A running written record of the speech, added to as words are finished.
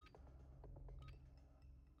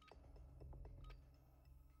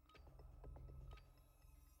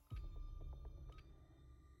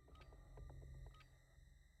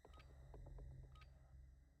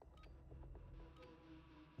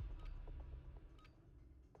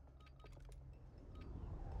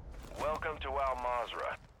Welcome to Al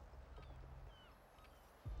Mazrah.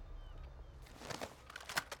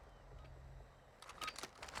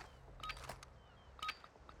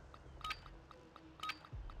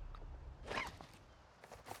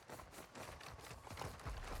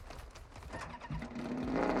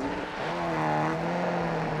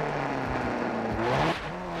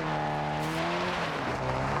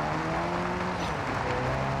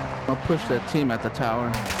 I'll push that team at the tower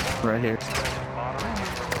right here.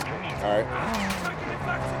 All right.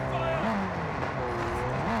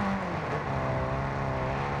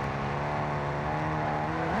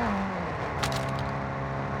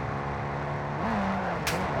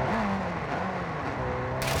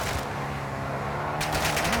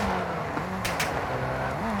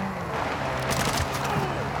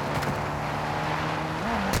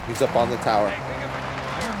 He's up on the tower.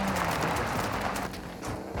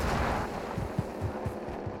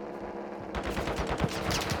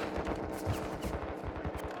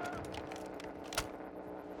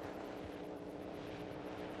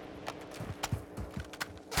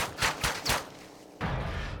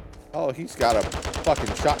 Oh, he's got a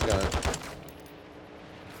fucking shotgun.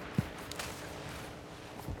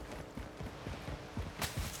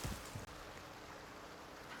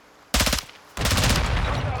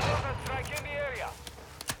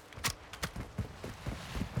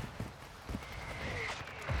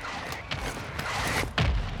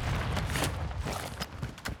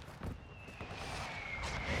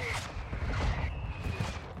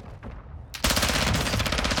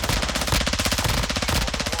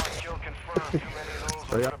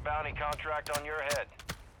 Put a bounty contract on your head.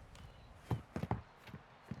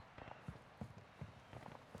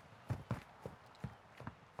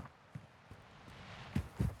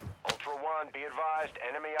 Ultra One, be advised,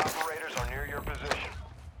 enemy operators are near your position.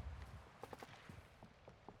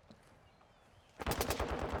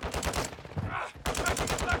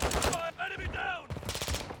 Enemy down!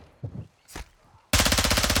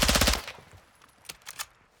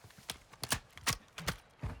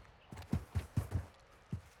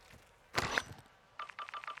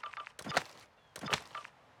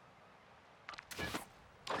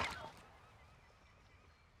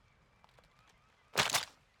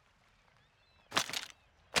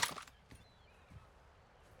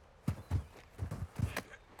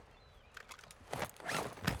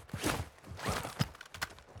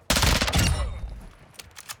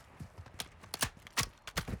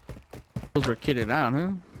 Those were kitted out,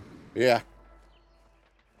 huh? Yeah.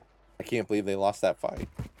 I can't believe they lost that fight.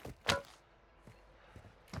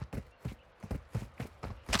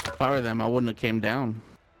 If I were them, I wouldn't have came down.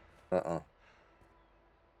 And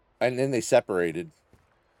then they separated.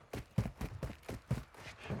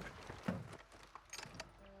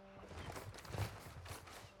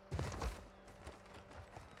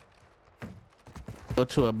 Go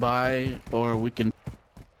to a buy, or we can.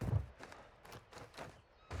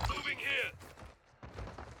 Moving here.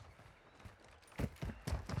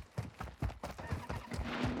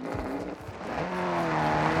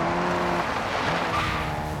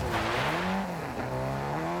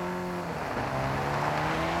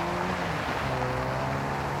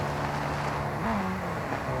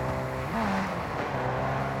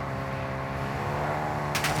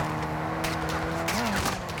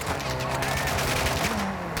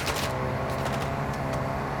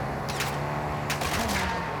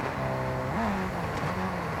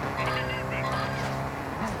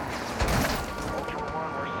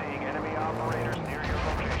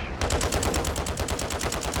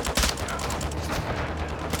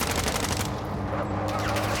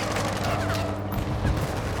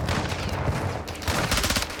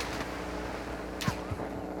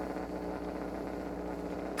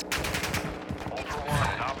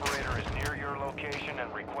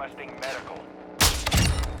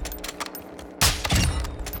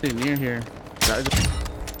 Near here.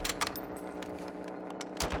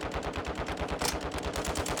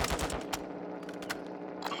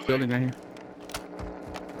 Building right here.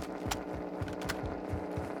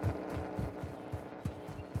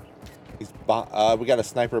 We got a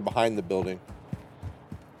sniper behind the building.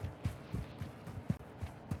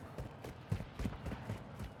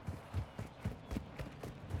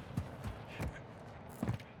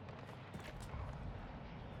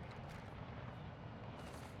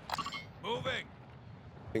 Moving.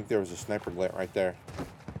 I think there was a sniper glint right there.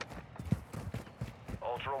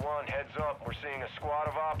 Ultra One, heads up. We're seeing a squad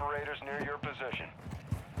of operators near your position.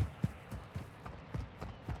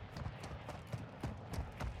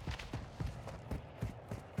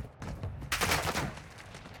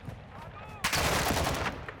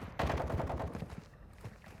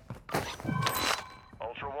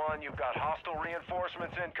 Ultra One, One, you've got hostile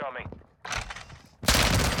reinforcements incoming.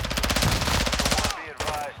 Be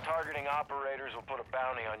advised, targeting operators will put a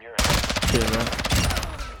bounty on your head. Yeah, right.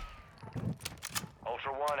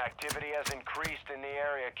 Ultra One, activity has increased in the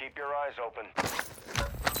area. Keep your eyes open.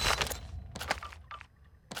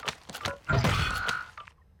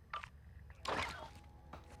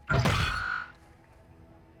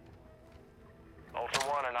 Ultra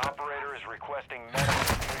One, an operator is requesting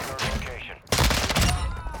medical near your location.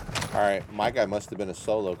 Alright, my guy must have been a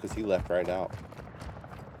solo because he left right out.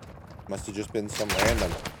 Must have just been some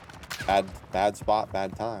random. Bad spot,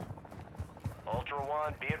 bad time. Ultra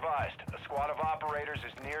One, be advised. A squad of operators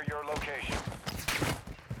is near your location.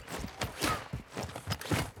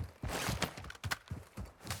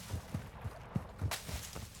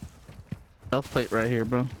 Health plate right here,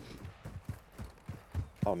 bro.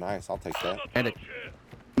 Oh, nice. I'll take that. Medic.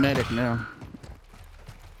 Medic now.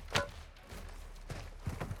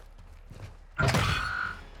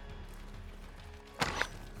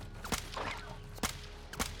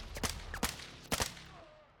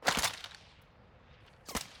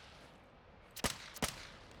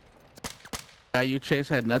 Guy you chase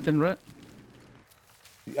had nothing, Rut?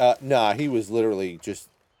 Nah, he was literally just...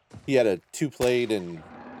 He had a 2-plate and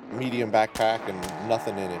medium backpack and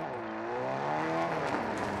nothing in it.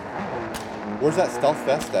 Where's that stealth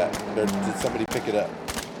vest at? Or did somebody pick it up?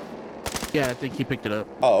 Yeah, I think he picked it up.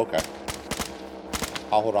 Oh, okay.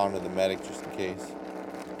 I'll hold on to the medic just in case.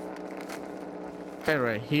 Guy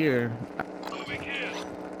right here.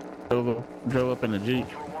 Drove up in the Jeep.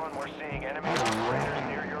 Ultra One, we're seeing enemy operators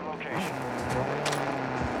near your location.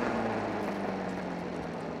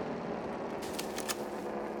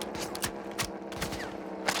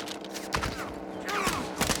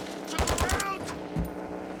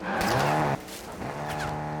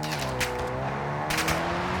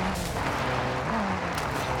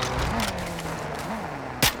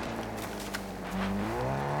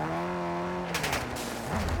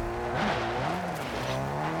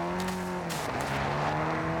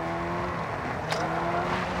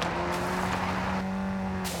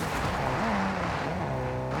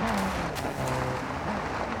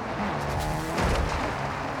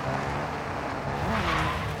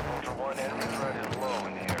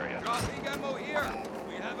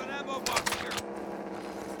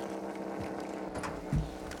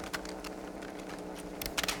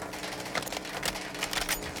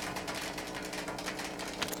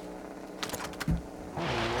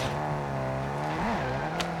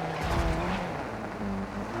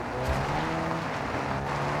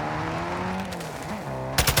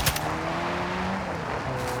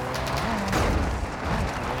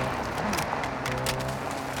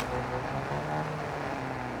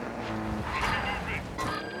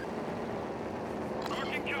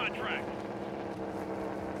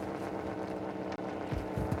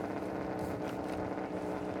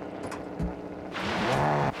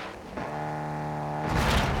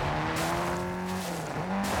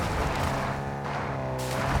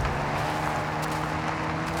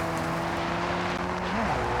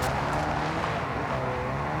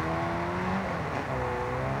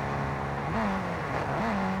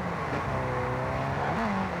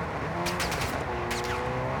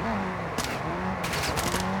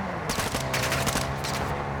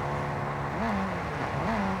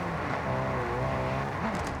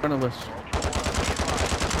 In front of us.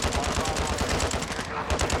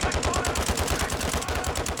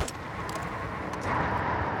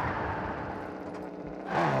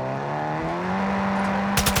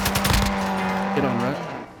 Get on, Rut.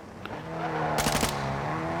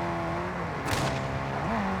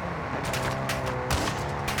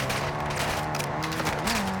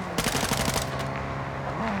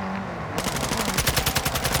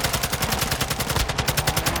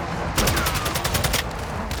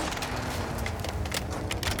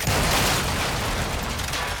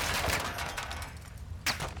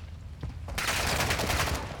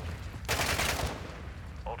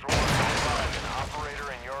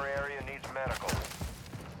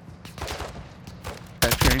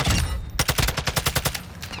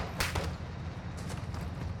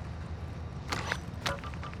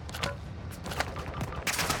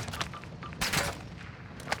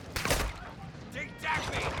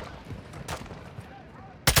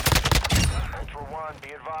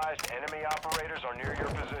 Be advised, enemy operators are near your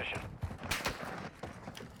position.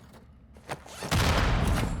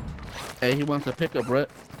 Hey, he wants a pickup, Brett.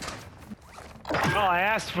 Oh, I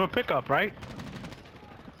asked for a pickup, right?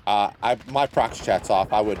 My prox chat's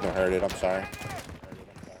off. I wouldn't have heard it. I'm sorry.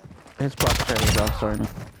 His prox chat is off, sorry.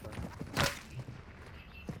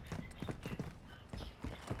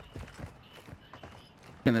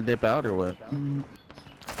 gonna dip out or what?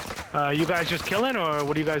 You guys just killing, or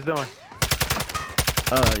what are you guys doing?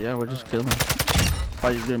 Yeah, we're just killing.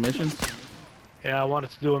 Are you doing missions? Yeah, I wanted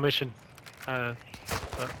to do a mission. But,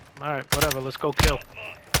 all right, whatever. Let's go kill.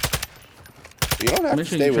 You don't have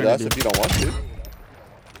Mission to stay you with trying us to if do? you don't want to.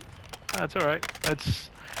 That's all right.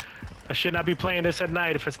 I should not be playing this at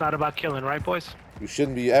night if it's not about killing, right, boys? You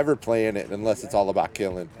shouldn't be ever playing it unless it's all about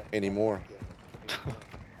killing anymore.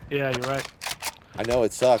 Yeah, you're right. I know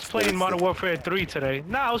it sucks. But Playing it's Modern Warfare 3 today.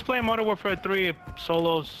 Nah, I was playing Modern Warfare 3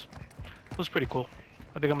 solos. It was pretty cool.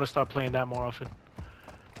 I think I'm gonna start playing that more often.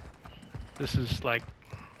 This is like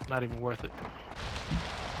not even worth it.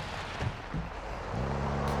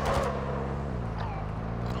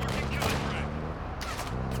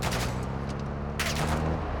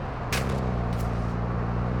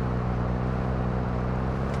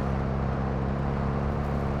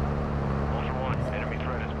 Ultra One, enemy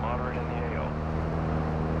threat is moderate in the AO.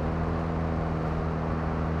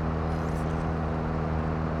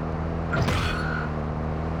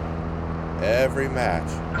 every match.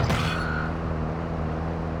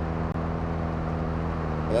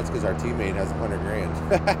 Well, that's because our teammate has 100 grand.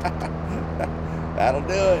 That'll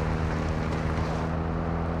do it.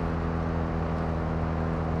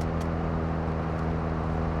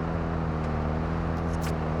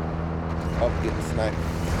 Oh, getting sniped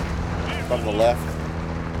from the left.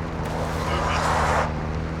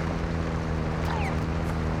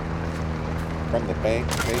 From the bank,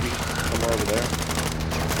 maybe somewhere over there.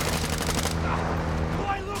 Do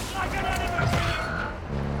I look like an enemy?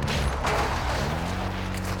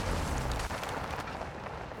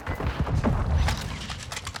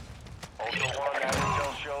 Ultra One, that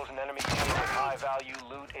intel shows an enemy team with high-value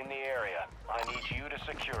loot in the area. I need you to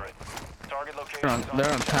secure it. Target location.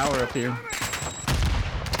 They're on tower up here.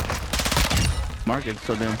 Market's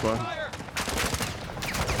so damn far.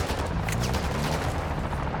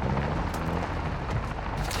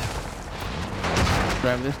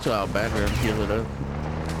 Grab this to our bagger and heal it up.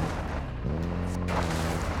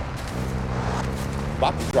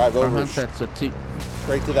 About to drive Our over hunt that's a T.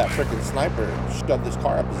 straight to that frickin' sniper and shove this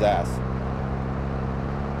car up his ass.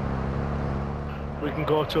 We can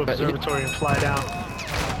go up to observatory and fly down.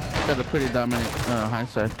 Got a pretty dominant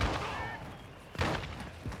hindsight.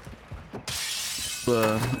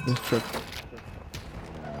 This truck.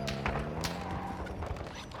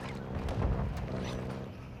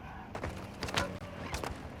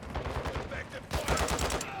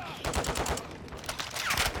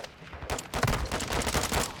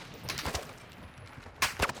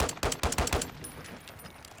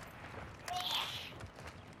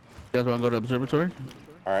 You guys want to go to observatory?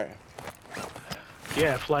 All right.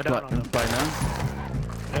 Yeah, fly down on them. Fly now?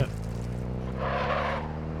 Yeah.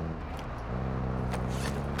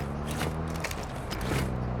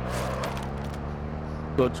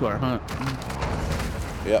 Go to our hunt.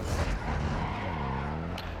 Yep.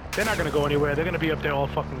 They're not gonna go anywhere. They're gonna be up there all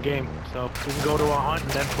fucking game. So we can go to our hunt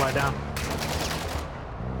and then fly down.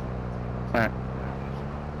 Alright.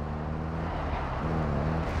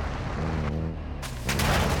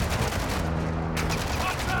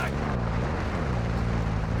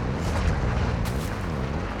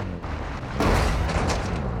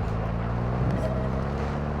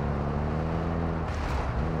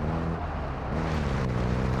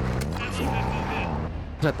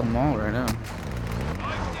 It's at the mall right now.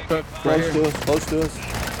 Right Close here. to us, close to us.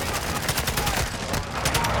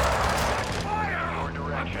 Your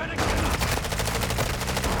direction.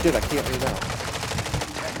 Dude, I can't read out.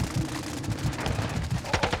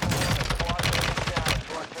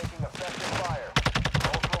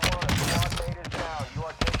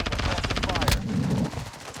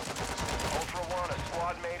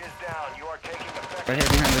 Right here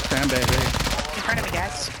behind the sandbag, right? In front of me,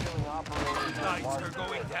 guys. Lights are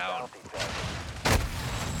going down.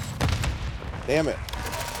 Damn it.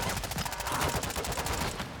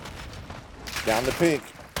 Down the pink.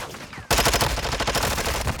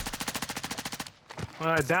 All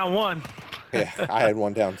right, down one. Yeah, I had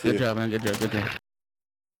one down too. Good job, man. Good job. Good job.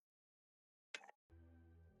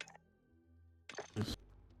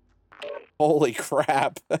 Holy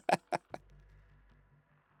crap.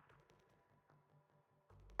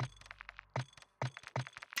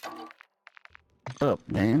 What up,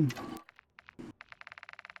 man?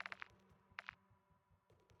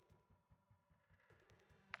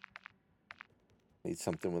 Need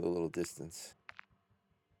something with a little distance.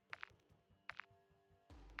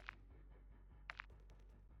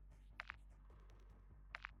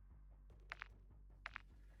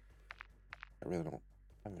 I really don't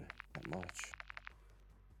have it that much.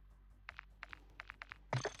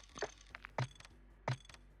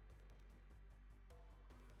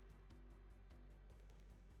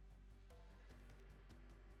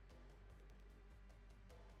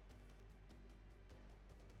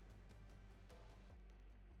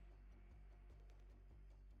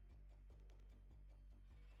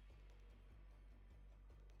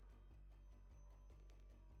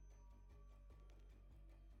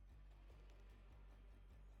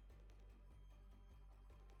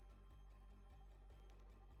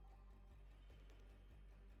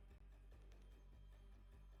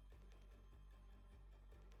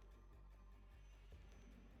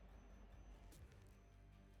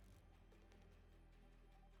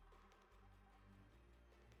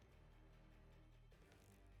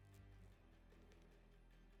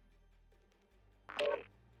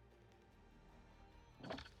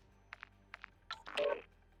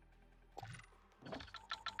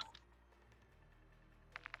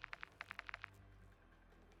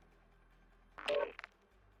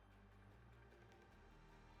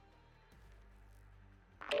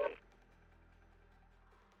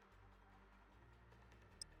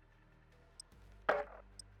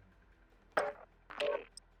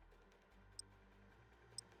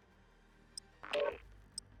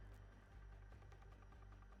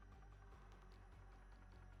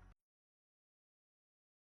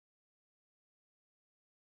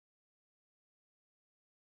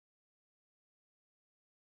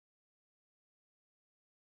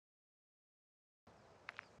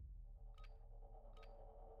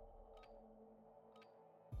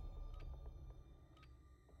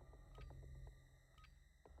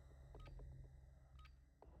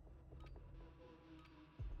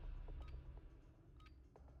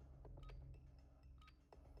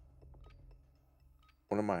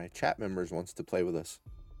 One of my chat members wants to play with us.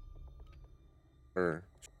 Or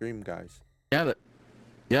stream guys. Yeah,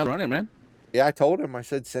 run it, man. Yeah, I told him. I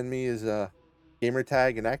said send me his gamer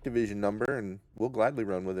tag and Activision number, and we'll gladly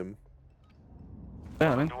run with him.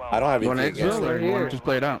 Yeah, man. I don't have You want anything exfil against or him. you want to just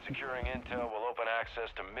play it out? Securing intel will open access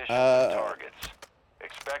to missions and targets.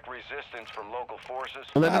 Expect resistance from local forces.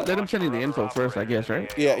 Well, let him send you the info first, I guess,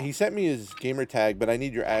 right? Yeah, he sent me his gamer tag, but I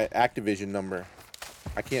need your Activision number.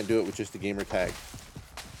 I can't do it with just a gamer tag.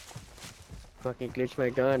 Fucking glitched my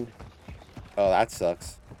gun. Oh, that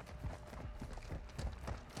sucks.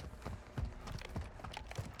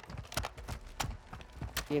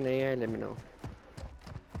 In the air, let me know.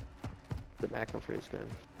 The back for this gun.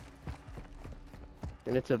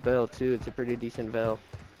 And it's a Bell too, it's a pretty decent Bell.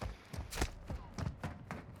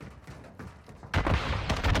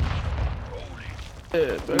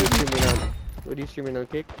 Yeah, What are you streaming on? What are you streaming on,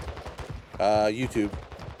 Kick? YouTube.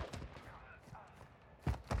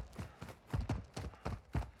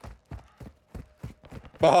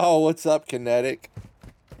 Oh, what's up, Kinetic?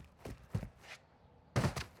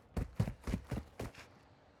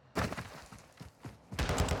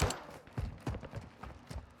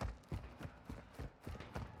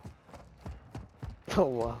 Oh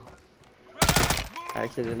wow. I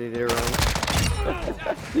accidentally did it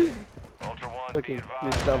wrong. Ultra One, be Fucking advised.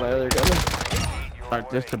 missed out my other gun.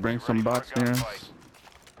 Alright, just to bring some bots here.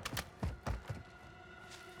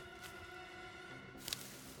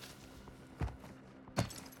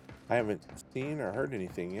 I haven't seen or heard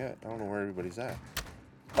anything yet. I don't know where everybody's at.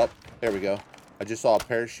 Oh, there we go. I just saw a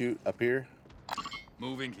parachute up here.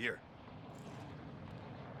 Moving here.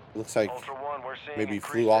 Looks like Ultra One, we're seeing maybe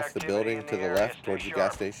increased flew off the activity building in to the area. left Stay towards the sharp.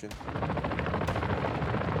 gas station.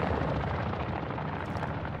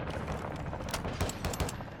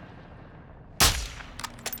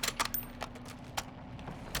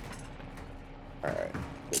 Alright,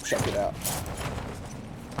 let's check it out.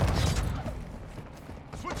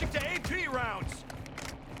 Switching to AP rounds.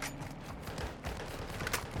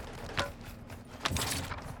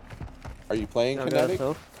 Are you playing Oh, Kinetic?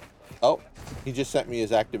 so. Oh, he just sent me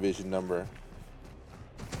his Activision number.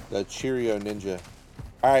 The Cheerio Ninja.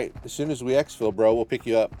 Alright, as soon as we exfil, bro, we'll pick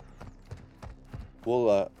you up.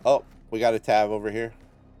 We'll, oh, we got a tab over here.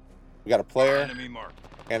 We got a player Enemy mark.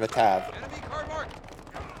 and a tab. Enemy card mark.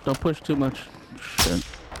 Don't push too much. Shit.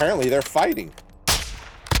 Apparently, they're fighting.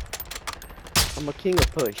 I'm a king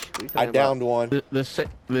of push. What are you I talking about? downed one.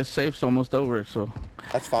 This safe's almost over, so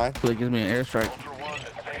That's fine. it gives me an airstrike. Ultra One, the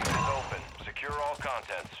safe is open. Secure all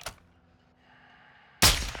contents.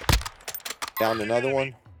 Downed another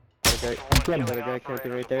one. Okay. Killing Got a guy operators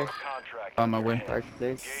camping right there. contract On my way. Arch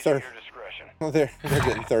place. Engage Sir. at your discretion. Oh, they're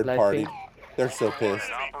getting third Light party. pink. They're so pissed.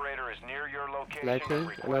 An operator is near your location. Light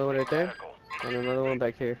pink. and Another one right there. medical. And another one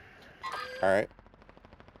back here. Alright.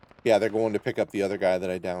 Yeah, they're going to pick up the other guy that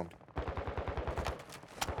I downed.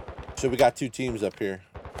 So we got two teams up here.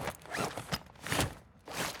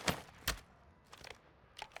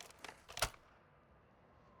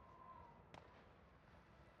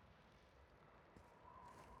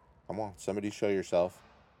 Come on, somebody show yourself.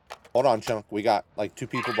 Hold on, Chunk. We got like two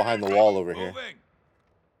people behind the wall over here. Moving.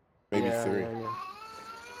 Maybe Yeah, three. yeah.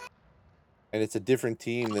 And it's a different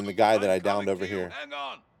team than the guy that I I'm coming downed over to you. here. Hang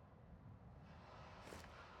on.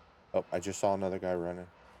 Oh, I just saw another guy running.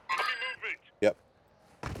 Yep.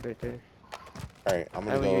 Right there. Alright, I'm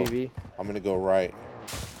I gonna have a go. UAV. I'm gonna go right.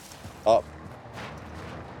 Up.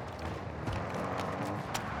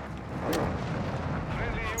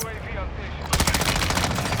 Friendly UAV on station.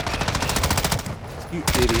 You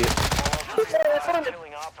idiot. Killing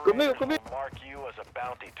Come here, operators come here. will mark you as a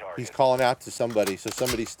bounty target. He's calling out to somebody, so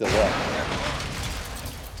somebody's still up.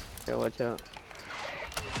 Yeah, watch out.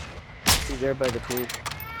 He's there by the tree.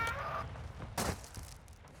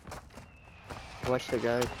 Watch the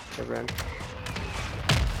guy that ran.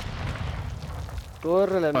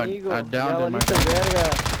 Corre, amigo. I downed Ya him, valiste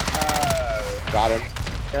verga. Got him.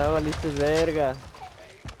 Ya valiste verga.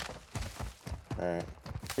 Alright.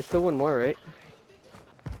 There's still one more, right?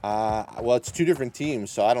 Well, it's two different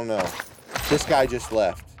teams, so I don't know. This guy just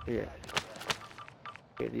left. Yeah.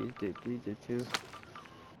 Okay, these are two.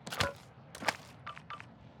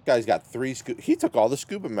 Guy's got three he took all the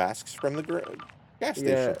scuba masks from the gas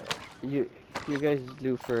Yeah, station. you guys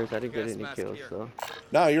do first. I didn't get Gas any mask kills, here. so.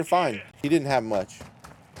 No, you're fine. He didn't have much.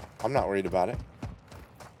 I'm not worried about it.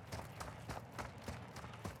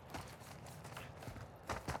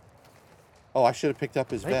 Oh, I should have picked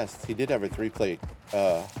up his vest. He did have a 3-plate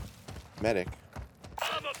medic.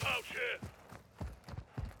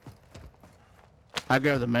 I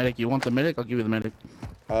grab the medic. You want the medic? I'll give you the medic.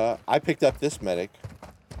 I picked up this medic.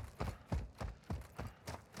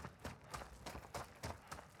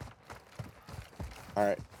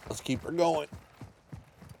 keep her going. I have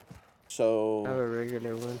So a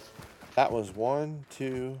regular one. that was 1,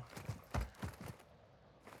 2.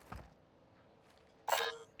 Gas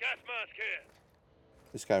mask here.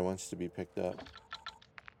 This guy wants to be picked up.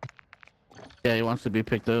 Yeah, he wants to be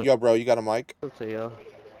picked up. Yo, bro, you got a mic? So y'all.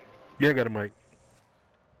 Yeah, I got a mic.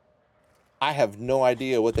 I have no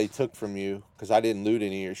idea what they took from you because I didn't loot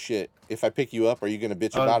any of your shit. If I pick you up, are you gonna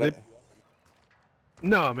bitch about it?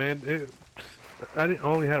 No, man.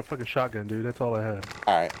 Only had a fucking shotgun, dude. That's all I had.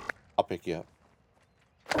 All right, I'll pick you up.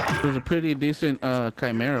 There's a pretty decent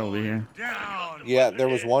Chimera over here. Down. Yeah, there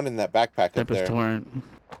was one in that backpack up Tempest there. Torrent.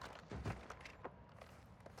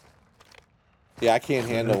 Yeah, I can't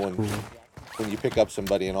handle That's when cool. when you pick up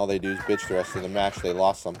somebody and all they do is bitch the rest of the match. They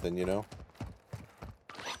lost something, you know.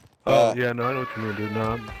 Oh, yeah, no, I know what you mean, dude.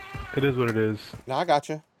 No, it is what it is. No, I got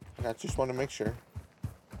you. I just want to make sure.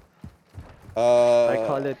 I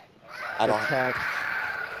call it I the don't tax,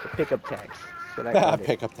 the pickup tax. That's what I call it.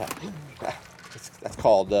 pick up that. That's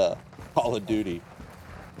called Call of Duty.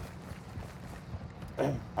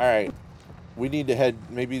 All right, we need to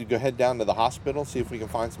head down to the hospital, see if we can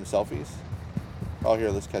find some selfies. Oh,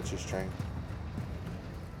 here, let's catch this train.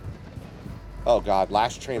 Oh God,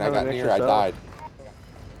 last train I Have got an near, extra I cell. died.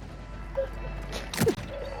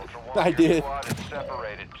 Ultra One, I your did. squad is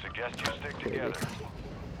separated. Suggest you stick together.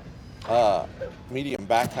 Medium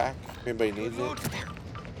backpack, if anybody needs it.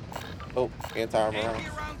 Oh, anti-armor rounds.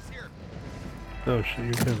 AP rounds here. Oh, shit,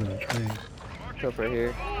 you're having a train. Stuff right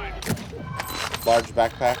here. Large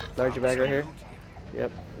backpack. Larger bag right here.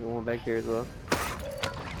 Yep. And one back here as well.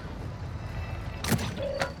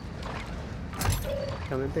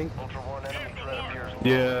 Coming, pink. Ultra One, enemy threat appears low.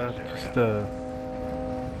 Yeah, just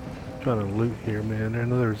trying to loot here, man. I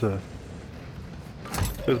know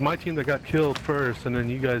it was my team that got killed first, and then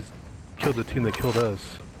you guys killed the team that killed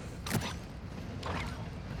us.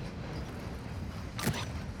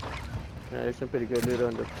 Yeah, there's some pretty good loot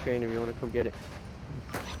on the train if you want to come get it.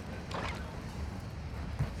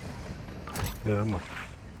 Yeah, I'm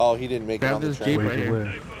Oh, he didn't make it Grab on the this train. Jeep right way here.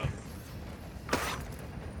 away.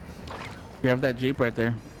 You have that Jeep right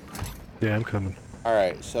there. Yeah, I'm coming. All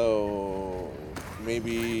right, so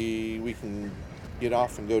maybe we can get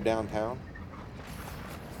off and go downtown.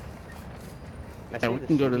 I Yeah, see we the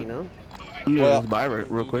can go to- city, no? I'm gonna Well- just buy it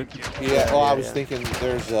real quick. Yeah, well, I yeah, was yeah. thinking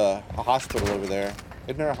there's a hospital over there.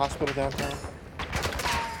 Isn't there a hospital downtown?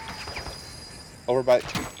 Over by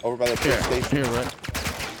the police station. Here, right?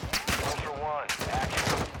 Ultra One,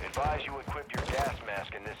 action. Advise you equip your gas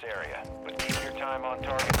mask in this area, but keep your time on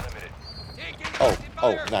target limited. Taking Oh,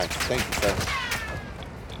 fire. nice. Thank you, sir.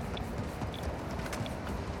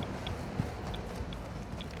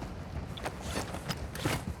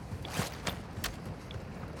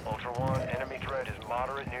 Ultra One, enemy threat is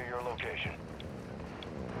moderate near your location.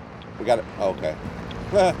 We got it. Oh, okay.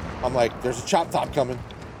 I'm like, there's a chop top coming.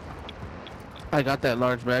 I got that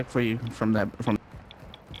large bag for you from.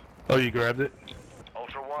 Oh, you grabbed it?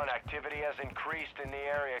 Ultra One, activity has increased in the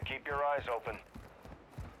area. Keep your eyes open.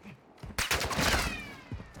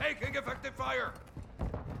 Taking effective fire.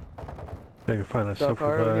 I can find a Stop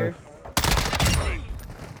car over here. self-revive.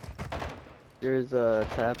 There's a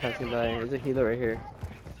tab passing by. There's a healer right here.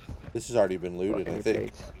 This has already been looted, Fucking I think.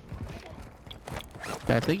 crates.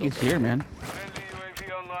 I think he's here, man. Friendly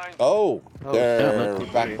UAV online. Oh, Oh, they're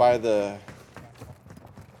shit. back by the.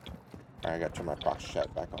 All right, I got to turn my proxy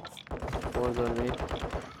chat back off. One's on me.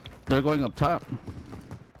 They're going up top.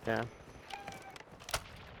 Yeah.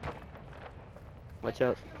 Watch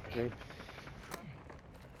out. Okay.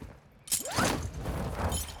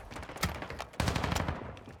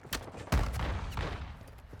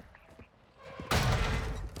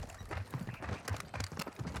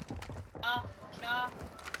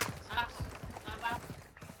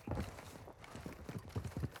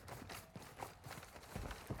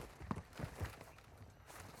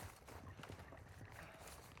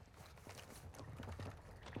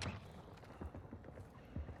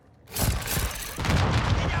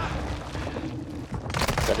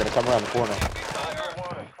 They're gonna come around the corner. Ultra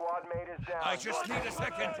One, a squad mate is down. I just need a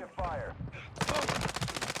second. Active fire.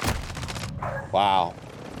 Wow,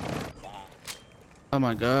 Oh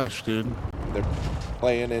my gosh, dude. they're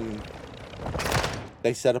playing in.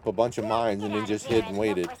 They set up a bunch of mines and then just hid and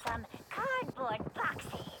waited. For some cardboard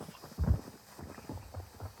boxes.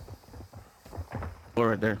 Go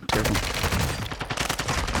right there. Careful.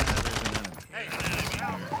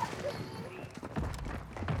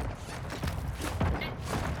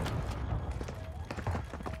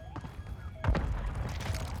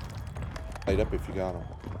 Light up if you got them.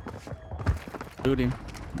 Shoot him.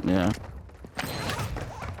 Yeah.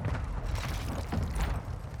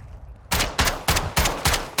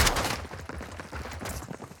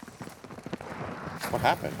 What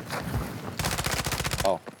happened?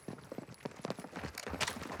 Oh.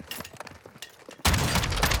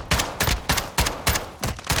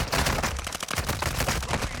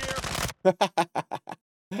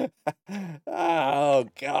 Oh,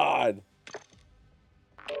 God.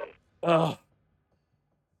 Oh.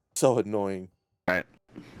 So annoying. Alright.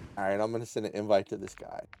 Alright, I'm going to send an invite to this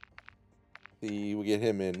guy. See, we get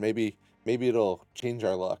him in. Maybe it'll change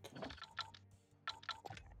our luck.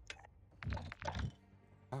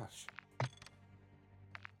 Gosh.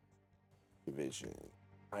 Division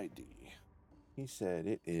ID. He said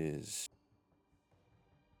it is...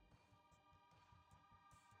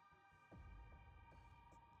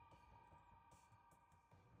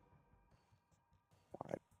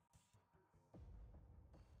 Five.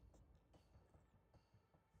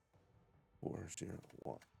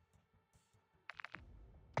 401.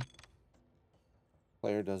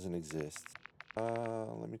 Player doesn't exist.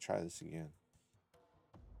 Let me try this again.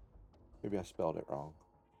 Maybe I spelled it wrong.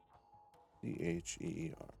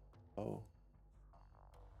 CHEERO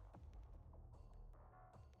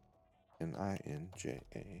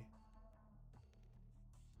NINJA.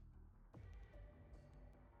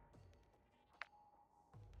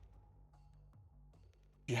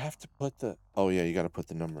 You have to put the... Oh, yeah, you got to put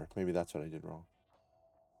the number. Maybe that's what I did wrong.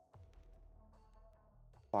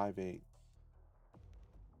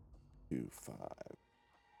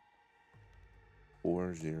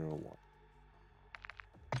 5825401.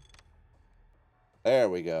 There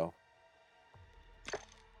we go.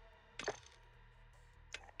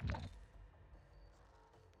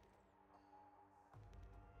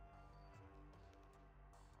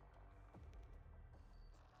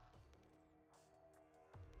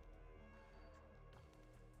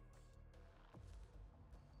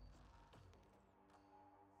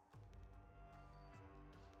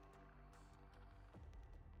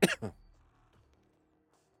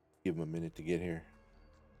 Give him a minute to get here.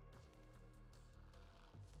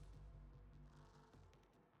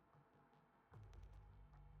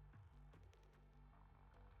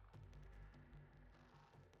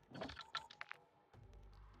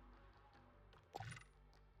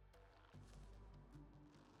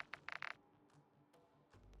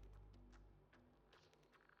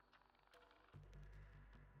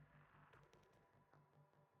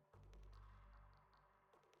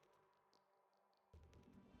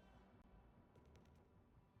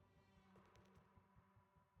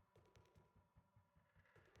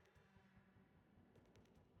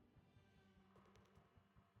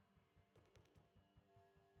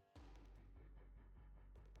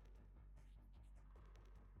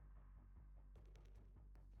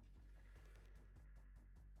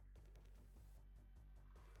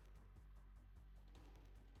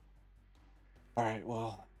 All right,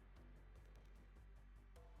 well,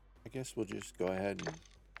 I guess we'll just go ahead and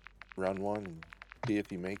run one and see if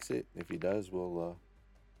he makes it. If he does, we'll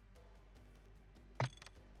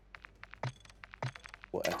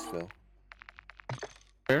exfil.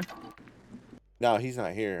 Here? No, he's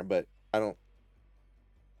not here, but I don't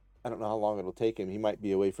know how long it'll take him. He might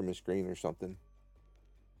be away from his screen or something.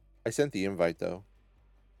 I sent the invite though.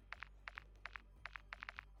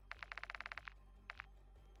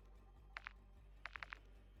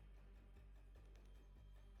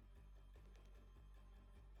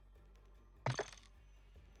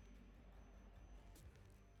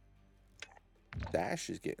 Dash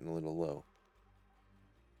is getting a little low.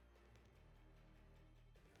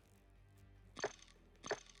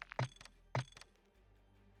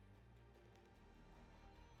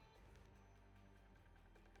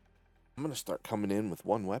 I'm gonna start coming in with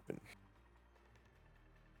one weapon.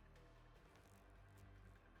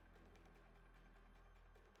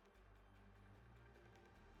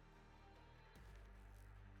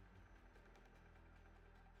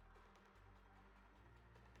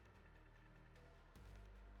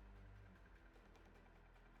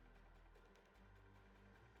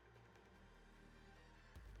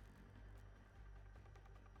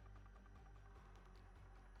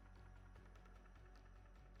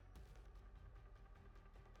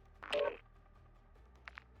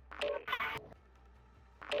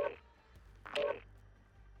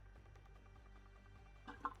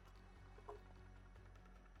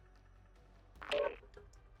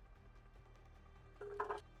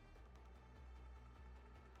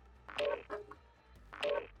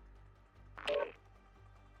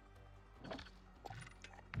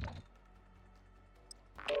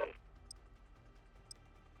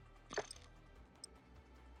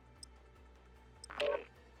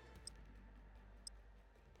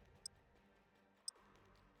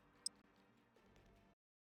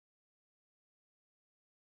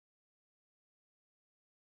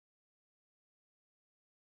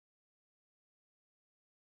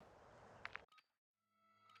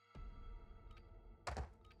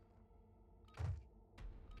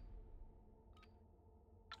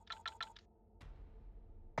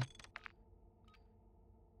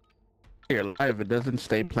 Here live, it doesn't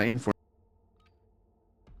stay playing for.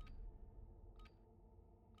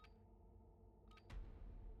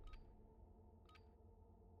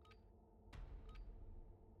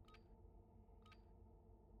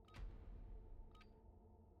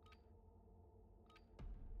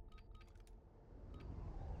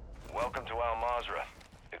 Welcome to Al Mazrah.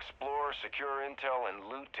 Explore, secure intel, and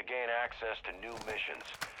loot to gain access to new missions.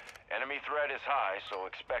 Enemy threat is high, so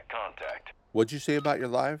expect contact. What'd you say about your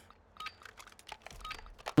live?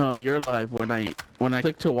 No, you're live. When I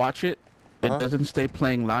click to watch it, it doesn't stay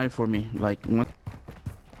playing live for me. Like,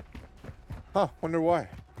 Huh? Wonder why.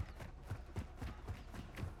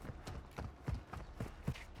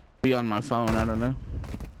 be on my phone. I don't know.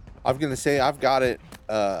 I was gonna say I've got it.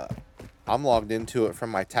 I'm logged into it from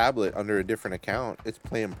my tablet under a different account. It's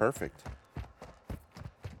playing perfect.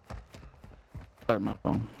 On my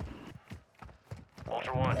phone.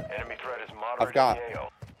 Ultra One, enemy threat is moderate in the AO.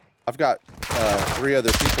 I've got 3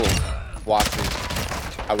 other people watching.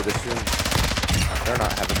 I would assume they're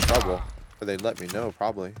not having trouble, or they'd let me know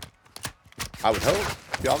probably. I would hope.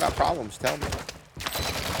 If y'all got problems, tell me.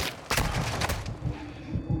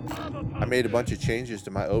 I made a bunch of changes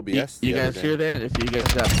to my OBS. You guys hear that? If you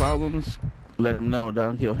guys got problems, let him know,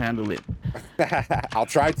 dog. He'll handle it. I'll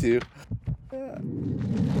try to.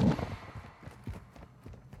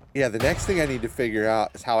 Yeah, the next thing I need to figure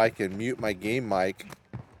out is how I can mute my game mic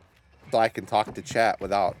so I can talk to chat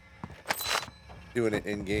without doing it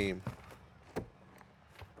in game.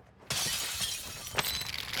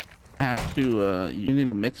 Have to. You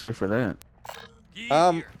need a mixer for that.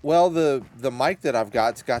 Well, the mic that I've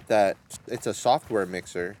got's got that. It's a software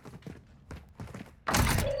mixer.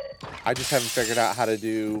 I just haven't figured out how to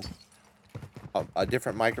do a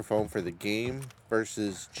different microphone for the game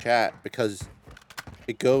versus chat because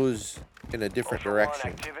it goes in a different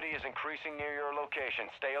direction. Activity is increasing near your location.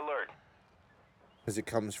 Stay alert. Because it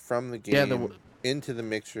comes from the game into the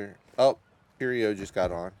mixer. Oh, Cheerio just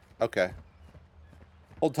got on. Okay.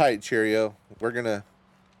 Hold tight, Cheerio. We'll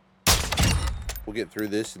get through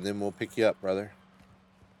this and then we'll pick you up, brother.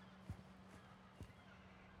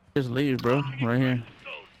 Just leave, bro. Right here.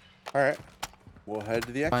 All right. We'll head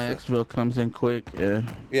to the exit. My exfil comes in quick. Yeah.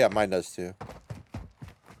 Yeah, mine does too.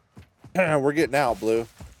 We're getting out, Blue.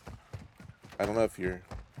 I don't know if you're...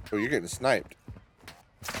 Oh, you're getting sniped.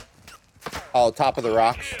 Oh, top of the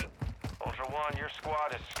rocks. Ultra One, your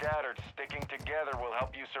squad is scattered. Sticking together will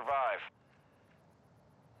help you survive.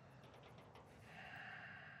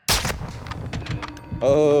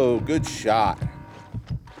 Oh, good shot.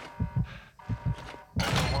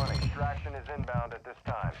 Ultra One, extraction is inbound at this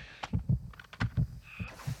time.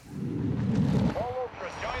 All Ultra,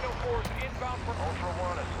 Dino Force inbound for Ultra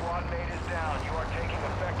One. A squad mate is down. You are taking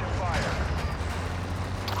effective fire.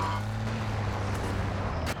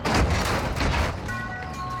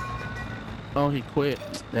 Oh, he quit.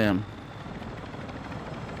 Damn.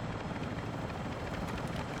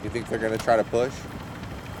 You think they're going to try to push?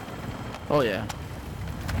 Oh, yeah.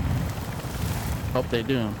 Hope they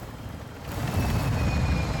do.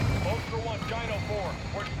 Ultra One, Dino 4.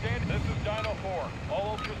 We're standing. This is Dino 4. All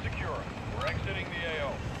Ultra secure. We're exiting the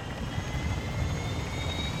AO.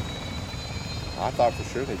 I thought for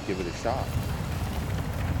sure they'd give it a shot.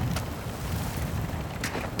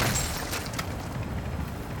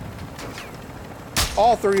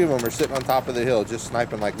 All 3 of them are sitting on top of the hill just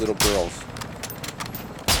sniping like little girls.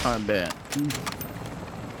 I bet.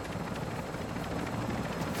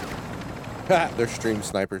 They're stream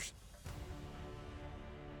snipers.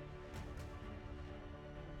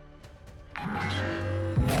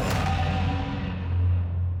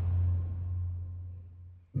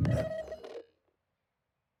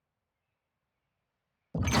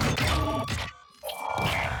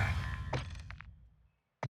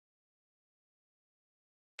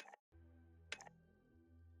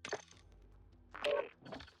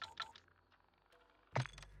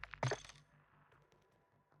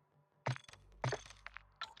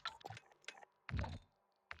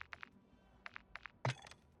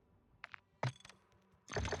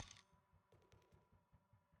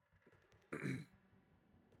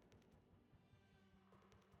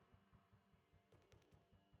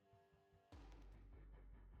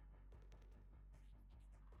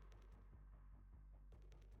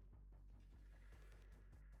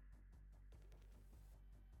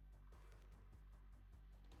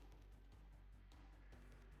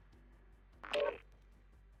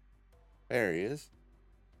 There he is.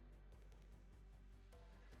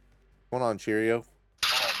 What's going on, Cheerio?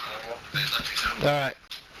 All right.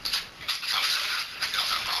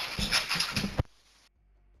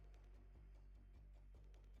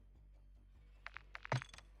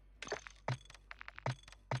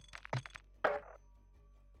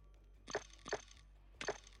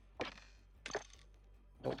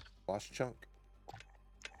 Last chunk.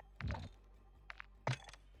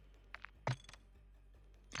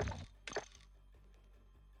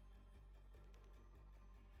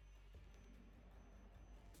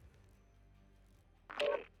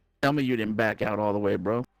 Tell me you didn't back out all the way,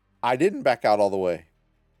 bro. I didn't back out all the way.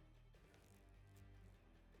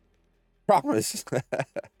 Promise.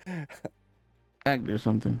 Back or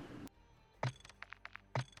something.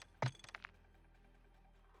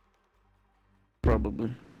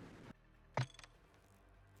 Probably.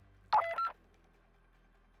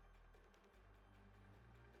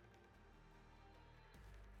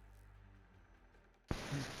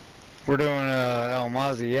 We're doing El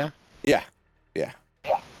Mazi, yeah? Yeah. Yeah.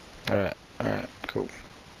 Alright, cool.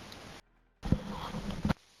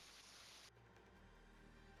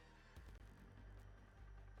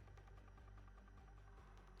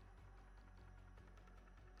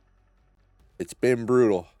 It's been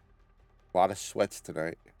brutal. A lot of sweats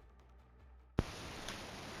tonight.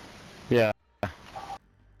 Yeah.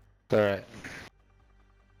 Alright.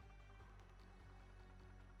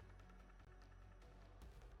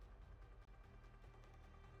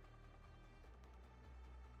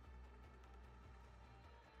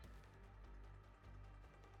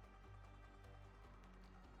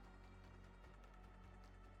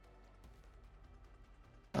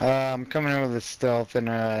 I'm coming in with a stealth and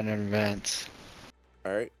an advance.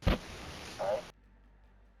 All right.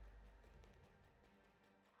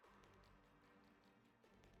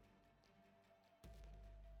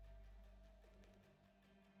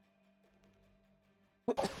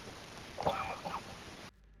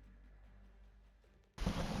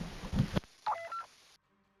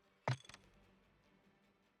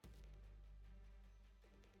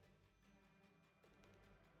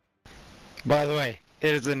 By the way,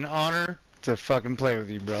 it is an honor to fucking play with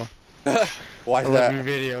you, bro. Why I is love that? your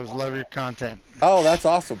videos, love your content. Oh, that's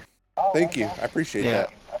awesome. Thank you. I appreciate Yeah.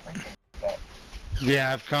 that.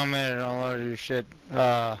 Yeah, I've commented on a lot of your shit.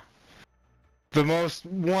 The most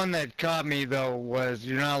one that caught me though was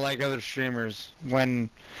you're not like other streamers. When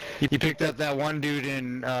you picked up that one dude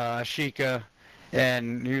in Ashika,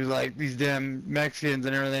 and he was like these damn Mexicans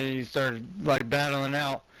and everything, and you started like battling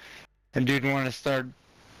out, and dude wanted to start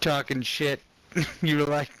talking shit. You were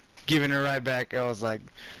like giving it right back. I was like,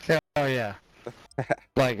 oh yeah.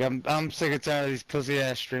 Like I'm sick and tired of these pussy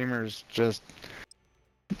ass streamers just.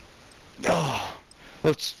 Oh,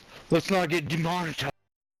 let's not get demonetized.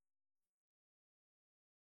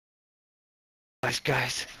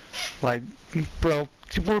 Guys, like, bro,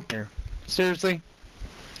 we're here. Seriously?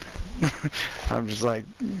 I'm just like,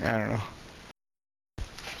 I don't know.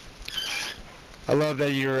 I love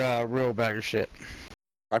that you're real about your shit.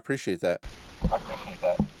 I appreciate that.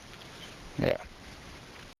 Yeah.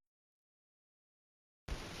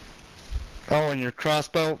 Oh, and your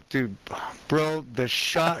crossbow, dude, bro, the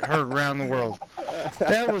shot heard around the world.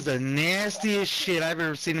 That was the nastiest shit I've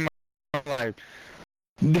ever seen in my life.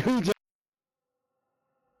 Dude,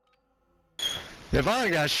 if I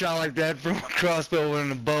got shot like that from a crossbow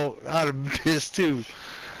in a boat, I'd have been pissed too.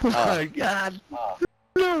 My God,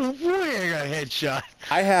 no way I got a headshot.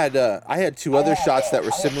 I had two other shots that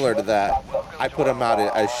were similar to that. I put them out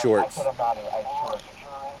as shorts.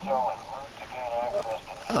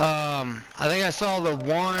 I think I saw the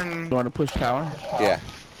one. You want to push tower? Yeah.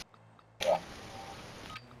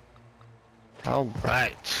 All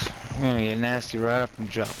right. I'm gonna get nasty right up and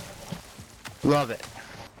jump. Love it.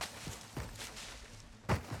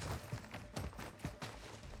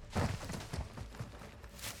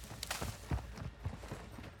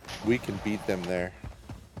 We can beat them there.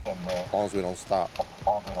 As long as we don't stop.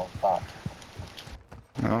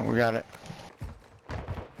 No, we got it.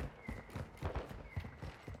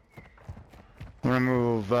 I'm gonna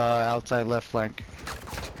move outside left flank.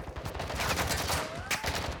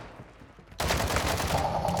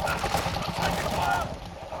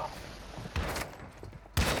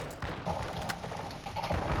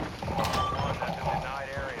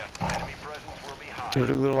 Do a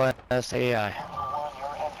little ass AI.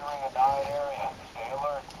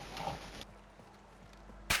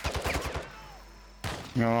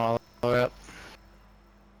 You know, all the way up.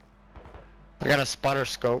 I got a spotter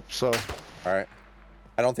scope, so. All right.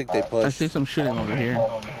 I don't think they I push. see some shooting over here.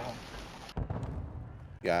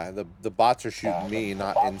 Yeah, the bots are shooting me,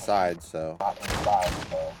 not inside, so. Not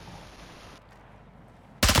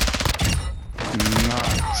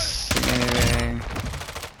seeing anything.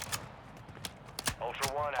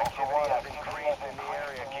 Ultra One, activity has increased in the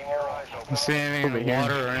area. Keep your eyes open. Don't see anything in Over the here.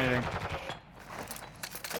 water or anything.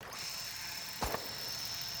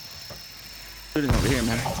 Shooting over here,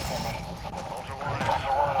 man. Ultra One,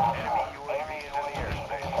 enemy UAV is in the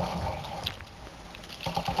airspace.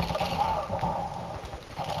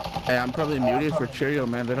 Hey, I'm probably muted for Cheerio,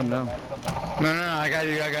 man. Let him know. No, I got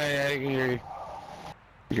you. I can hear you.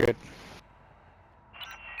 You good?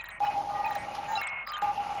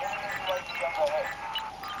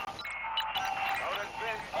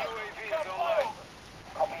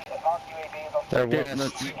 There Yeah, was. no,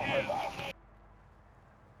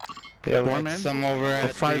 Yeah, we Four had man? some over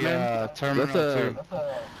at five the man? That's terminal too.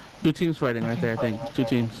 2 teams fighting right there, I think. 2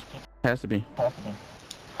 teams. Has to be.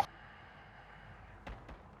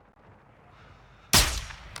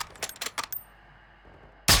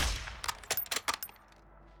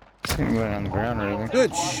 He went on the ground or anything.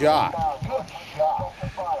 Good shot.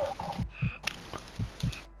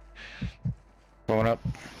 Going up.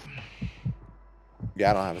 Yeah,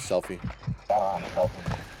 I don't have a selfie.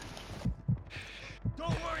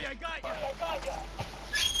 Don't worry, I got you.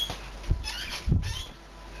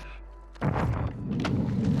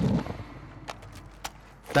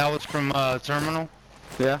 That was from terminal.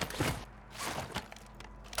 Yeah.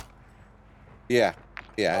 Yeah.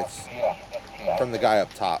 Yeah, it's from the guy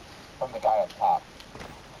up top.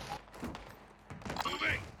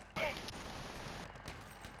 Moving.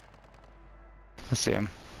 I see him.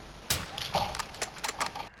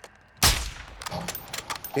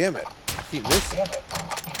 Damn it. I keep missing.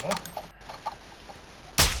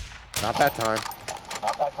 Not that time.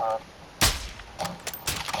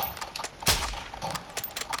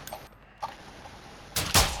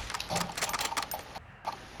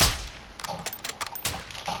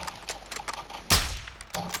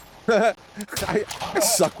 I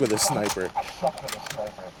suck with a sniper.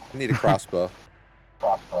 I need a crossbow.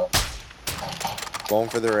 Going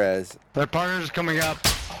for the res. Their partner's coming up.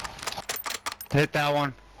 Hit that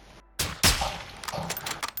one.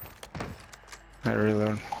 I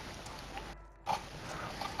reload.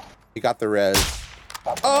 He got the res.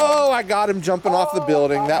 Oh, I got him jumping off the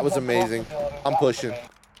building. That was amazing. I'm pushing.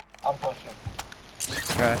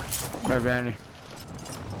 Okay. Right behind you.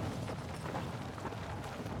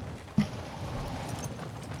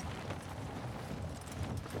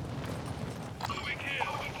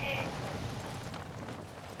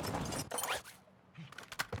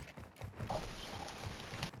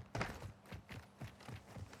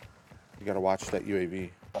 You gotta watch that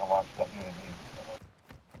UAV.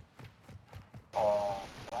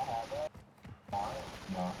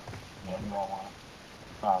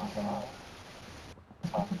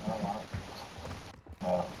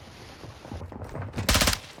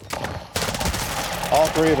 All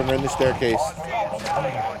 3 of them are in the staircase.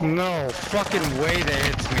 No fucking way that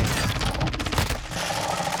hits me.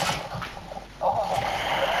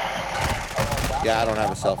 Yeah, I don't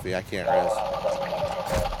have a selfie. I can't res.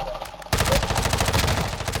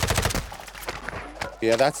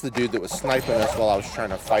 Yeah, that's the dude that was sniping us while I was trying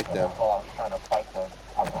to fight them.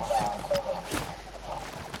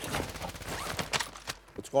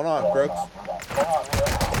 What's going on, Crooks?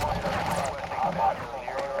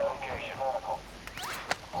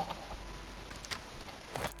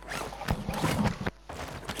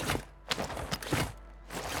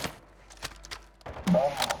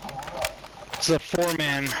 It's a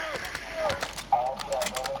 4-man.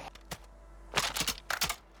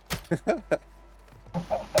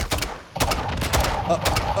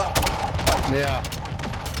 Yeah.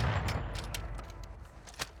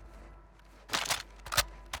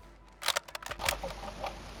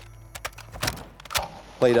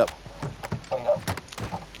 Played up.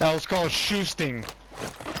 That was called shoosting.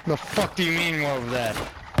 The fuck do you mean what was that?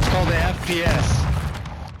 It's called the FPS.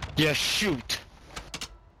 You shoot.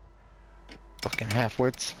 Fucking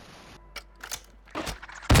half-wits.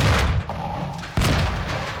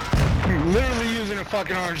 Literally using a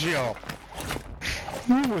fucking RGO.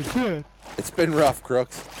 What was that? It's been rough,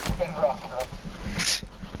 Crooks.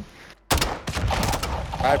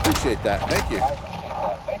 I appreciate that. Thank you.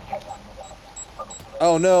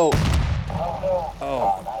 Oh, no.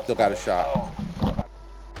 Oh, still got a shot.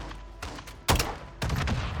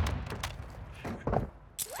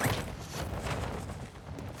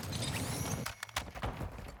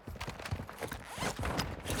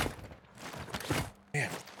 Man,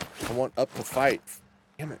 I want up to fight.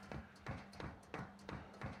 Damn it.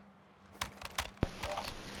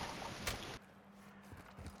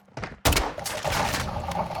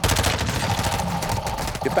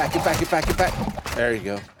 Get back, get back, get back, get back. There you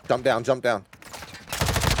go. Jump down, jump down.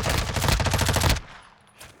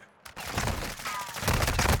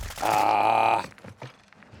 Ah.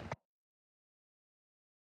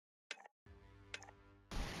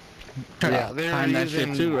 Yeah, they're Time that using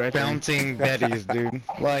shit too, right there. bouncing betties, dude.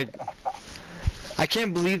 Like, I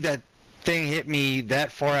can't believe that thing hit me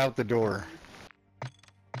that far out the door.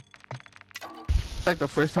 It's like the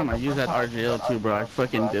first time I used that RGL too, bro. I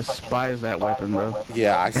fucking despise that weapon, bro.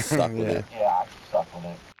 Yeah, I suck with Yeah. it.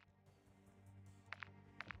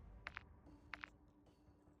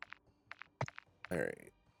 All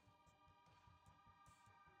right.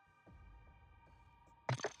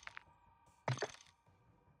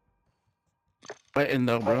 Fighting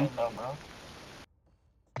though, bro.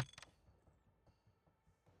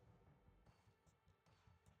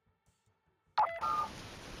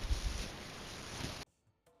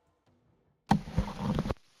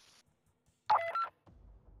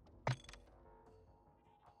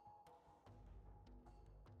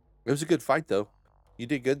 It was a good fight though. You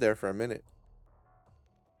did good there for a minute.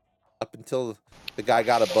 Up until the guy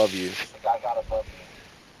got above you.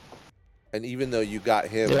 And even though you got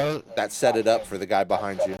him, Yeah. that set it up for the guy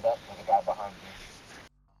behind you.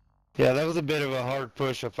 Yeah, that was a bit of a hard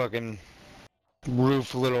push, a fucking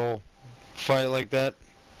roof little fight like that.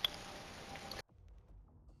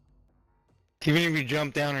 Even if you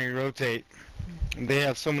jump down or you rotate, they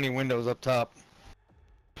have so many windows up top.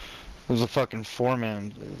 It was a fucking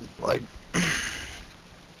 4-man. Like,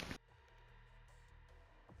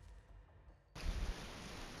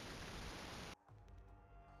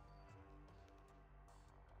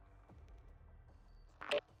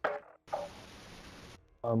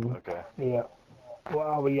 Okay. Yeah.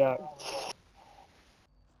 Wow, we got.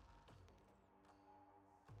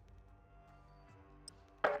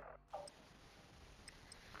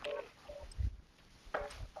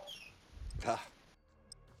 Ah.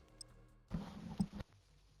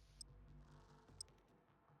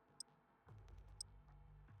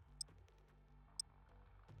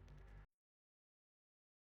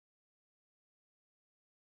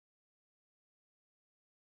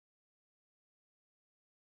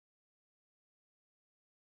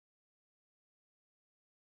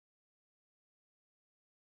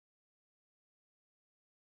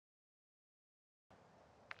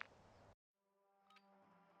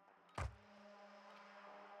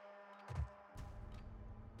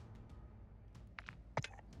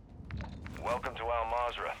 Welcome to Al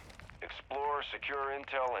Mazrah. Explore, secure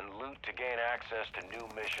intel, and loot to gain access to new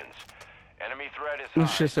missions. Enemy threat is high.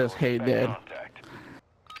 This shit says, so "Hey, expect Dad." contact.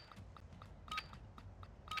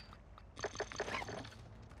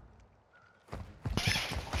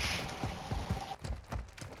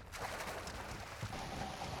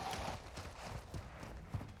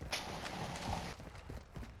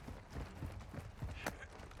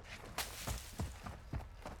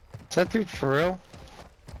 is that dude for real?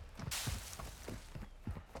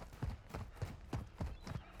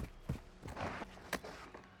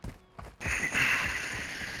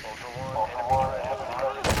 Ultra One, enemy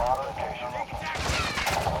threat has been location.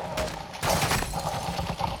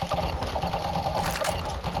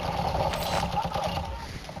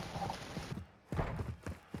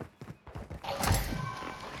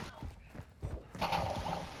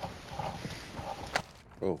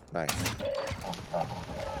 Oh, nice.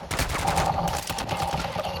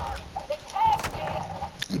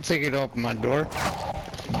 I'm taking it open my door.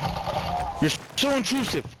 You're so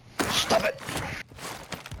intrusive. Stop it.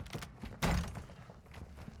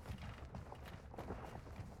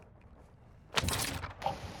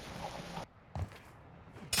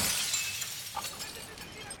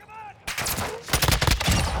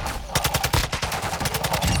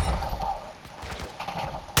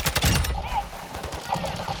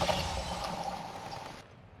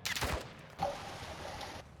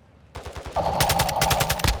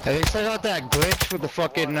 Hey, they still got that glitch with the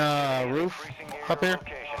fucking roof up here?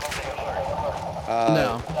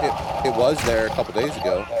 No. It was there a couple days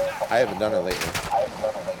ago. I haven't done it lately.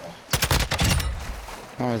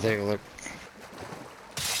 I want to take a look.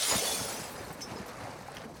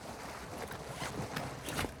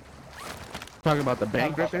 Talking about the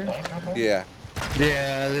bank right there? Yeah.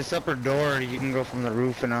 Yeah, this upper door, you can go from the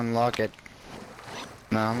roof and unlock it.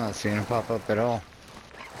 No, I'm not seeing it pop up at all.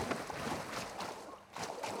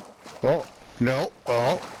 Oh, no,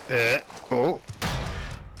 oh, oh,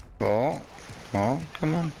 oh, oh,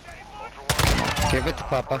 come on. Give it to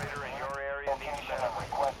Papa.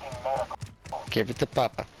 Give it to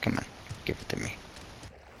Papa. Come on, give it to me.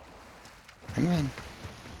 Come on.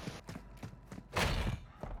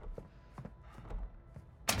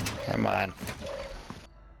 Come on.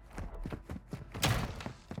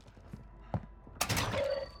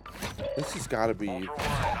 This has got to be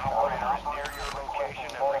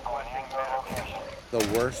the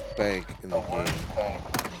worst bank in the game.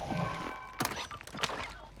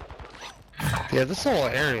 Yeah, this whole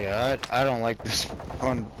area, I don't like this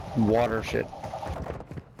on water shit.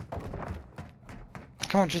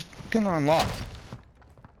 Come on, just get it unlocked.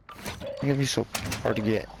 It's gonna be so hard to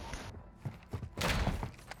get.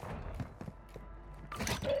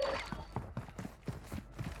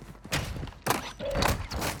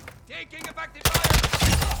 Taking effective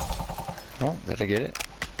fire! Oh, did I get it?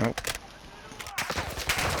 Nope.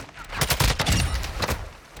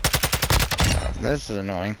 This is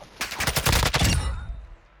annoying.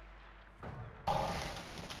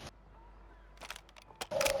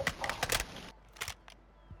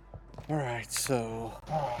 Alright, so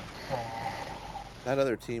that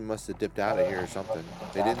other team must have dipped out of here or something.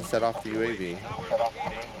 They didn't set off the UAV.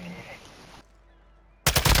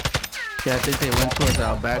 Yeah, I think they went towards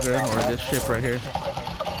Albagra or this ship right here.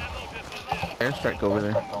 Airstrike over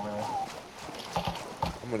there.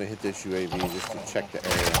 I'm gonna hit this UAV just to check the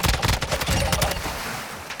area.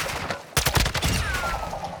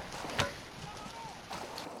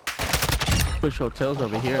 Push hotels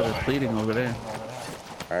over here. They're bleeding over there.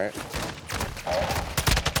 Alright.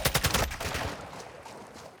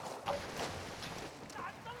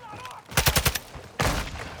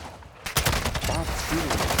 Stop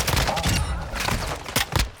shooting.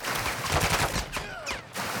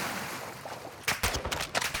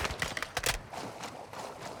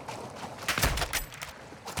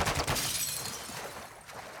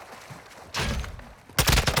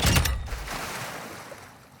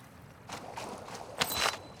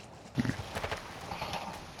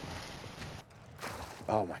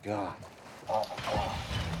 Oh my god.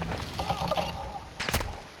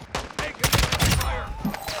 Taking effective fire!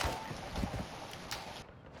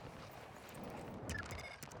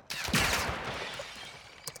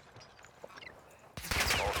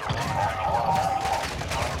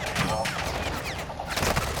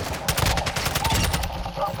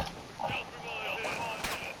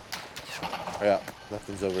 Yeah,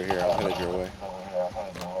 nothing's over here. I'll head your way.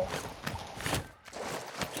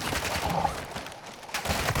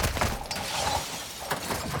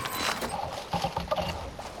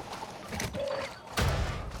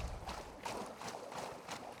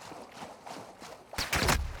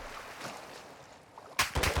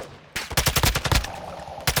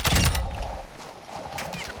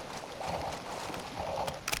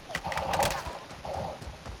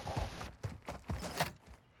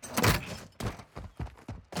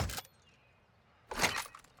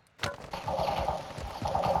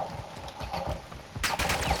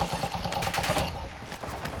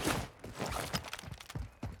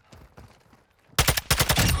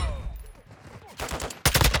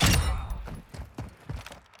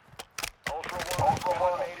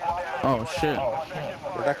 Oh shit!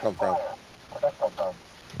 Where'd that come from?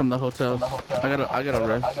 From the hotels. I gotta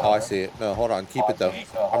rest. Oh, I see it. No, hold on. Keep it though.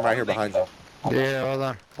 I'm right here behind you. Yeah, hold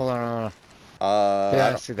on. Hold on.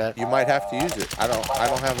 Yeah, I see that. You might have to use it. I don't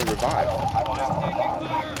have a revive.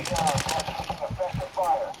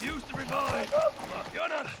 Use the revive! You're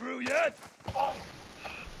not through yet!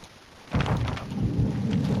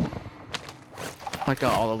 Like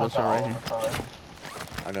all of us are right here.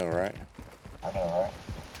 I know, right?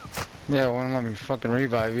 Yeah, it won't let me fucking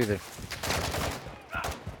revive either. I'm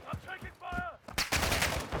taking fire!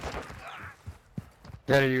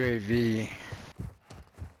 Got a UAV.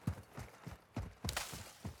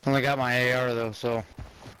 Only got my AR though, so.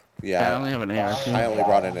 Yeah, I Yeah, only have an AR. I only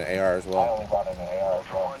brought in an AR as well.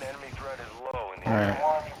 One enemy threat is low in the area.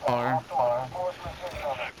 Alright.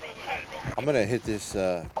 I'm gonna hit this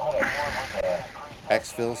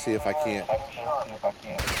exfil, see if I can't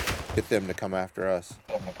get them to come after us.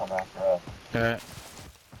 Alright.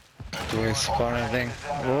 Do we spawn anything?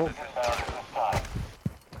 Whoa.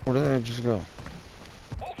 Where did I just go?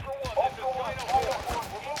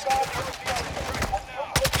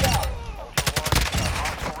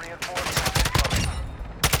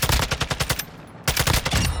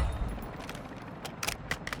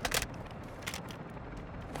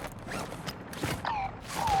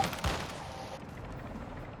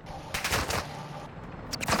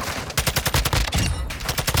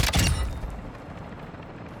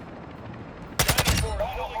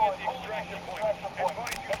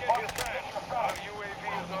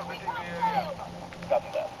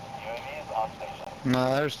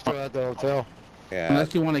 No, they're still at the hotel. Yeah,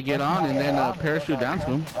 Unless you want to get on and then parachute down to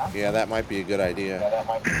them. yeah, that might be a good idea.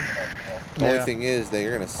 The only thing is,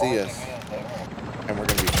 they're gonna see us, and we're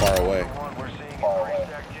gonna be far away. We're seeing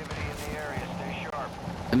increased activity in the area. Stay sharp.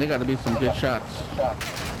 And they gotta be some good shots.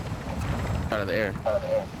 Out of the air.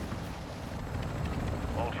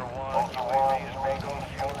 Ultra One, UAV is making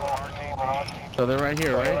fuel RTB. So they're right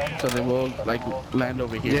here, right? So they will like land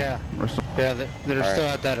over here. Yeah. Or so. Yeah, they're Alright. still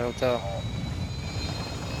at that hotel.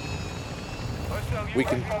 We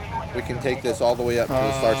can take this all the way up until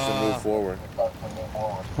it starts to move forward.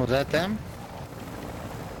 Was that them?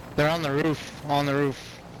 They're on the roof. On the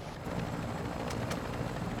roof.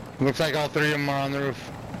 Looks like all three of them are on the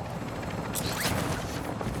roof.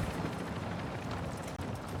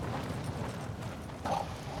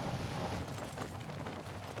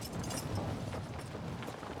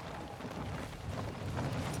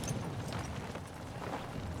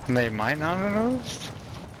 They might not have noticed.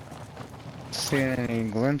 Seeing any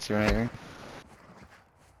glints or anything.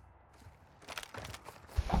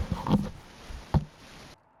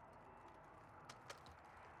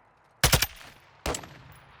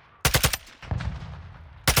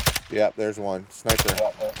 Yep, there's one. Sniper.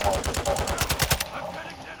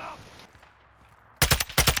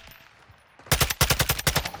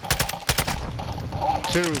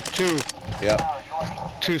 Two. Yep.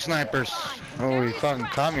 Two snipers. Oh, he fucking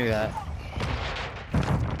caught me that.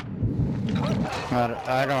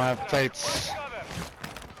 I don't have plates.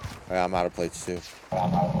 Yeah, I'm out of plates too.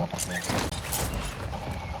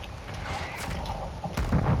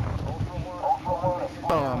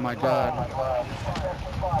 Oh my god.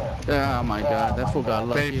 Oh my god, that fool got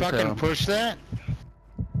lucky They as fucking hell. push that?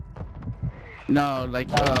 No,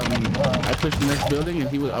 like I pushed the next building and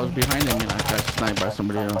I was behind him and I got sniped by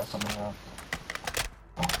somebody else.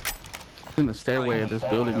 It's in the stairway of this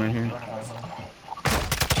building right here.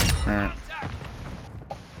 Alright.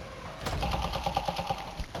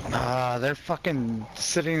 They're fucking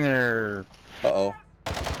sitting there. Uh-oh.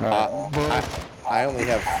 I only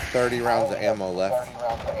have 30 rounds of ammo left.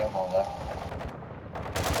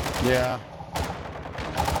 Yeah.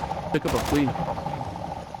 Pick up a flea.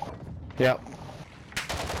 Yep.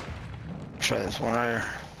 Try this one right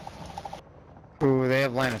here. Ooh, they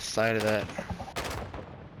have line of sight of that.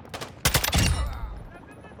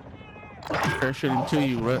 Parachuting to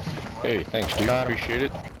you, Rut. Hey, thanks, dude. Appreciate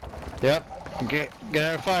it. Yep. Get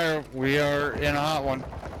out of fire. We are in a hot one.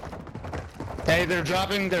 Hey, they're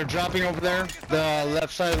dropping over there. The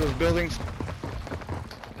left side of those buildings.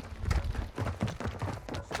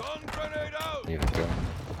 Stun grenade out! Need a gun.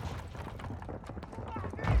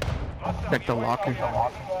 Check the locker.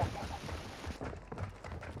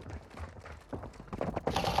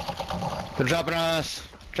 They're dropping on us.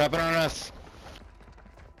 Dropping on us.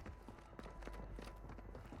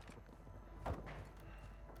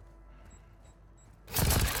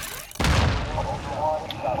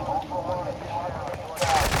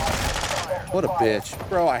 What a bitch.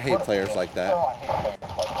 Bro, I hate players like that.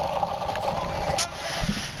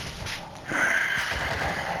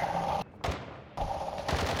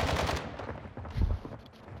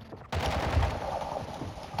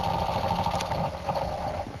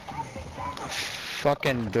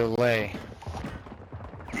 Fucking delay.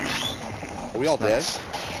 Are we all dead?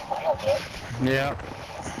 Yeah.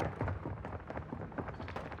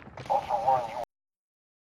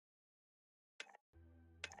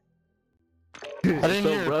 I didn't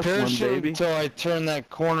hear a parachute until I turned that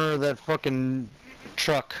corner of that fucking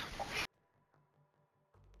truck.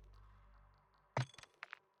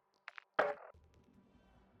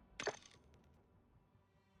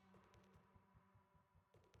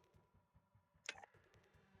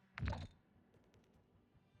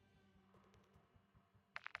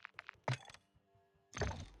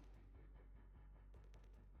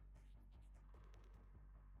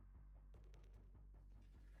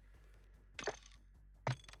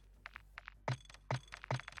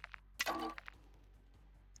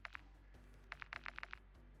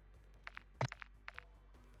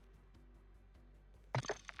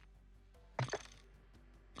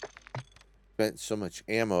 Spent so much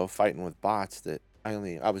ammo fighting with bots that I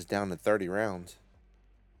was down to 30 rounds.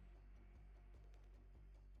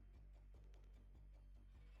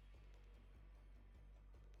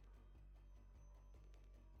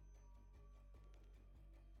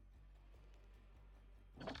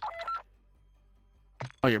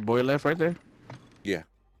 Oh, your boy left right there? Yeah.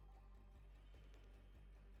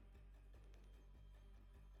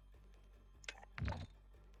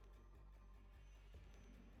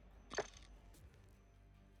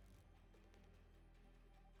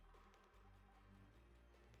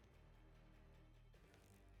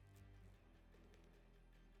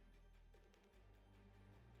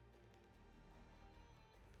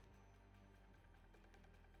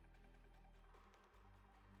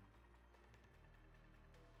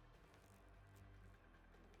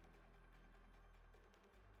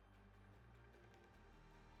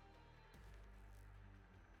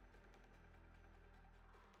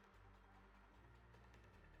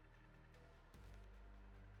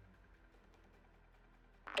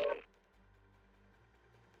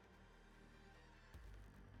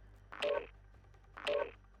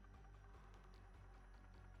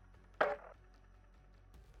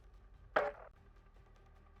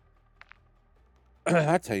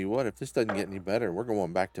 I tell you what, if this doesn't get any better, we're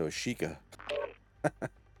going back to Ashika.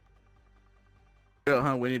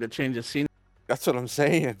 Huh? We need to change the scene. That's what I'm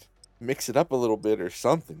saying. Mix it up a little bit or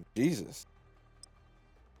something. Jesus.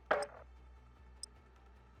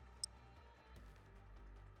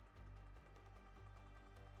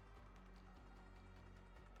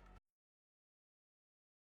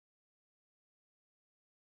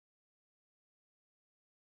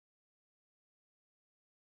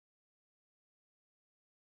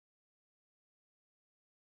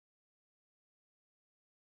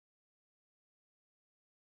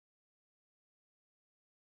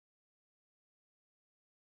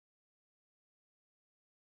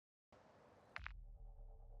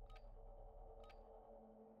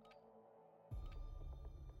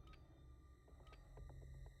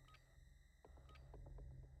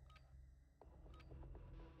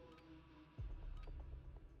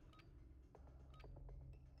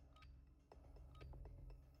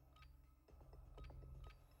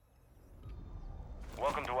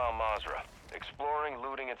 Welcome to Al Mazrah. Exploring,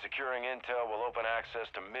 looting, and securing intel will open access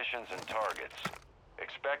to missions and targets.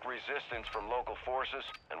 Expect resistance from local forces,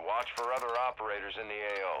 and watch for other operators in the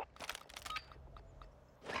AO.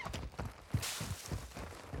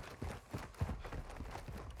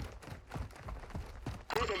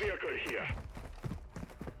 Put a vehicle here.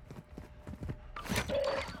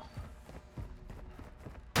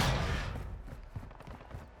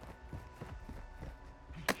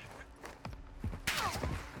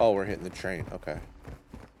 Oh, we're hitting the train. Okay.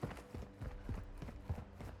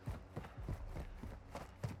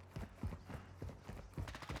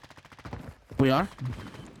 We are?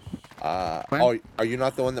 Oh, are you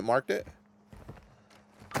not the one that marked it?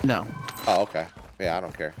 No. Oh, okay. Yeah, I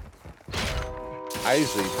don't care. I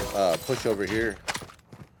usually push over here.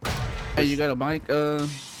 Hey, you got a mic? Dude,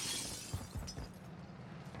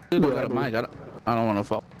 I got a mic. I don't want to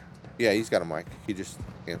fall. Yeah, he's got a mic. He just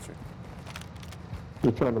answered.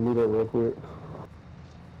 Just trying to meet up real quick.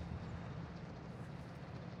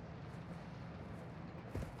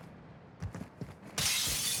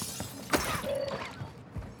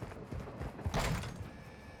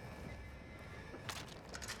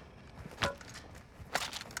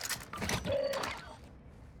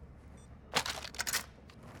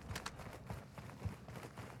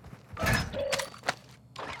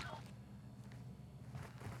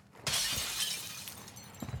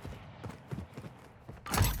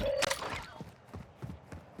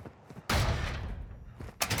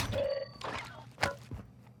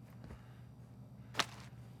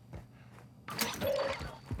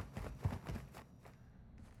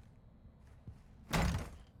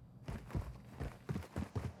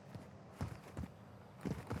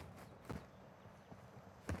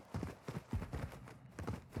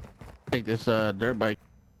 Take this dirt bike.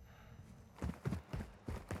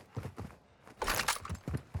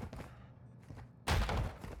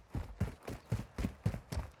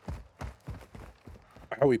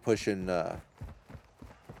 Are we pushing? Which way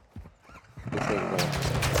we going?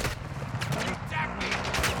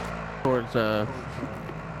 Towards Ultra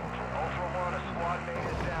One, a squad mate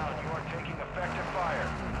is down. You are taking effective fire.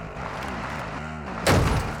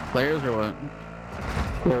 players or what?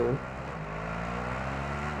 Yeah.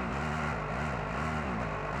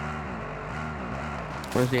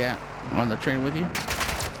 Where's he at? On the train with you?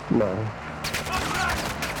 No.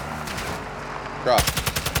 Drop.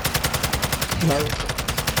 No.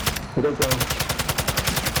 Good go.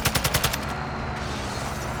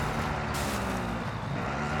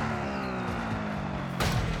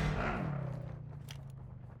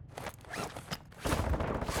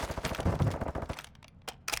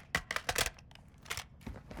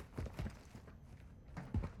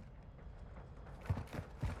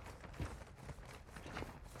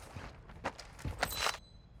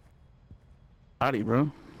 Body,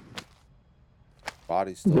 bro.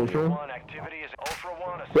 Body's still Sure. here. One activity is Ultra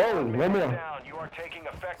One, a Whoa, squad one mate is more. down. You are taking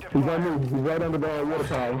effective He's fire. on me. He's right under the water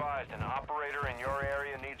tower. Advised, an operator in your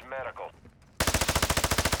area needs medical.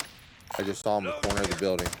 I just saw him in the corner of the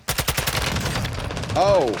building.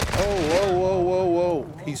 Oh, whoa, whoa, whoa, whoa.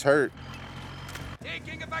 He's hurt.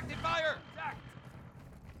 Taking effective fire.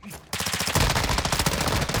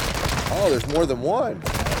 Oh, there's more than one.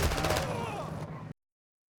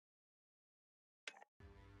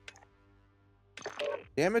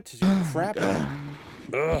 Damn it, you crap. Ugh.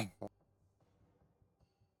 All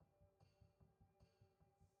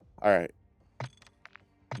right.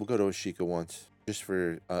 We'll go to Ashika once, just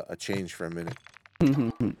for a change for a minute.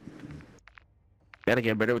 Gotta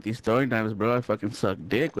get better with these throwing knives, bro. I fucking suck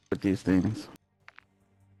dick with these things.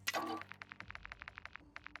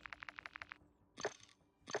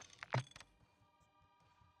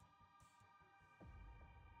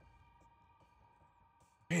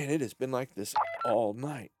 Man, it has been like this all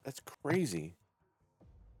night. That's crazy.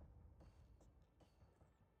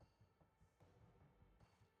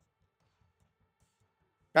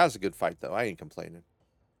 That was a good fight, though. I ain't complaining.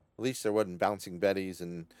 At least there wasn't bouncing betties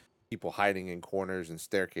and people hiding in corners and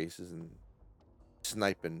staircases and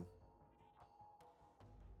sniping.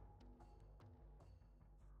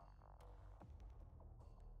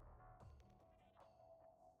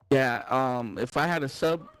 Yeah. If I had a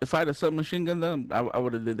submachine gun, though, I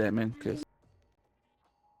would have did that, man. Cause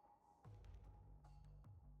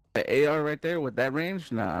the AR right there with that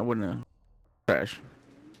range, nah, I wouldn't have. Trash.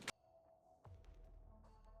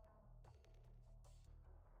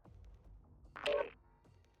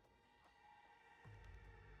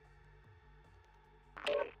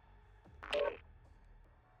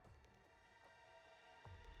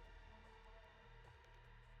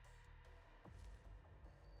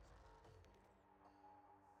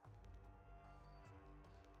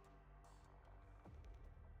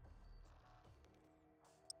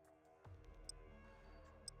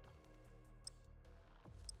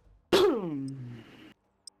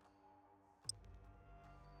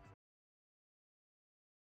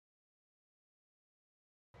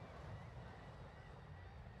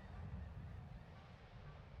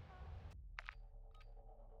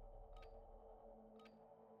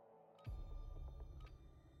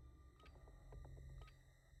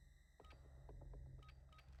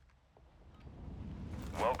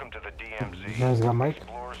 Welcome to the DMZ. You guys got mic?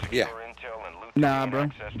 Explore, secure Yeah. intel, and loot Nah, to gain bro.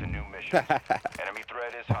 access to new missions. Enemy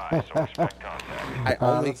threat is high, so respect contact.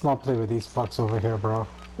 Let's not play with these fucks over here, bro.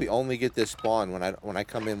 We only get this spawn when I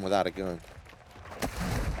come in without a gun.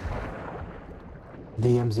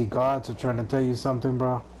 DMZ gods are trying to tell you something,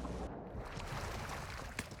 bro.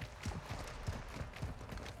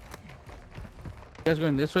 You guys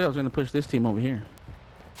going this way? I was gonna push this team over here.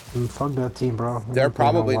 Fuck that team, bro. They're We're playing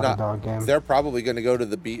a probably water not. dog game. They're probably going to go to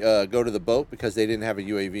the boat because they didn't have a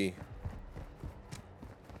UAV.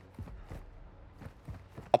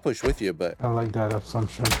 I'll push with you, but I like that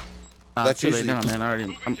assumption. That's Too late usually- now, man. I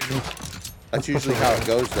already. that's usually how it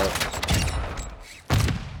goes, though.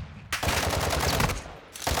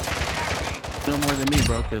 No more than me,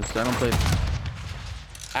 bro, because I don't play.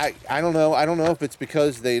 I don't know. I don't know if it's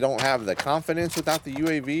because they don't have the confidence without the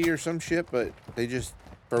UAV or some shit, but they just,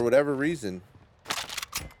 for whatever reason.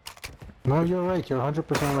 No, you're right. You're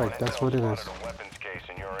 100% right. That's what it is. Weapons case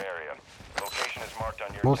in your area. Location is marked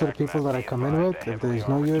on your Most of the attack people map. that I come in with, if there's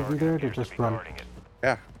no UAV there, they just run.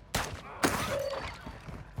 Yeah.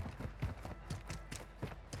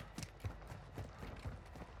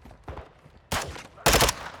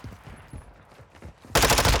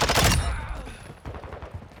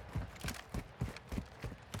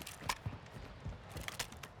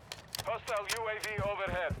 Hostile UAV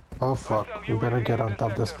overhead. Oh fuck, we better get on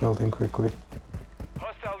top of this building quickly.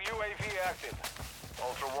 Hostile UAV active.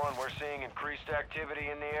 Ultra One, we're seeing increased activity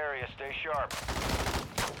in the area. Stay sharp.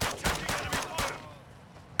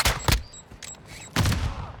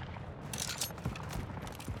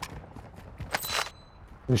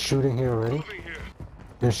 They're shooting here already?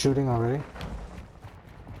 They're shooting already?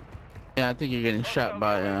 Yeah, I think you're getting shot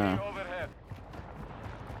by.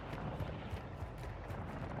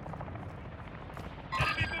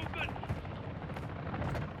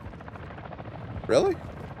 Really?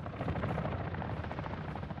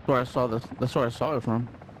 That's where I saw this. That's where I saw it from.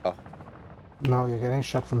 Oh. No, you're getting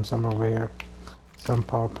shot from somewhere over here. Some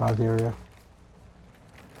power plant area.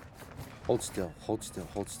 Hold still. Hold still.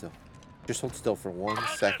 Hold still. Just hold still for 1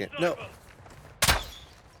 second. No.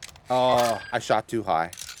 Oh, I shot too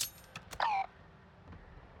high.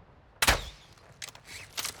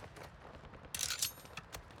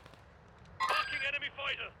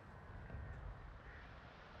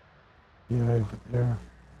 Yeah, over there.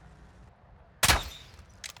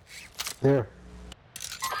 There.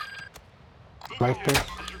 Right there.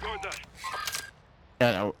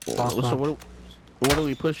 Yeah. No, so what are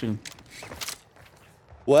we pushing?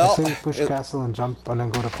 Well, I say you push castle and jump and then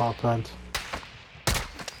go to power plant.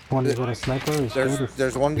 Want to go to sniper? Is good.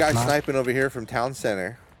 There's one guy If not- sniping over here from town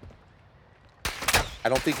center. I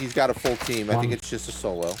don't think he's got a full team. I think it's just a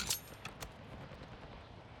solo.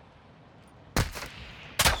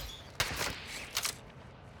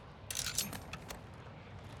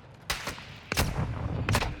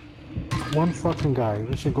 One fucking guy.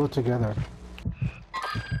 We should go together.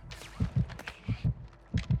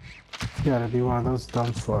 You gotta be one of those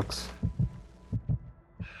dumb fucks.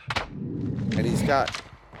 And he's got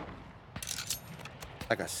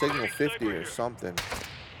like a signal 50 or something.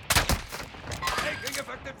 Taking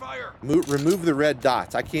effective fire. Remove the red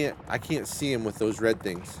dots. I can't see him with those red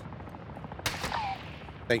things.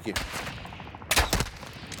 Thank you.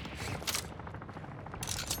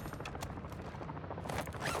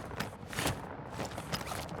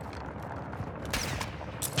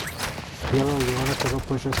 Yellow, you want us to go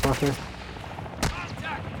push this fucker?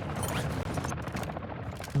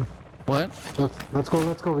 What? Let's go,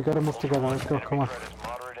 let's go. We gotta move together. Let's go, come on. Threat is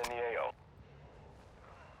moderate in the AO.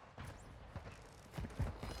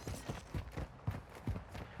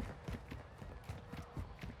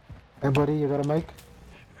 Hey, buddy, you got a mic?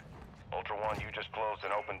 Ultra One, you just closed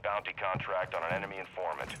an open bounty contract on an enemy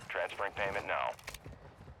informant. Transferring payment now.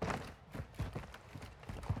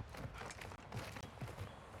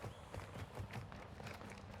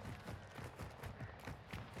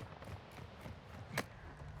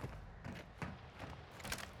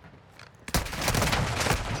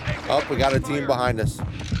 Oh, we got a team behind us.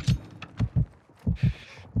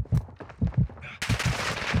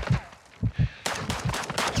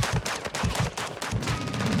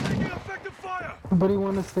 Taking effective fire! Somebody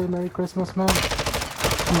want to say Merry Christmas, man?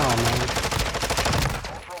 Come on, man.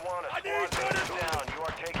 Ultra One, a squad mate is down. You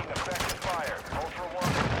are taking effective fire. Ultra One,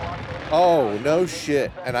 a squad mate is Oh, down. no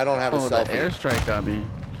shit. And I don't have a Oh, the selfie. airstrike got me.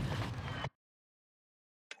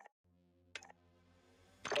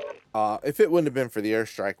 If it wouldn't have been for the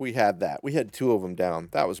airstrike, we had that. We had 2 of them down.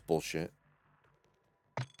 That was bullshit.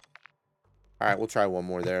 All right, we'll try one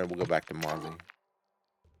more there, and we'll go back to Mozzie.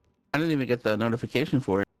 I didn't even get the notification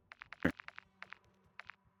for it.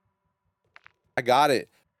 I got it.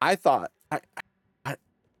 I thought I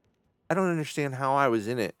don't understand how I was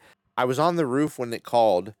in it. I was on the roof when it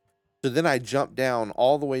called, so then I jumped down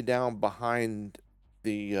all the way down behind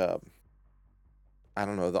the I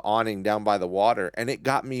don't know, the awning down by the water, and it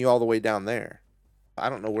got me all the way down there. I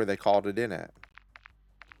don't know where they called it in at.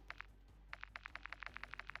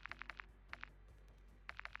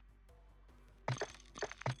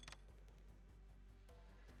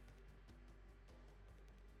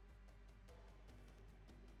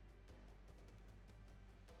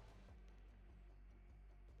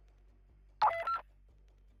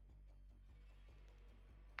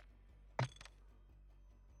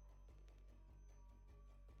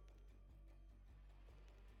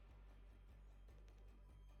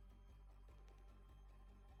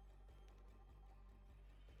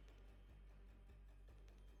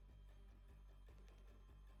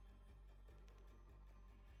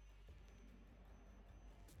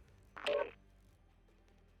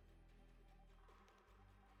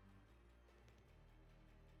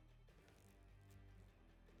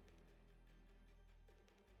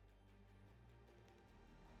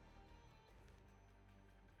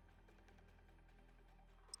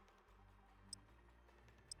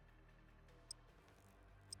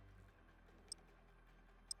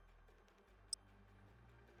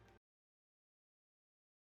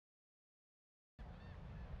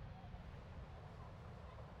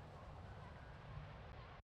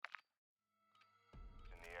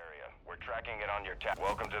 We're tracking it on your tap.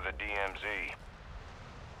 Welcome to the DMZ.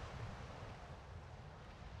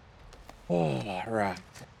 Oh, all right.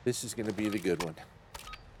 This is going to be the good one.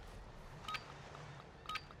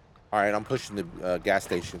 All right, I'm pushing the gas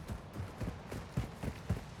station.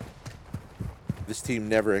 This team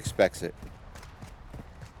never expects it.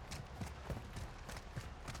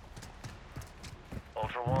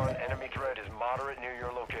 Ultra One, enemy threat is moderate near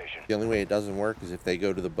your location. The only way it doesn't work is if they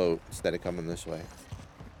go to the boat instead of coming this way.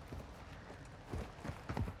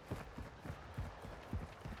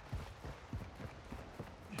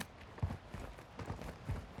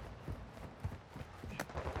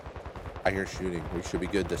 I hear shooting. We should be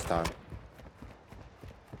good this time.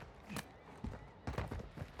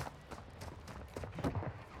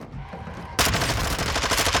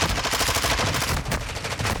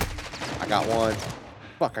 I got one.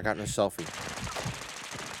 Fuck, I got no selfie.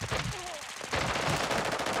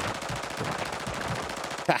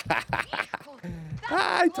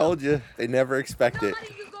 I told you. They never expect it.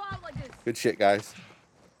 Good shit, guys.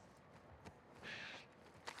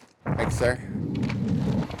 Thanks, sir.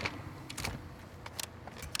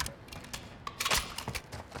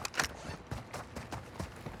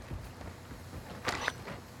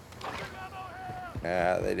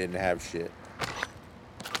 Yeah, they didn't have shit.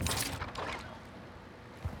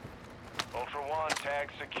 Ultra One,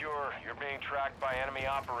 tag secure. You're being tracked by enemy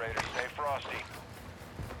operators. Stay frosty.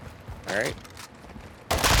 Alright.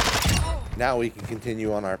 Now we can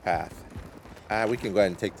continue on our path. We can go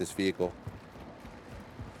ahead and take this vehicle.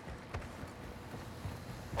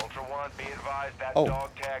 Ultra One, be advised that Oh.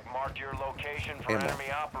 dog tag marked your location for Ammo.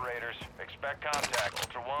 enemy operators. Expect contact.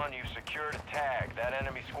 Ultra One, you've secured a tag. That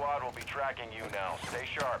enemy squad will be tracking you now. Stay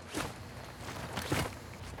sharp.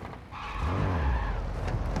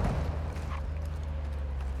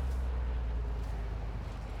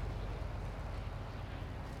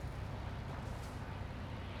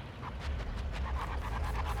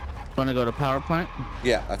 Want to go to power plant?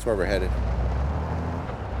 Yeah, that's where we're headed.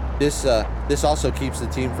 This also keeps the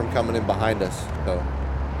team from coming in behind us. So.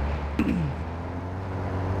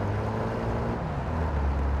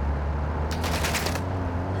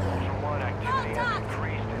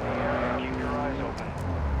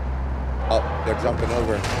 Oh, they're jumping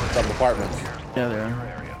over some apartments. Yeah, they are.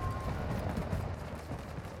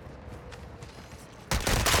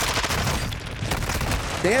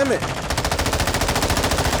 Damn it!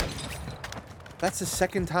 That's the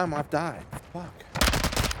second time I've died. Fuck.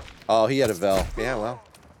 Oh, he had a Vel. Yeah, well.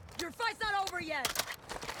 Your fight's not over yet.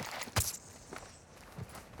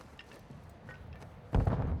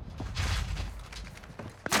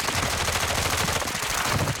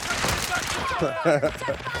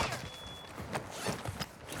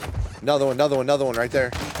 Another one right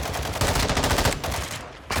there.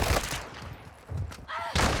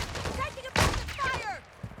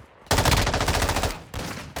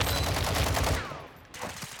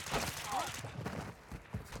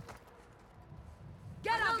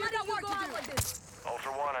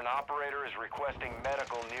 Ultra One, an operator is requesting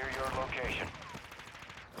medical near your location.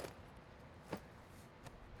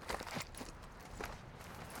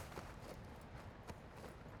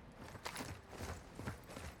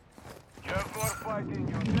 You have more fighting.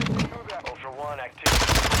 You need to do that. Ultra One, activity.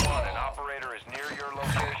 Ultra One, an operator is near your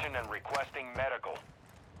location and requesting medical.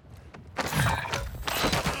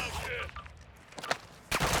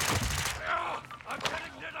 I'm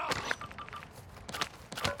getting lit up.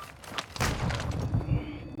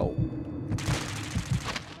 Oh.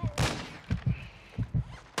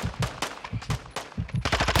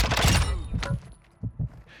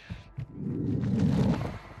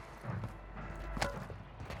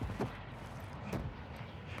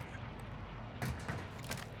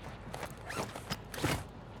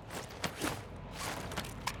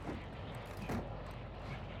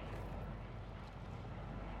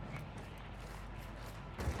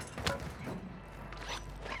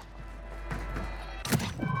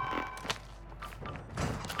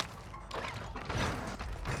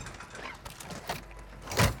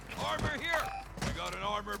 Armor here. We got an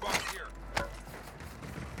armor box here.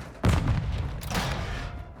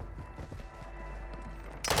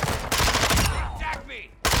 Attack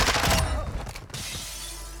me.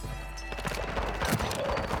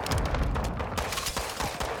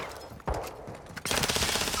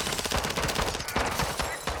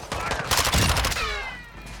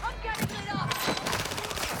 I'm getting lit up.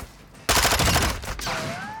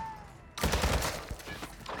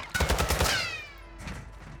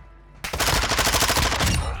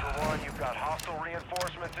 Ultra One, you've got hostile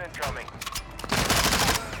reinforcements incoming.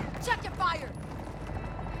 Check your fire.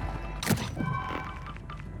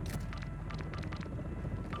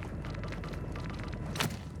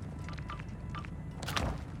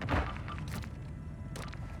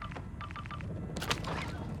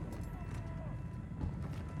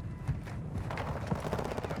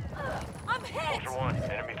 I'm hit. Ultra One,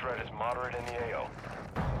 enemy threat is moderate in the AO.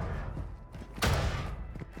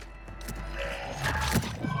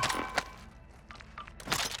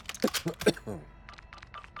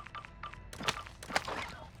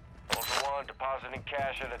 Ultra One, depositing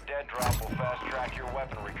cash at a dead drop will fast track your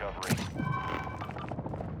weapon recovery.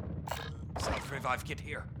 Self-revive kit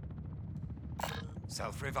here.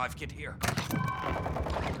 Self-revive kit here.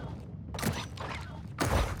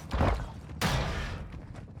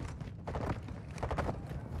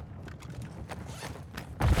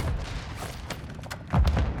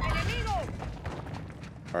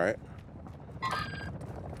 All right.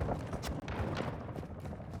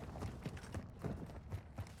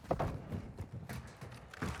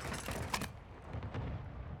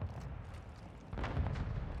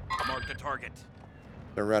 Mark the target.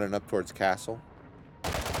 They're running up towards castle.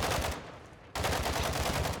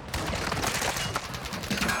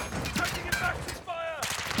 Taking it back, ceasefire.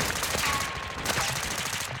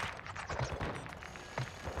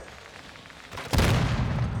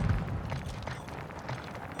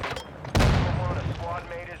 Ultra One, a squad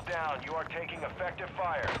mate is down. You are taking effective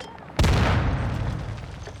fire.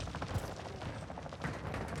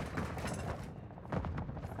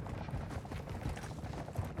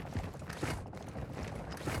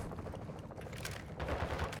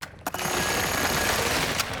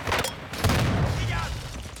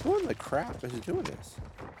 What in the crap is he doing this?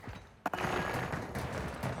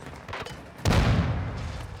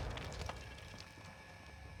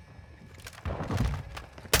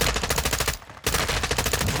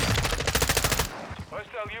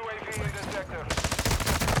 Hostile UAV in the sector.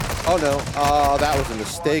 Oh no. Oh, that was a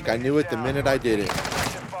mistake. I knew it the minute I did it.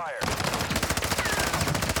 Effective fire.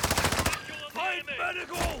 Fight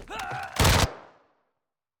Medical!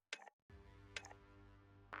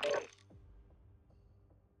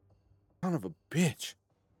 Son of a bitch.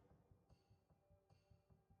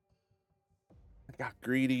 I got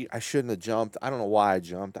greedy. I shouldn't have jumped. I don't know why I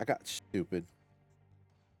jumped. I got stupid.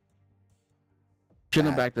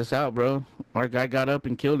 Shouldn't have Bad. backed us out, bro. Our guy got up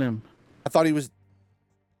and killed him. I thought he was.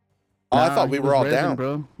 Oh, I thought we he were was all rezzing, down.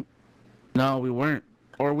 bro. No, we weren't.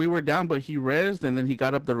 Or we were down, but he rezzed, and then he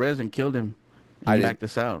got up the res and killed him. I And didn't. backed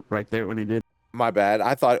us out right there when he did. My bad.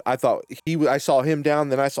 I thought I saw him down,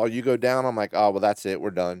 then I saw you go down. I'm like, oh well, that's it.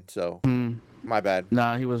 We're done. So my bad.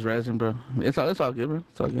 Nah, he was rezzing, bro. It's all good, bro.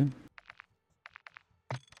 It's all good.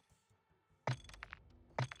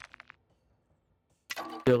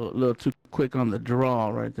 Still a little too quick on the draw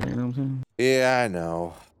right there. You know what I'm saying? Yeah, I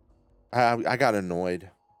know. I got annoyed.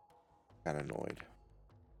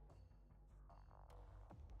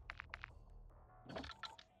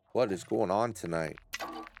 What is going on tonight?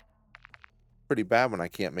 Pretty bad when I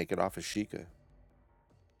can't make it off of Sheikah.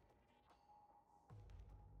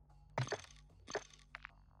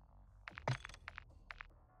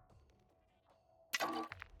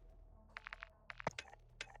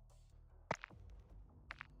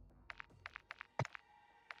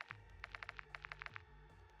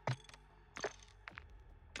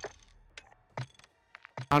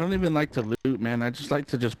 I don't even like to loot, man. I just like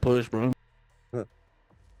to just push, bro. Huh.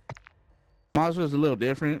 Mazda's a little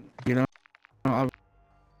different, you know.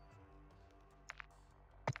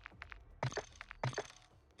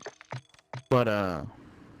 But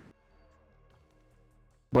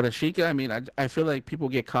Ashika, I mean, I feel like people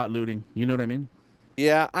get caught looting. You know what I mean?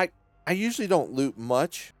 Yeah, I usually don't loot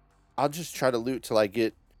much. I'll just try to loot till I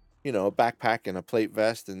get, a backpack and a plate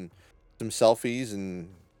vest and some selfies, and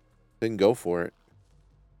then go for it.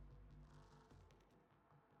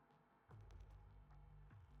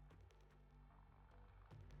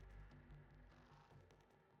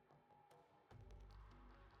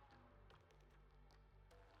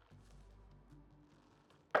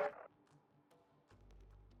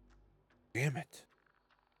 Damn it.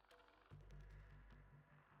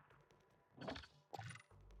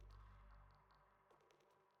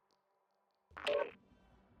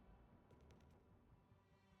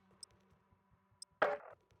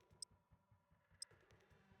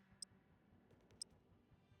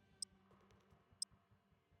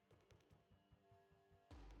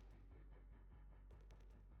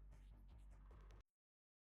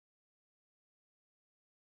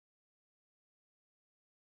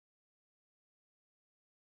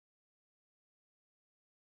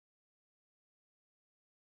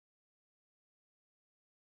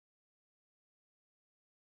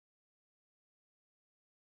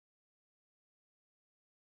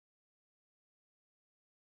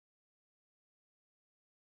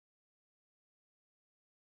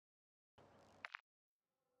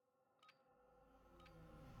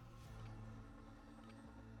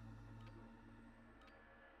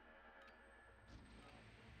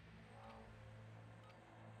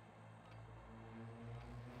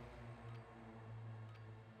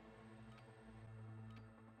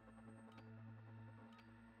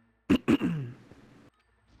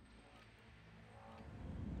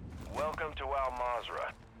 Welcome to Al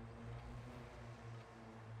Mazrah.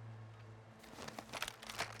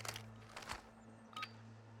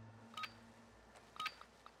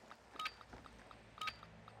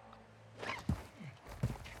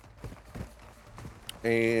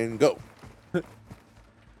 And go.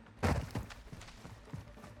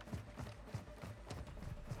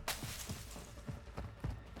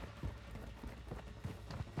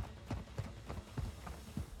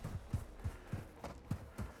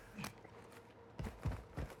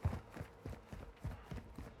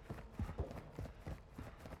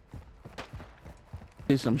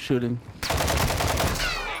 See some shooting.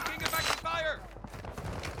 Taking effective fire!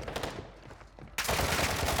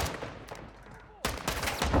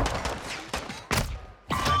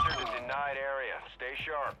 Entered the denied area. Stay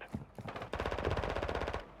sharp.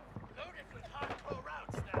 Loaded with hardcore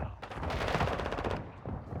rounds now.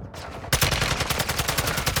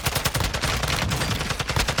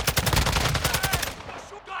 Hey,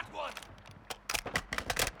 you got one!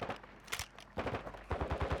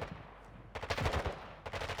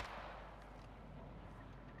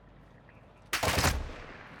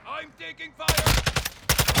 I'm taking fire!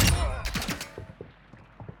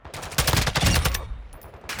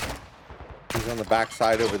 He's on the back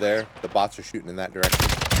side over there. The bots are shooting in that direction.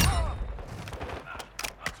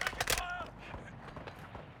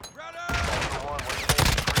 Everyone, we're seeing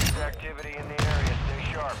increased activity in the area. Stay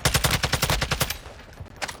sharp.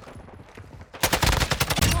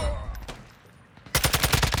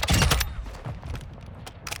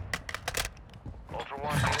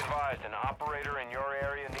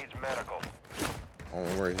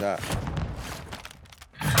 that?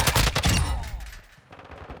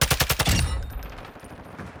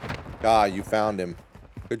 Ah, you found him.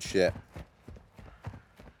 Good shit.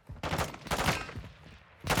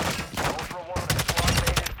 Ultra One, the squad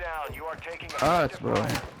mate is down. You are taking Us, effective bro.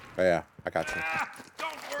 fire. Oh, yeah, I got you.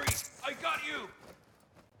 Don't worry, I got you.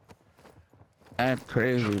 That's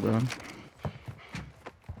crazy, bro.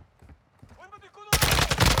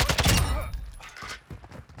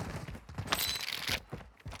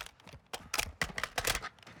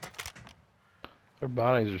 Their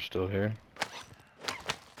bodies are still here.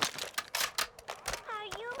 Are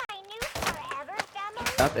you my new forever family?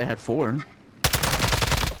 Thought they had 4.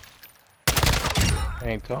 I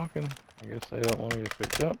ain't talking. I guess they don't want to get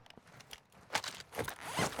picked up.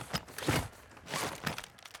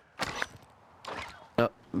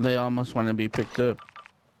 They almost want to be picked up.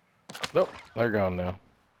 Nope, they're gone now.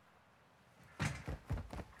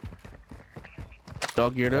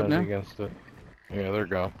 All geared up I was now? against it. Yeah, they're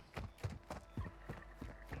gone.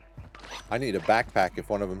 I need a backpack if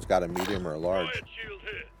one of them's got a medium or a large. Riot shield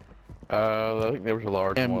here. I think there was a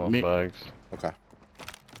large And one of those bags. Okay.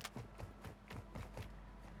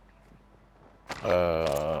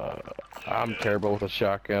 I'm terrible with a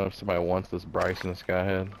shotgun. If somebody wants this Bryson this guy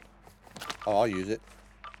had. Oh, I'll use it.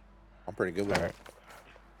 I'm pretty good with it.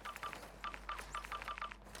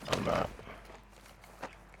 I'm not.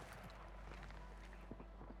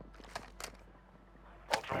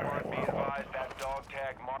 Ultra One, be advised that dog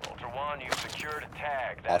tag mark. Ultra One, you've secured a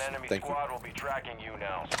tag. That Awesome, enemy thank you. squad will be tracking you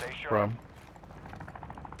now. Stay sharp. From.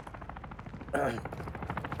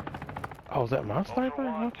 Oh, is that my Ultra sniper?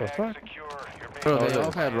 One, What the tag fuck? secure. You're being Bro, they monitored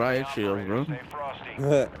all by had enemy riot shields, bro. operators. Stay frosty.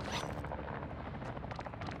 Moving.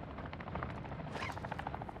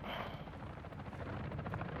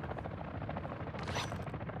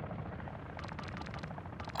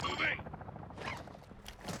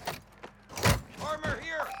 Armor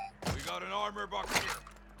here. We got an armor box here.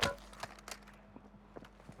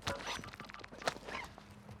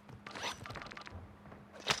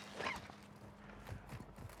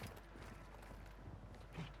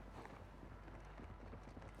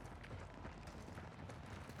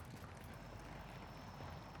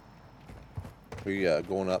 We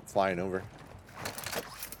going up, flying over.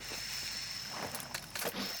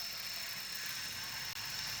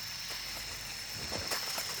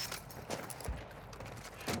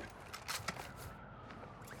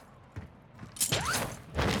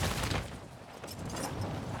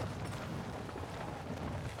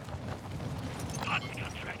 Hot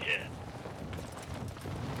contract here.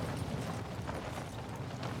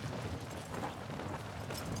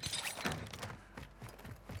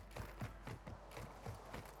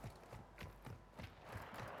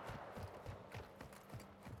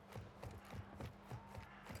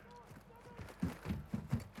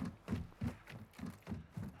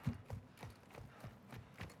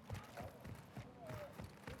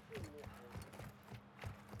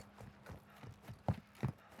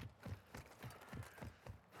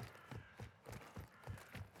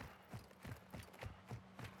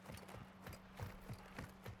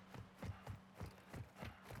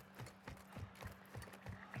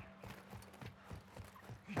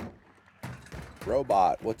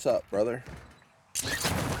 Robot, what's up, brother?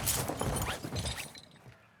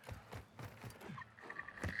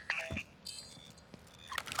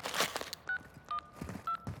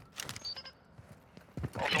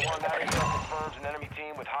 Ultra One, that intel confirms an enemy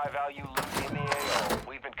team with high-value loot in the AO.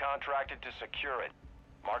 We've been contracted to secure it.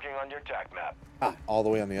 Marking on your TAC map. Ah, all the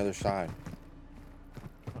way on the other side.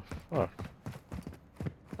 Fuck.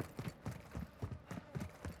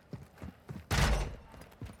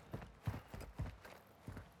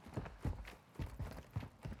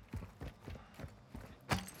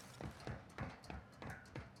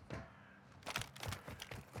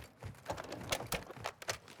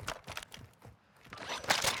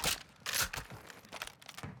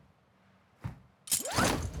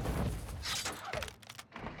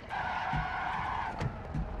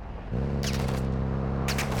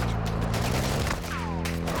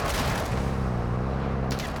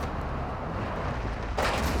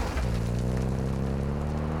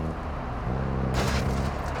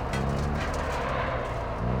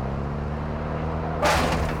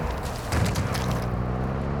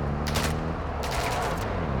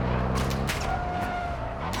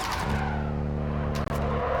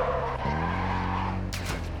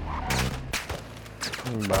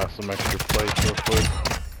 Let me buy some extra plates real quick.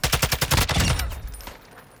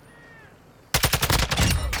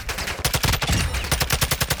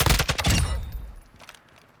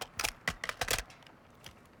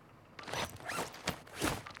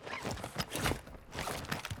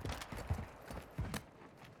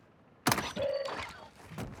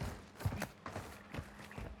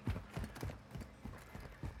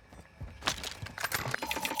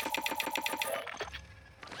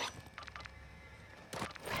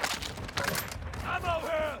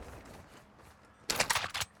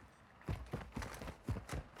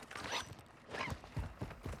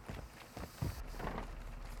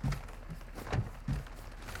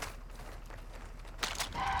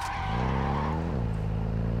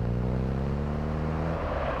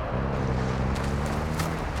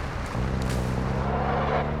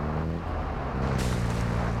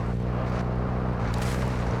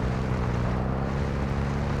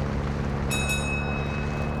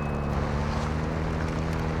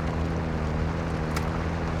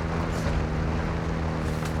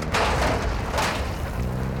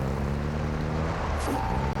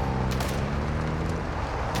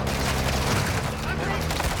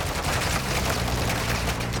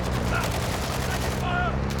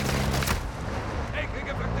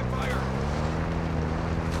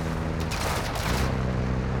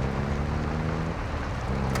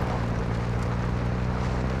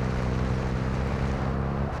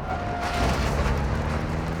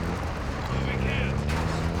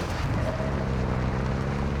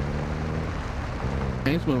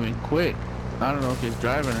 He's moving quick. I don't know if he's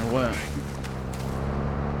driving or what.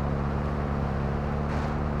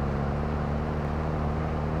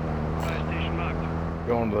 Fire station marked.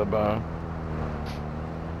 Going to the bar.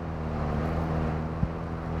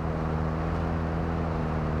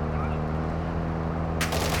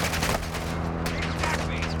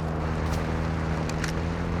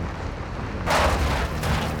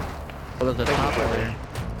 Oh, there's a chopper there.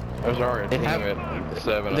 There's already a They team have- at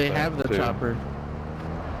 7. They I think, have the too. chopper.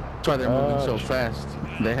 That's why they're moving so sh- fast.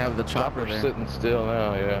 They have the chopper Chopper's there. sitting still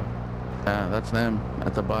now, yeah. Yeah, that's them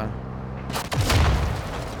at the bar.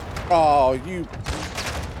 Oh, you.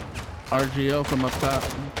 RGO from up top.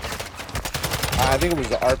 I think it was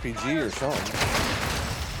the RPG or something.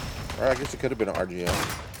 Or I guess it could have been an RGO.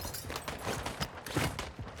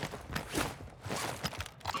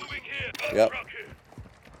 Moving here. Yep. Truck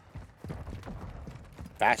here.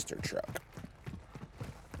 Faster truck.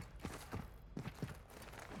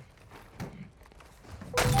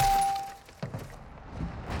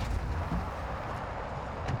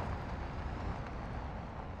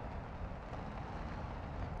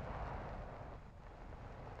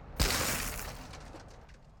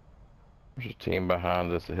 There's a team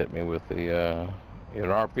behind us that hit me with the an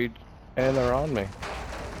RPG, and they're on me.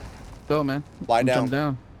 Go, man. Lie down. Jump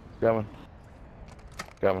down. Coming.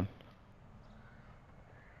 Coming.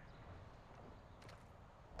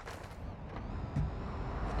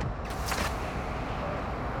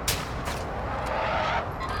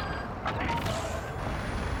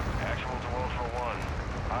 Actual to Ultra One.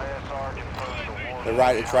 ISR confirms the war. They're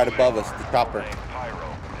right. It's right above us. The chopper. Pyro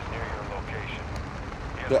is near your location.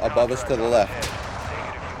 You have To- the above us to the contract on left. head.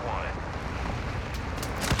 Take it if you want it.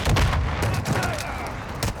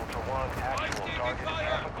 Ultra One, actual target is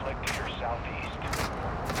half a click to your southeast.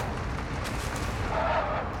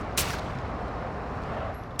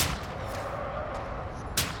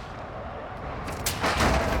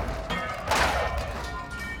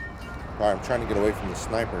 Alright, I'm trying to get away from the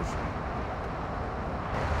snipers.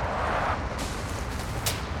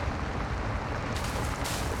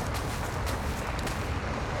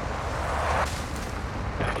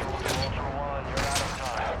 Actual to Ultra One, you're out of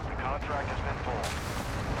time. The contract has been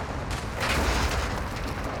pulled.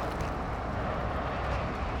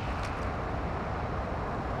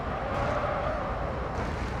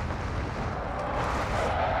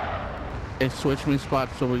 Hey, switch me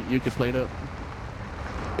spots so you can plate up.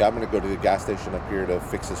 Yeah, I'm gonna go to the gas station up here to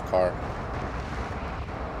fix this car.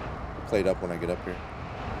 Plate up when I get up here.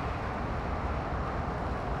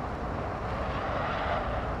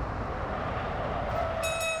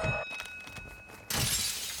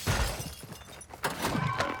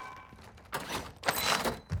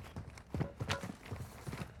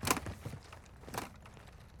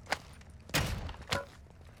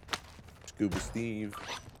 Scuba Steve.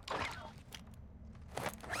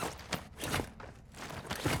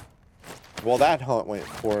 Well, that hunt went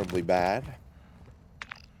horribly bad.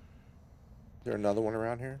 Is there another one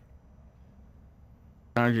around here?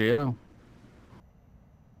 RGO.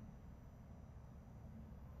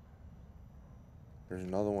 There's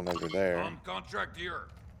another one over there. On contract here.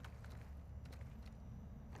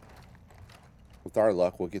 With our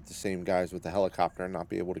luck, we'll get the same guys with the helicopter and not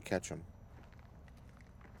be able to catch them.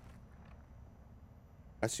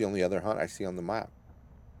 That's the only other hunt I see on the map.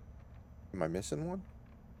 Am I missing one?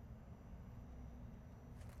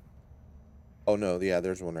 Oh no, yeah,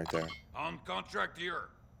 there's one right there. On contract here.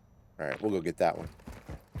 Alright, we'll go get that one.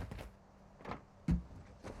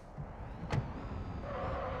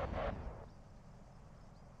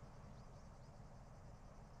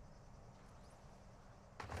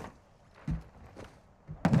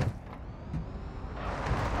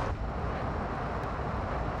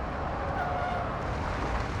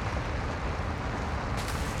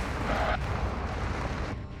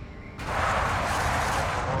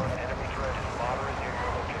 One enemy threat is moderate near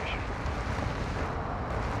your location.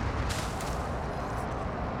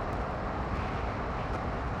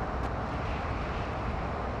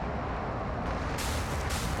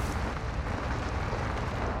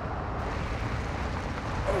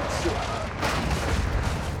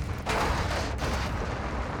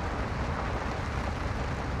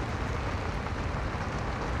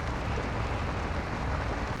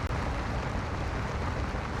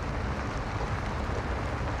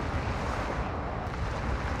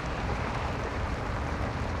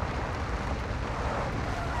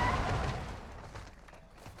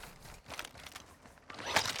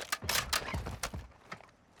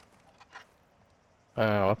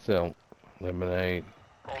 What's the lemonade?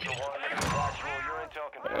 Ultra One, this is actual. Your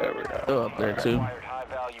intel confirms There we go. Still up there too. acquired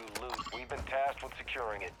high-value loot. We've been tasked with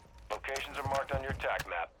securing it. Location locations are marked on your TAC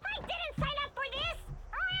map. I didn't sign up for this!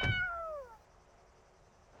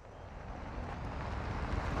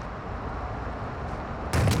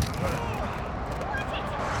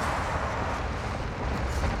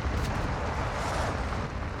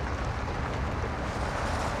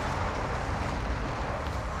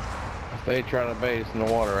 If they try to base and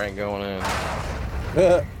the water ain't going in.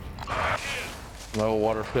 No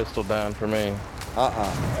water pistol down for me.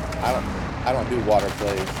 I don't do water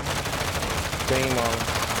plays. Steam on it.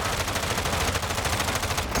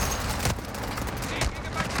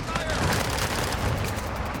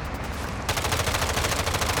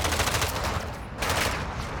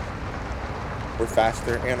 We're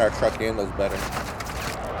faster and our truck handles better.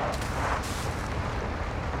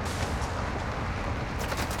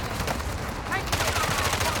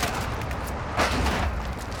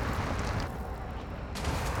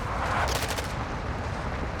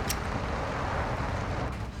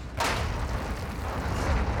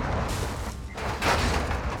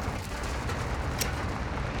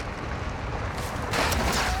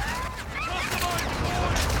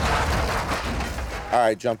 All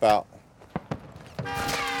right, jump out.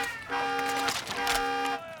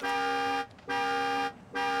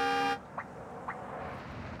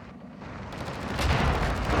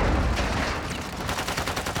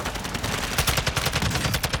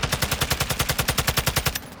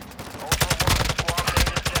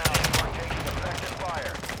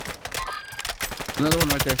 Another one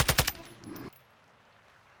right there.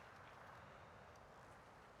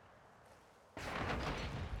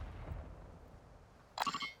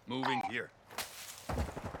 Moving here.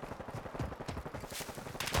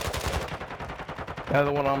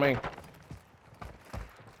 Another one on me.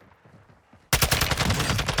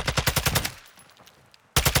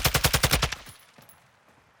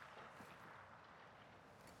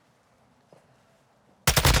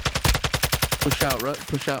 Push out, Rut.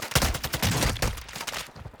 Push out.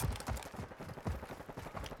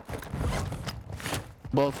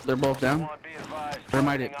 Both. They're both down.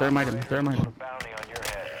 Thermite it. Thermite him. Thermite him. Bounty on your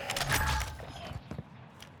head.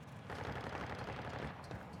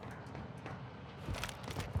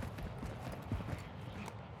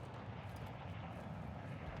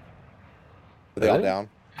 Are they all Really? down?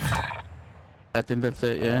 I think that's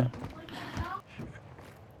it. Yeah.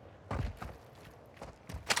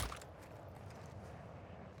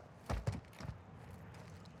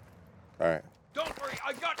 All right. Don't worry,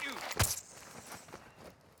 I got you.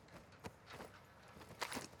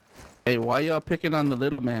 Hey, why y'all picking on the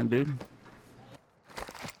little man, dude?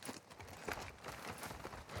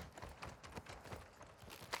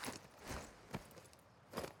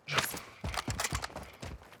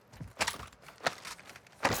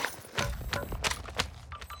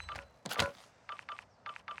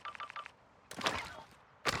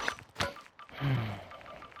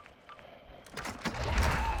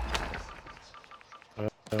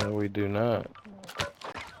 We do not.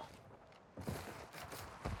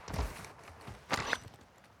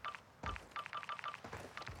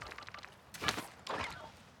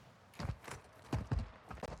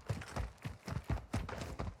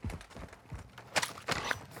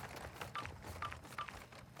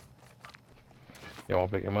 You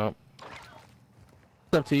want to pick him up?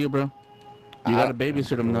 It's up to you, bro. You gotta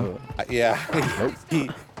babysit him though. Yeah.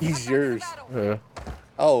 He's yours. Yeah.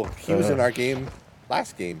 Oh, he was in our game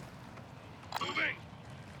last game.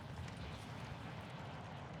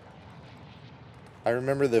 I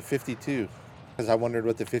remember the 52 because I wondered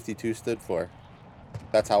what the 52 stood for.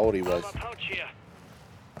 That's how old he was.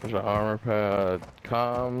 There's an armor pad,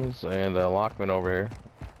 comms, and a lockman over here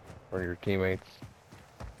for your teammates.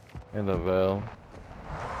 And the veil.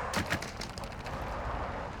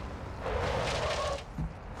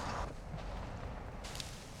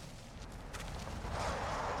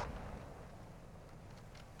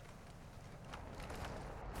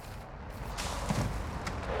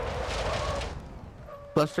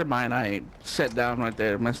 Cluster mine, I set down right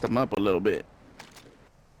there, messed them up a little bit.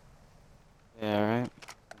 Yeah, alright.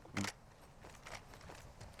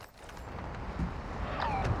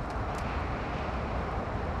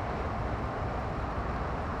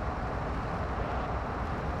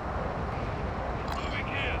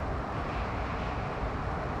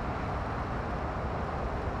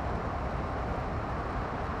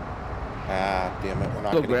 Ah, damn it. We're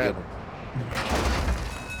not Go going to grab. get him.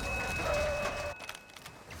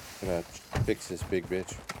 Gonna fix this big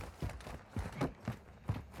bitch.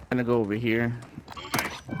 Gonna go over here.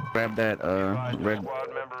 Grab that red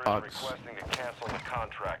Squad member is box. requesting to cancel the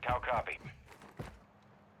contract. How copy?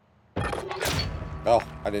 Oh,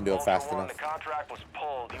 I didn't do it fast Ultra One, enough. the contract was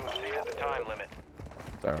pulled. You exceeded the time limit.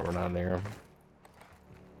 Sorry, we're not near him.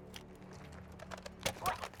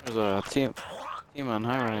 There's a team on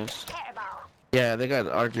high rise. Yeah, they got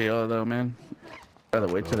RJO though, man. Gotta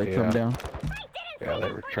wait till they come Yeah. down. Yeah,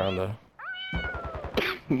 they were trying to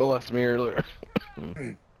molest me earlier.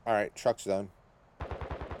 All right, truck's done.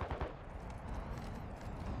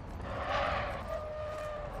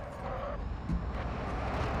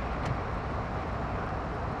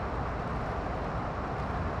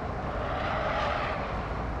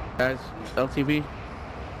 Guys, LTV.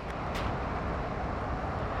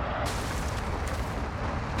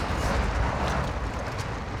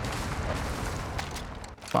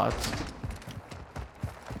 Bots.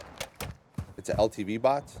 It's a LTV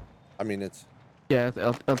bots? I mean, it's... Yeah, it's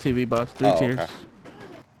LTV bots, 3 tiers. Okay.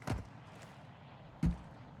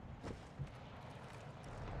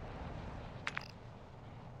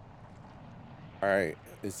 All right,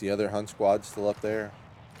 is the other hunt squad still up there?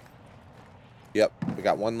 Yep, we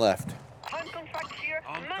got one left. On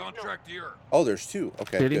contract here. Oh, there's two.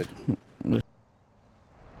 Okay, City. good.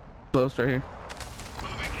 Close right here.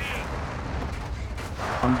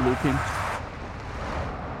 On blue pin.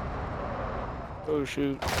 Oh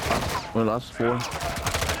shoot. We lost 4.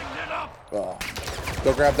 Oh.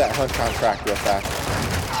 Go grab that hunt contract real fast.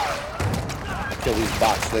 Kill these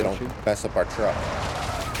bots so they don't mess up our truck.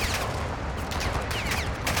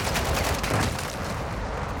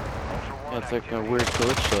 That's like a weird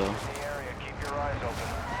glitch though.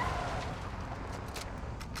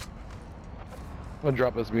 I'm gonna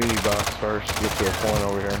drop this muni box first, get to a point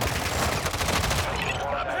over here.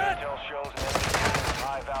 Intel shows an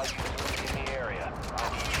high-value loot in the area. I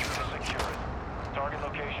need you to secure it. Target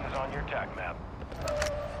location is on your TAC map.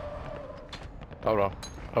 Hold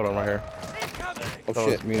on right here. Oh Throw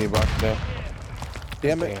shit. this muni box down.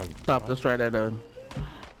 Damn it. Damn. Stop this right at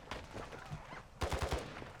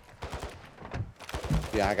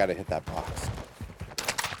Yeah, I gotta hit that box.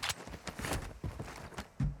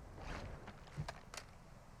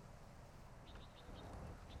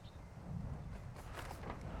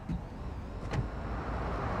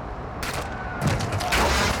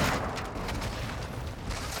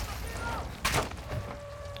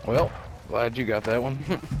 Well, glad you got that one.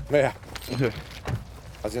 Yeah. I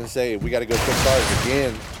was gonna say, we gotta go fix ours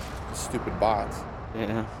again. Stupid bots.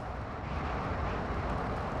 Yeah.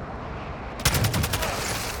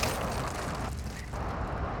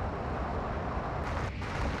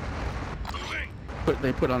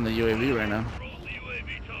 They put on the UAV right now.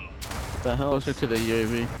 The hell? Closer to the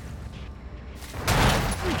UAV.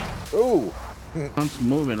 Ooh. Hunt's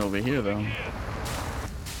moving over here though.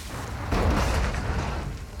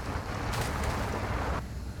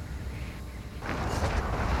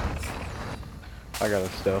 I got a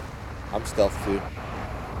stealth. I'm stealth too.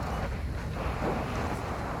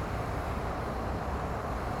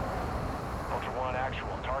 Ultra One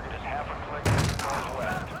actual. Target is half a click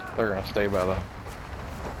northwest. They're gonna stay by the.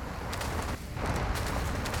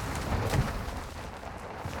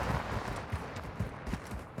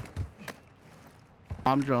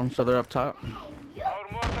 Bomb drone, so they're up top.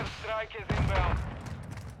 Our mortar strike is inbound.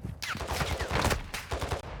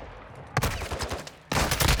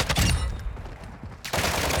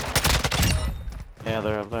 Yeah,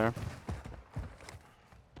 they're up there.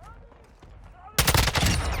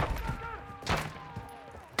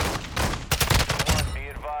 One, be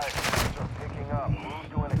advised. Things are picking up. Move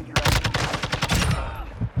to an extraction.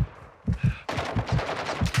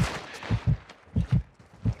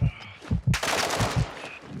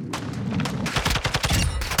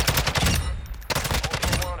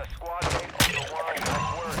 Ultra One, a squad mate. Ultra One, nice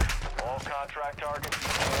work. All contract targets.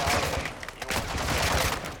 AIA. You want to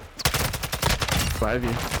 5 you.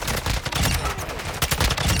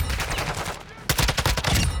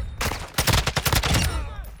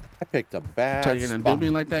 I picked a bad So you're gonna spot. do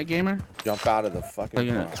me like that, gamer? Jump out of the So fucking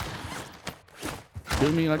you're gonna car.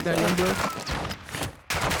 do me like that, young blood?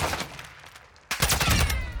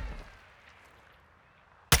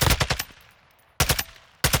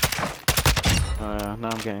 Oh yeah, now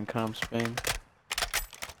I'm getting comp Spain.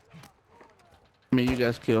 I mean, you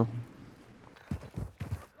guys kill.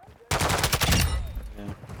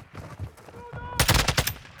 Yeah.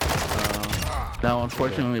 Now,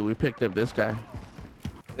 unfortunately, we picked up this guy.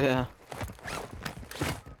 Yeah.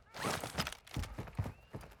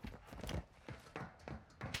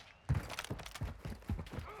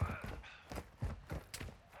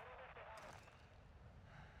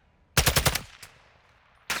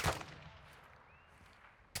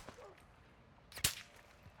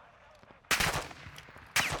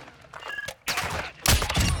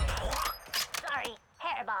 Sorry,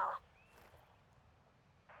 hairball.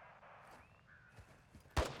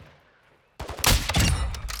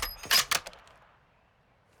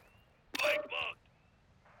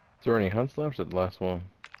 there any hunts left at the last one?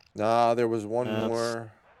 Nah, there was one That's-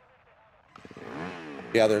 more.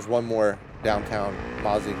 Yeah, there's one more downtown,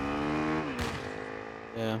 Mozzie.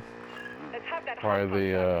 Yeah.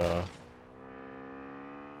 Probably the,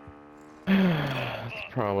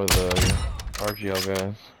 it's probably the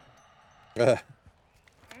RGL guys.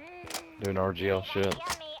 Doing RGL shit.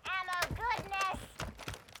 Yummy ammo goodness.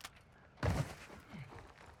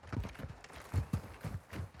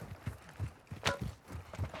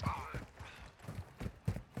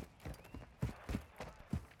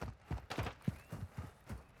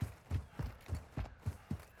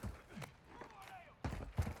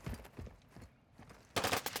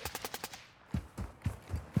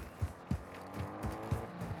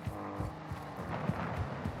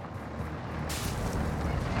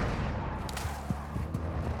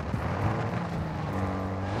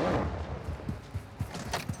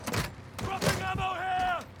 Dropping ammo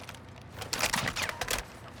here!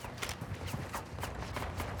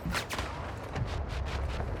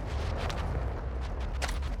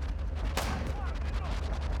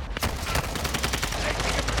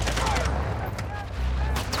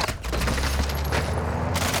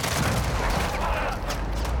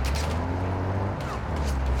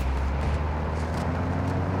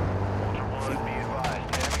 Ultra One, be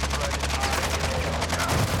advised. Enemy threat is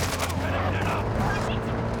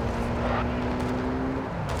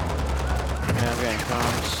Yeah, I'm getting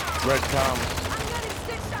comms. Red comms.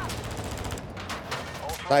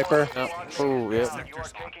 Sniper. Oh, yep. You are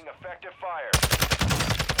taking effective fire.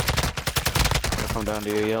 I'll come down to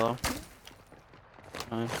you, yellow.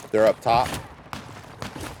 Fine. They're up top.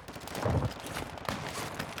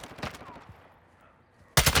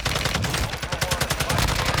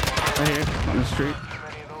 Right here on the street. Too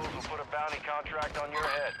many of those will put a bounty contract on your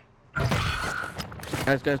head.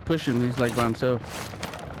 Guy's pushing. He's like by himself.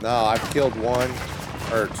 No, I've killed one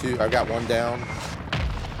or two. I got one down.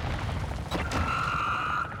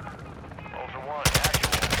 Ultra One,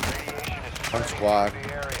 actual. Radiation is One spreading squad. through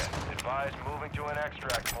the area. Advise moving to an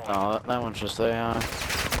extract point. Oh, that one's just there.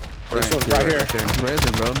 This one's right here. He's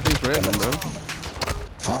resin, bro. He's resin, bro.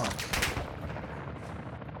 Fuck.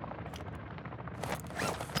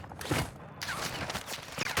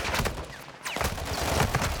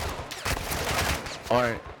 All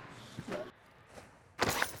right.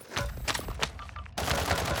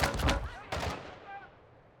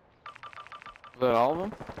 Is that all of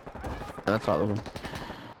them? That's all of them.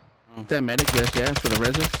 That medic vest, yeah, for the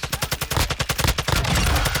resin.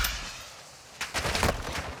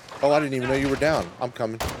 Oh, I didn't even know you were down. I'm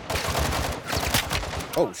coming.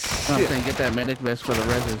 Oh I'm shit. saying get that medic vest for the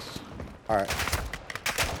resins. All right.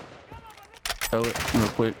 Throw it real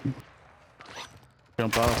quick.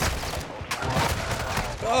 Jump off.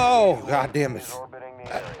 Oh, god damn it. Orbiting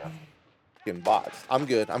the area. Fucking bots. I'm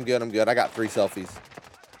good. I'm good. I'm good. I got 3 selfies.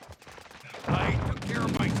 I took care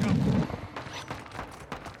of myself.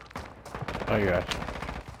 Oh, you got you.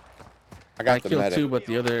 I got I the killed medic. 2, but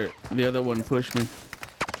the other one pushed me.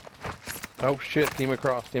 Oh shit, team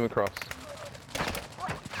across, team across.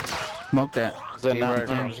 Smoke that. Is that Team not right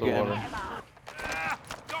across the water.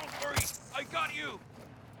 Don't worry, I got you.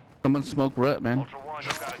 Someone smoke rut, man. Ultra One, you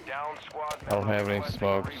got a down squad I don't member have any requesting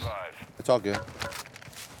smokes. revive. It's all good.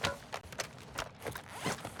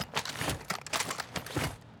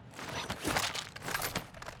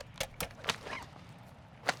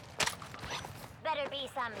 Better be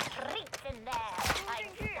some treats in there. I'm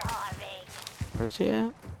starving. Where's he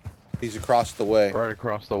at? He's across the way. Right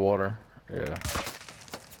across the water. Yeah.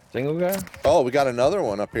 Single guy? Oh, we got another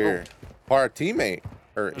one up here. Our teammate.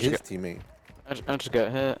 Or Let's his go. teammate. I just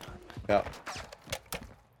got hit. Yeah.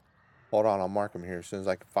 Hold on, I'll mark him here as soon as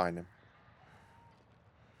I can find him.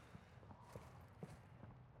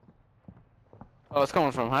 Oh, it's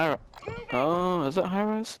coming from high. Oh, is it high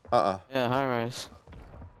rise? Uh-uh. Yeah, high rise.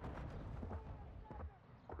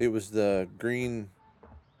 It was the green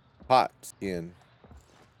pot skin.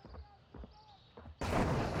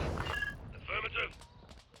 Affirmative.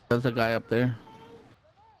 There's a guy up there.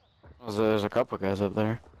 There's a couple guys up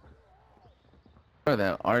there. Or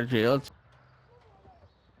that RGL.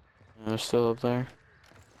 They're still up there.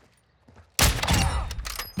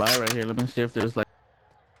 Bye right here. Let me see if there's like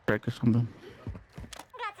a track or something.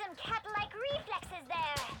 Got some cat-like reflexes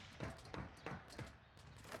there.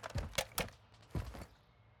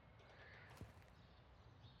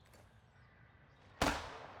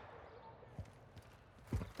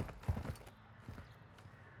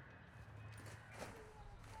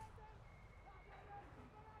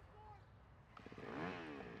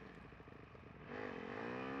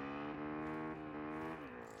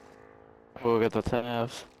 We'll get the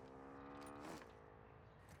tabs.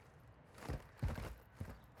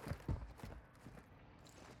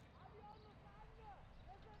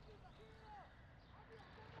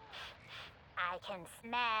 I can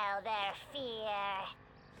smell their fear.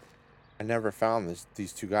 I never found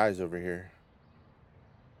these two guys over here.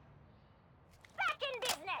 Back in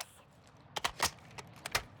business.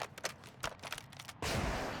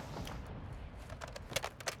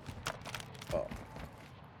 Oh.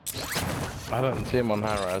 I didn't see him on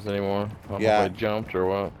high rise anymore. I don't know Yeah. if I jumped or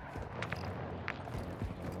what.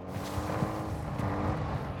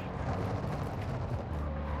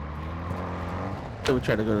 So we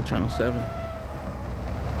try to go to channel 7.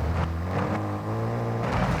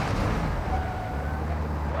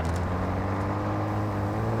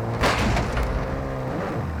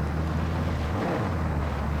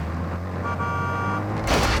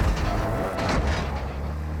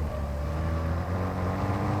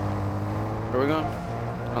 Where we going?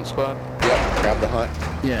 Hunt squad? Yep, grab the hunt.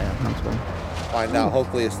 Yeah, hunt squad. Find out.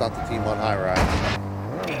 Hopefully it's not the team on high rise.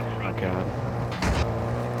 Oh my god.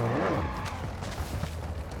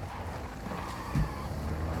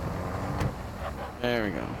 There we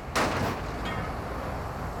go.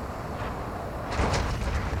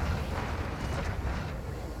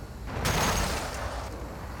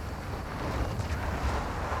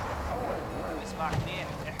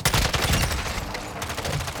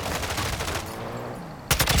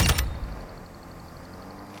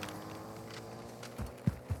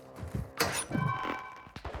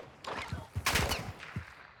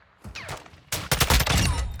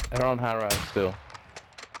 They're on high rise still.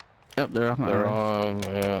 Yep, they're on. They're on,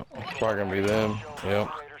 yeah. It's probably gonna be them. Yep.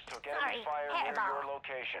 Operators took enemy fire near your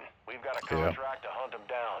location. We've got a contract to hunt them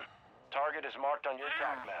down. Target is marked on your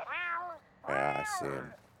track map. Yeah, I see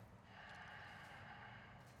him.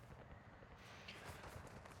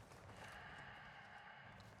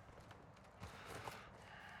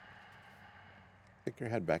 Stick your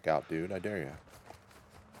head back out, dude. I dare you.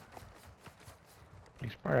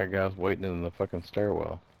 He's probably got guys waiting in the fucking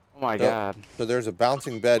stairwell. Oh my So- god. So there's a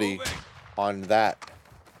bouncing Betty on that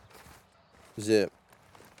zip.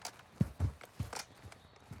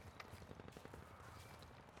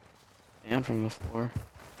 And from the floor.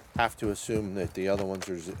 Have to assume that the other ones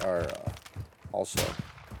are also.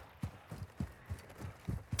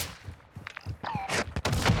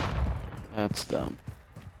 That's dumb.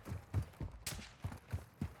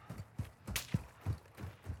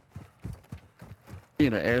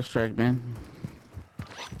 Need an airstrike, man.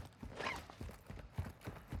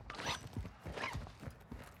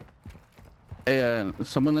 Hey,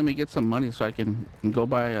 someone let me get some money so I can go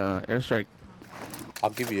buy a airstrike. I'll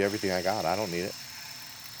give you everything I got. I don't need it.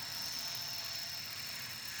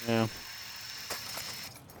 Yeah.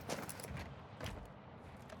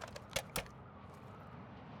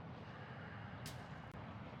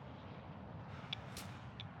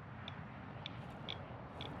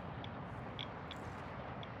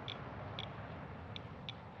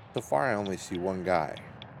 So far, I only see one guy.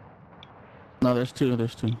 No, there's two.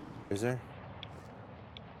 There's two. Is there?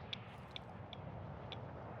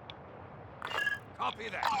 Copy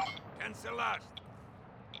that. Cancel last.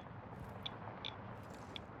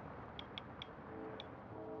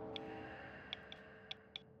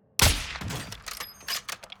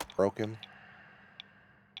 Broke him.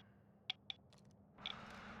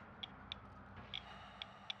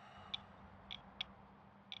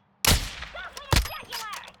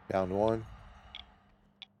 Down one.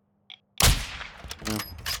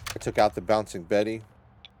 I took out the bouncing Betty.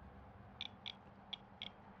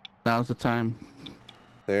 Now's the time.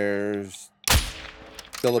 There's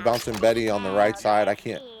still a bouncing Betty on the right side. I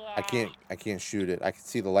can't shoot it. I can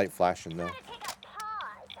see the light flashing though.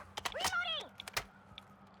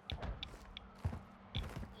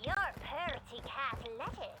 You're pretty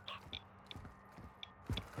athletic.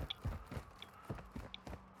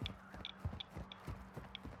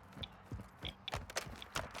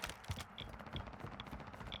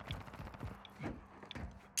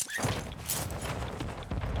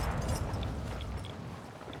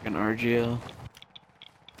 An RGL.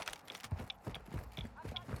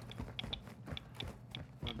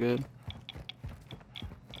 We're good.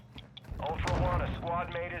 Ultra One, a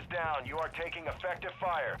squad mate is down. You are taking effective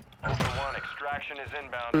fire. Ultra One, extraction is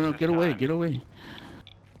inbound. No, at this get away, time. get away.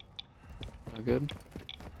 We're good.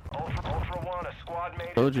 Ultra One, a squad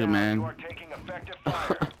mate Told is you, down. man. You are taking effective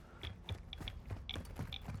fire.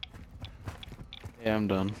 Yeah, I'm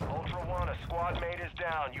done. Ultra One, a squad mate is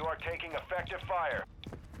down. You are taking effective fire.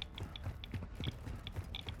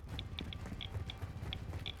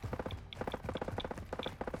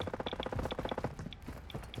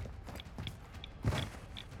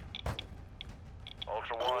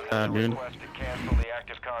 Ultra One, there's a dude. request to cancel the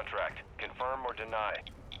active contract. Confirm or deny.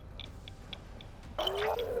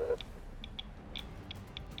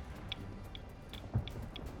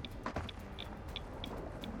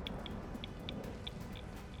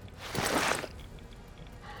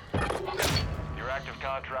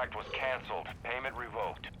 contract was canceled. Payment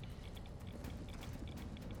revoked.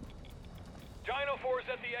 Dino 4's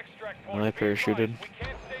at the extract point. I parachuted. We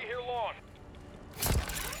can't stay here long.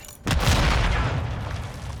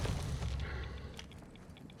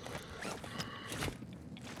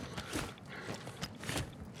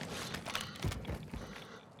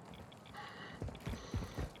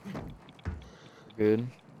 Good.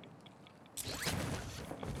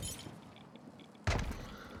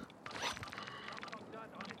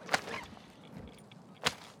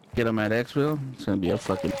 Get him at Xville. It's gonna be a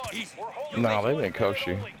fucking. No, they didn't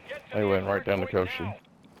Koshi. They went right down to Koshi.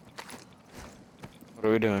 What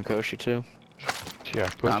are we doing, Koshi too? Yeah,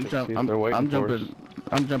 push I'm it. See if they're waiting I'm for us. jumping.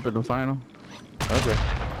 I'm jumping the final. Okay,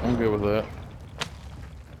 I'm good with that.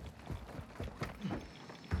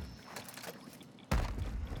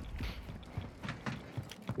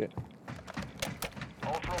 Yeah.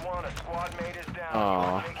 Ultra One, a squad mate is down.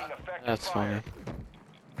 Aw, Taking effective that's fire. funny.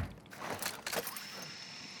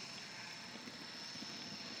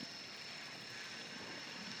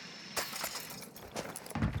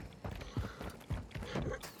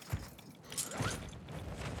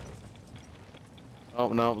 Oh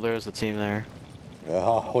no, there's the team there.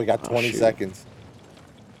 Oh, we got 20 shoot. seconds.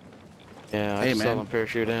 Yeah, I Hey, just saw man. them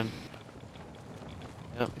parachute in.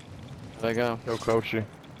 Yep. There they go. Go Koshi.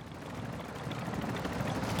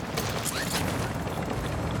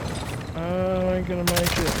 I ain't gonna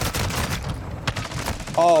make it.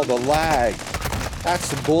 Oh, the lag. That's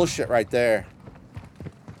some bullshit right there.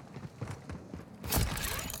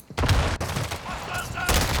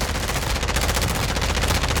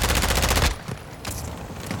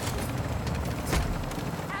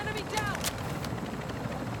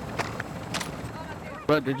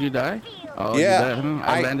 But did you die? Oh, Yeah, you died,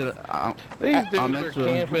 huh? I landed. These on dudes are Xville.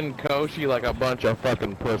 camping Koshi like a bunch of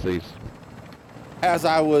fucking pussies. As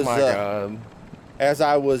I was, My God.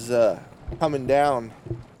 coming down,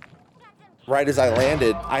 right as I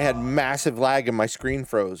landed, I had massive lag and my screen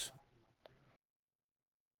froze.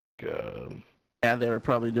 God. Yeah, they were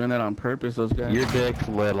probably doing that on purpose. Those guys. Your dick's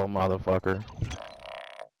little, motherfucker.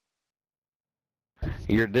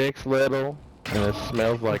 Your dick's little, and it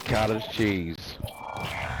smells like cottage cheese.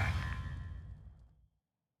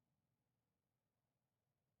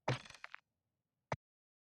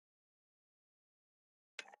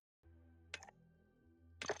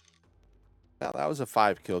 Now that was a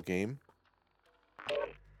 5-kill game.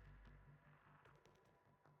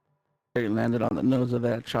 They landed on the nose of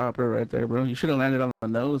that chopper right there, bro. You should have landed on the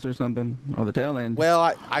nose or something, or the tail end.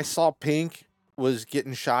 Well, I saw Pink was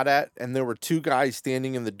getting shot at, and there were 2 guys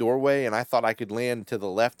standing in the doorway, and I thought I could land to the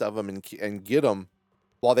left of them and get them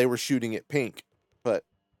while they were shooting at Pink. But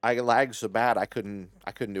I lagged so bad I couldn't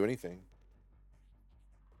do anything.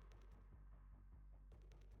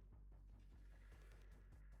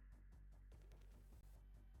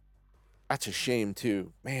 That's a shame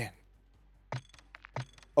too, man.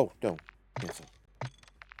 Oh no, cancel.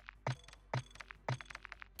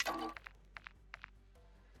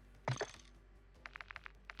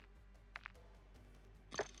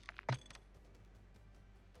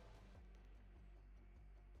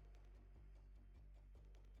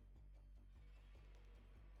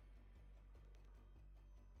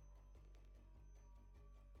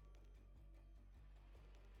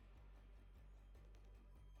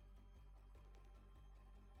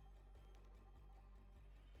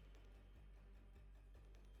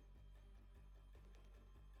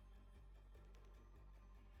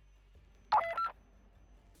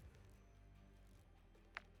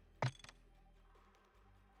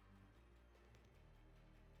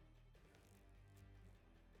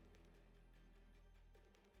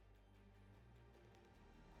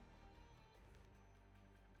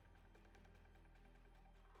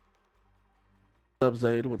 What's up,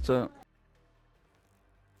 Zaid? What's up?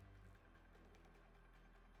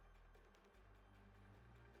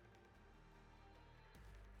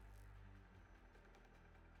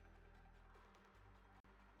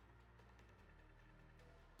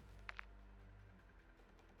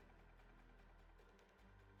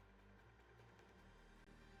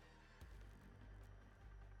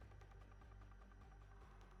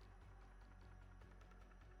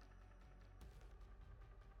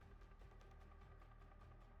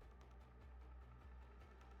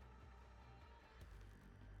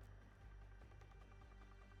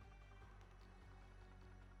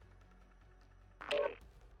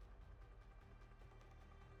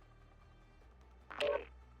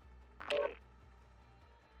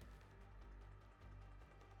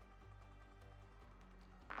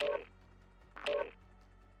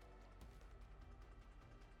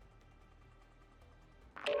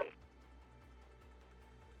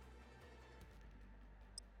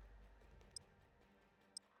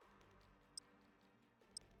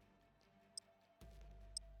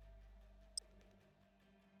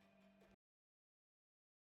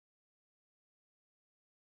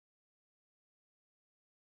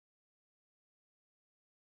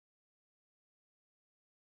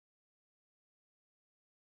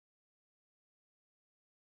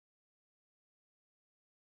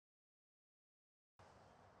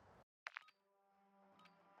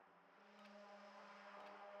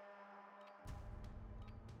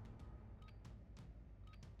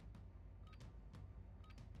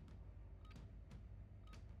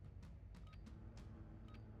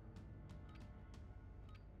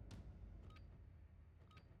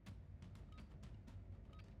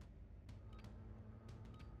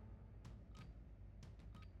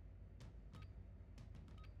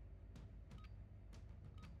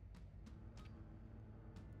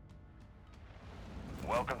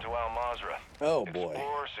 Welcome to Al Mazrah. Oh boy.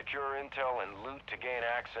 Explore, secure intel, and loot to gain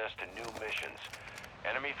access to new missions.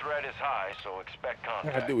 Enemy threat is high, so expect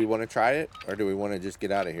contact. Do we want to try it, or do we want to just get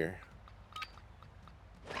out of here?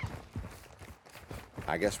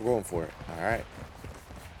 I guess we're going for it. All right.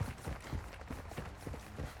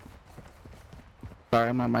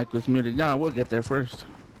 Sorry, my mic was muted. No, we'll get there first.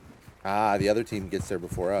 Ah, the other team gets there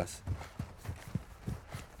before us.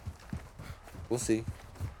 We'll see.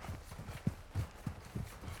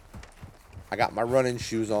 I got my running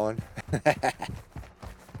shoes on.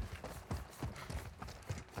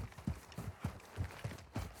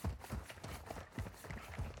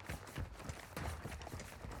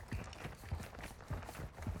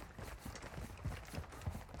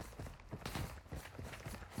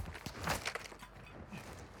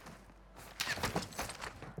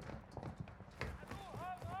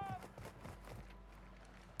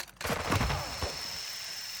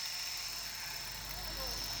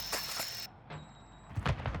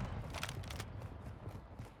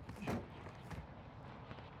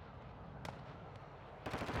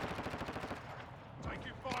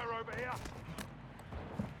 Taking fire over here.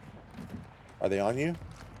 Are they on you?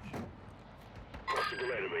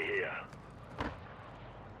 Possible enemy here.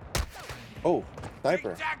 Oh,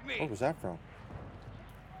 sniper. Tag me. Where was that from?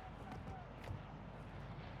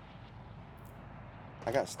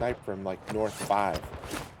 I got sniped from like North 5.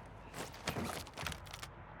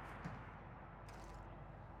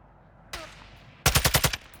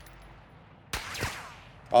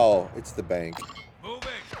 Oh, it's the bank. Moving.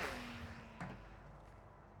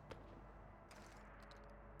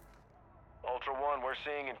 Ultra One, we're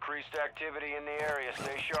seeing increased activity in the area.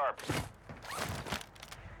 Stay sharp.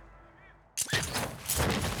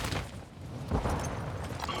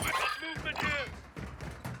 Movement here.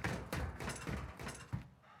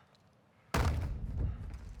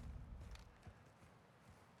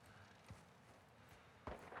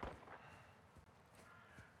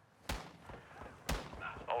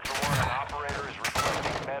 Ultra One, an operator is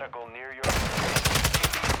requesting medical near your...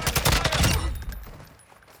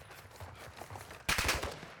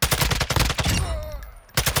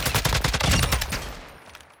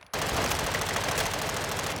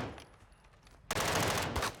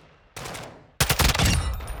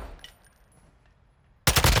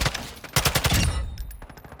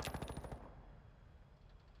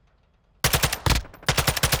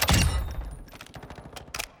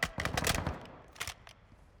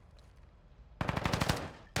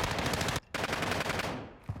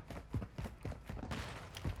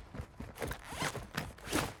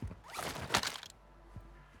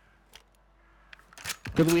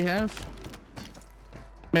 Could we have?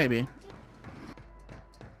 Maybe.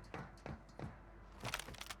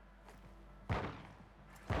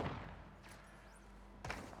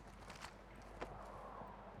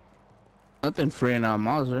 Nothing free in Al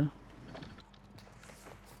Mazrah.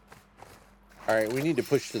 All right, we need to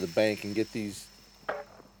push to the bank and get these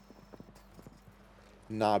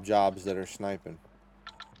knob jobs that are sniping.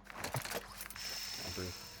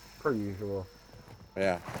 Per usual.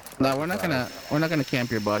 Yeah. No, we're not gonna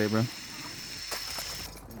camp your body, bro.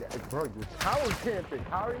 Bro, you're tower camping.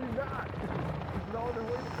 How are you not? No other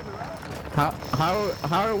way to get around.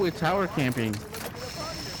 How are we tower camping?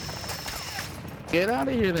 Get out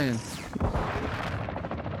of here then.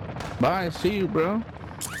 Bye, see you, bro.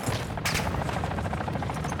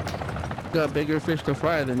 Got bigger fish to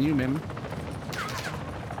fry than you, man.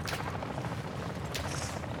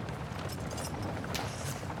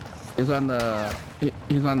 He's on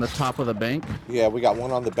the top of the bank. Yeah, we got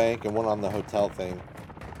one on the bank and one on the hotel thing.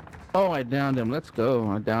 Oh, I downed him. Let's go.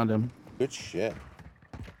 I downed him. Good shit.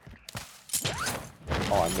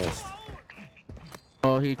 Oh, I missed.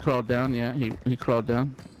 Oh, he crawled down. Yeah, he crawled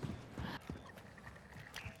down.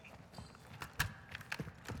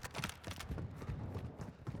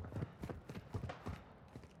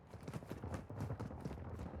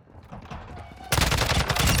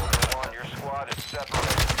 Ultra One, your squad is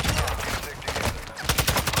separated. Stick together.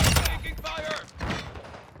 Taking fire.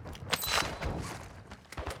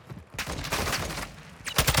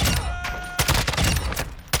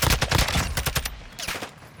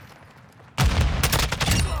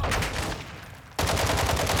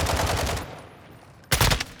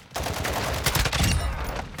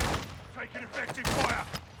 Taking effective fire.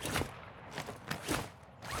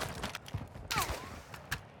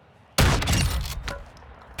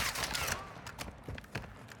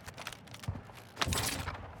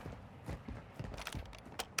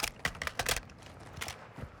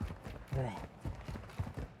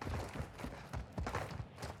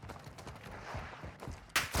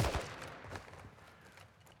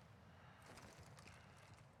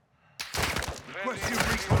 Request you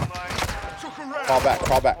recon. Took a round. Crawl back,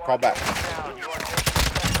 crawl back, crawl back. Down. You are taking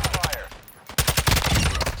effective fire.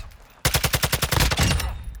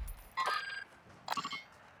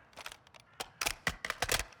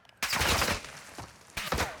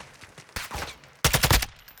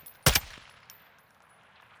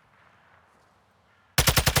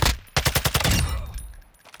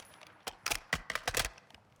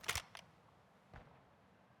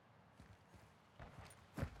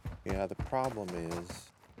 Yeah, the problem is...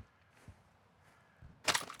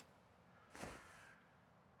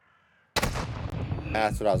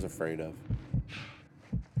 That's what I was afraid of.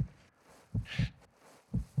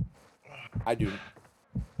 I do.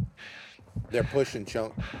 They're pushing,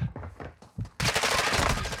 Chunk.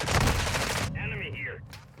 Enemy here.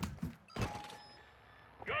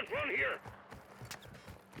 Got one here.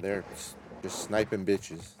 They're just sniping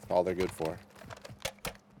bitches. That's all they're good for.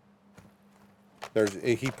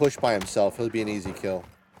 He pushed by himself. He'll be an easy kill.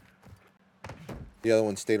 The other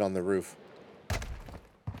one stayed on the roof.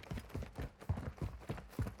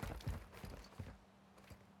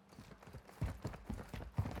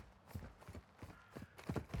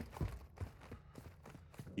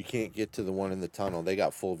 You can't get to the one in the tunnel. They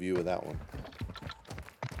got full view of that one.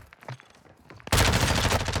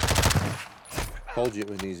 Told you it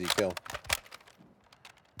was an easy kill.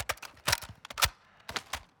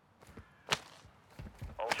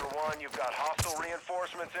 Ultra One, you've got hostile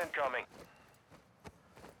reinforcements incoming.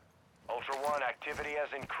 Ultra One, activity has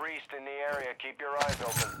increased in the area. Keep your eyes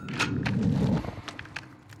open.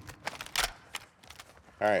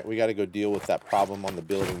 Alright, we gotta go deal with that problem on the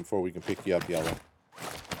building before we can pick you up, Yellow.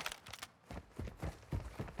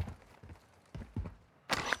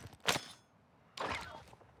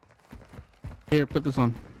 Here, put this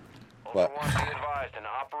on. What? Ultra One, be advised, an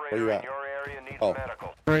operator Where you in at? your area needs Oh.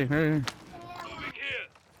 medical. Right here. Moving here.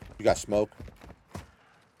 You got smoke?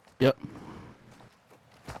 Yep.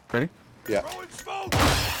 Ready? Yeah. Throwing smoke.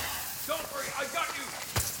 Don't worry, I got you.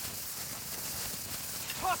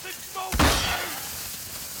 Tossing smoke.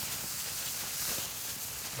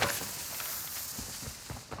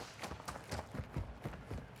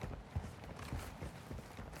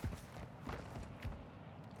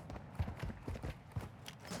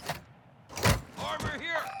 Armor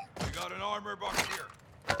here. We got an armor box here.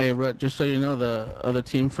 Hey, Rut, just so you know, the other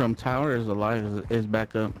team from Tower is alive, is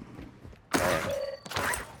back up. Alright.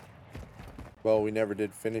 Well, we never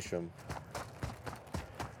did finish them.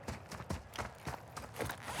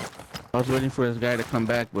 I was waiting for this guy to come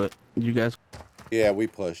back, but you guys... Yeah, we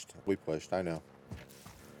pushed. We pushed, I know.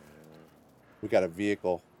 We got a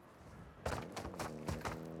vehicle.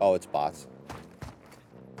 Oh, it's bots.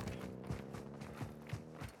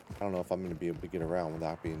 I don't know if I'm going to be able to get around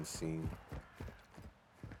without being seen.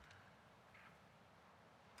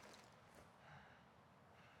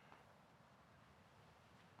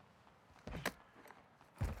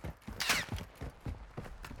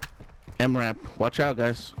 MRAP. Watch out,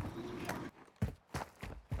 guys.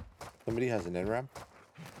 Somebody has an NRAM?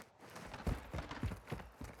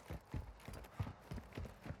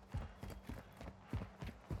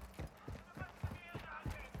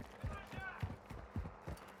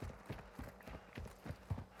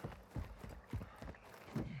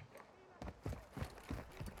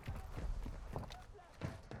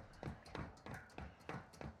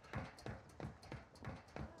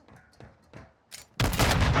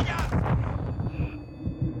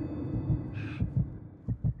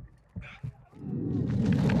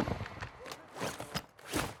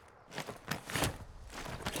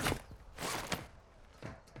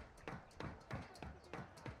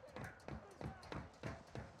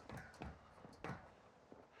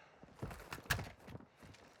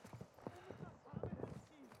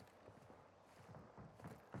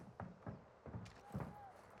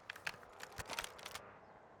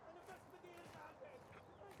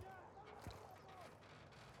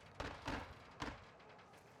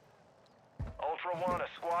 Ultra One, a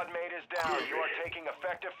squad mate is down. You are taking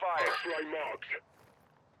effective fire. Fly marked.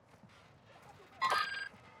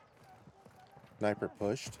 Sniper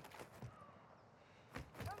pushed.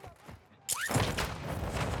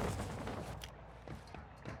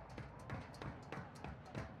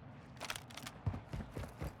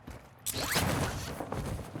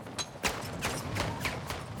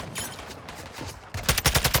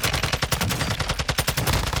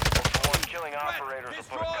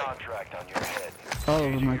 Contract on your head. All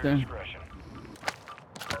of them right there.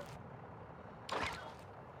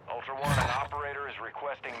 Ultra One, an operator is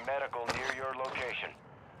requesting medical near your location.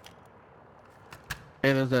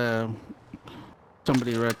 Hey, there's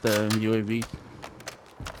somebody right at the UAV.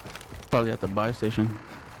 Probably at the buy station.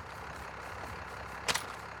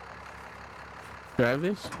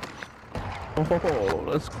 Travis? Oh,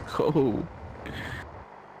 let's go.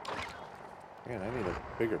 Man, I need a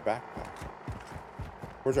bigger backpack.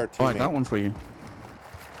 Where's our teammate? Oh, I got one for you.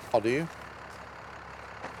 Oh, do you?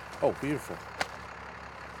 Oh, beautiful.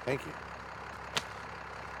 Thank you.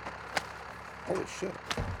 Holy shit.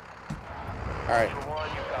 Alright.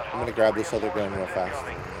 I'm gonna grab this other gun real fast.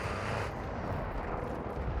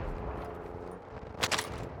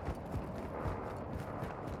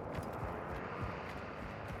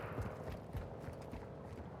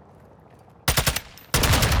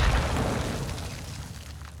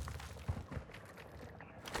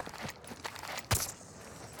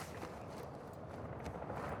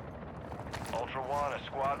 Ultra One, a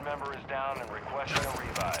squad member is down and requesting a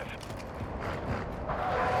revive.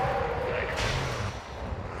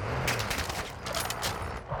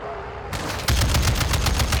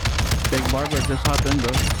 Big Barber just hopped in,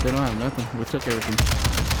 bro. They don't have nothing. We took everything.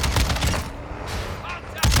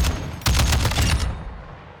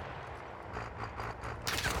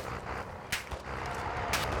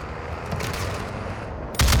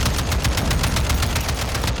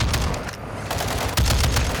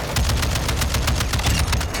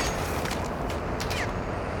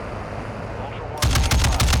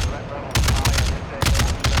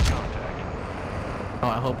 Oh,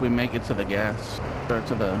 I hope we make it to the gas. Or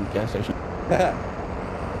to the gas station.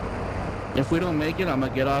 If we don't make it, I'm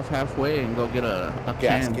gonna get off halfway and go get a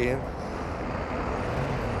Gas can. can.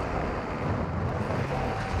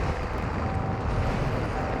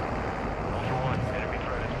 Ultra One, enemy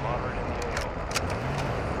threat is moderate in the AO.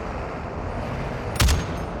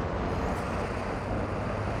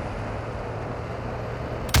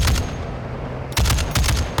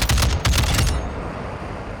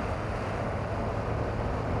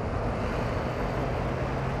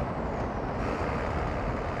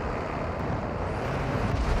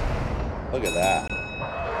 Look at that.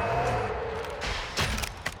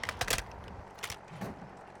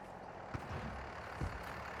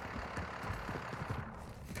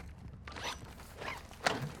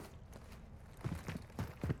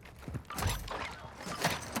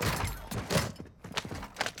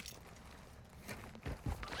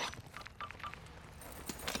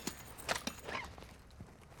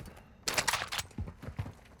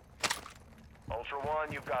 Ultra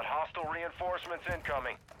One, you've got hostile reinforcements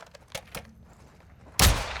incoming.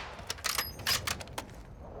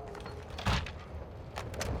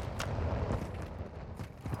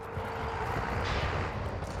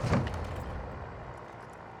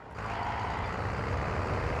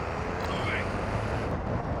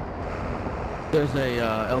 There's a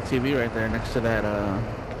LTV right there next to that.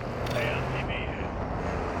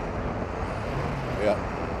 Yep.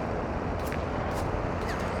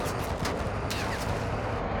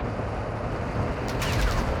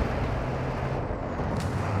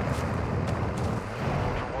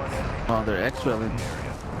 Oh, they're exfilling.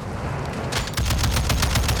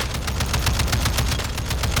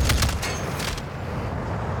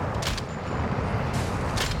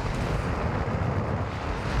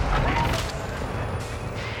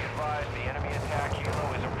 The enemy attack helo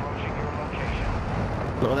is approaching your location.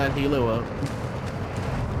 Blow that helo up.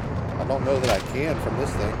 I don't know that I can from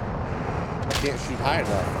this thing. I can't shoot high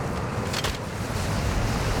enough.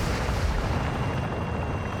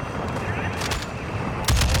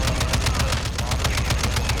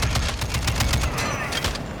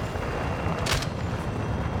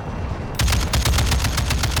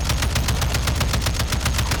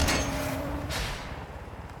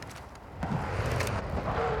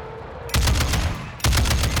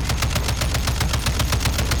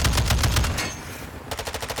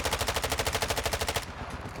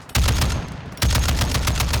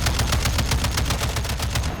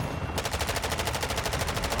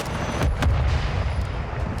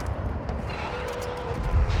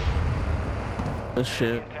 This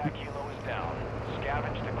shit. Attack helo is down.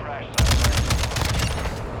 Scavenge the crash site.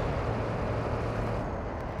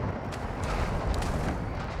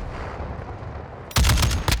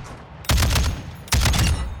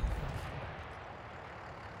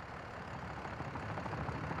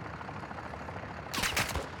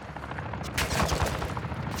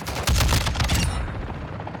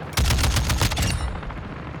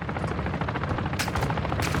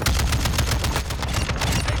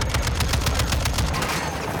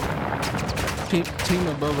 Team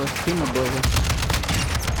above us. Team above us.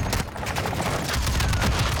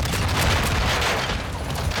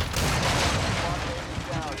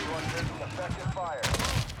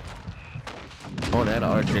 Oh, that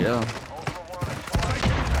RGL.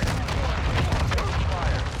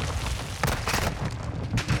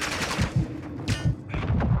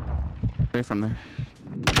 away from there.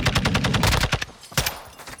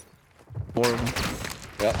 4 of them.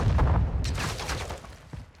 Yep.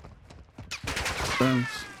 Burns.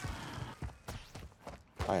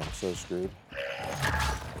 I am so screwed.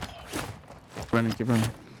 Running, keep running.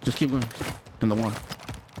 Just keep going. In the one.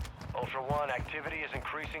 Ultra One, activity is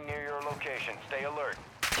increasing near your location. Stay alert.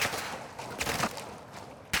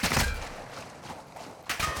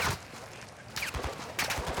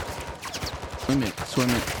 Swim it, swim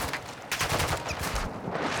it.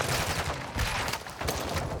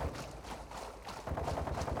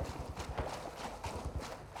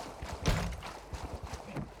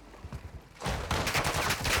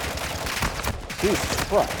 Jesus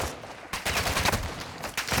Christ.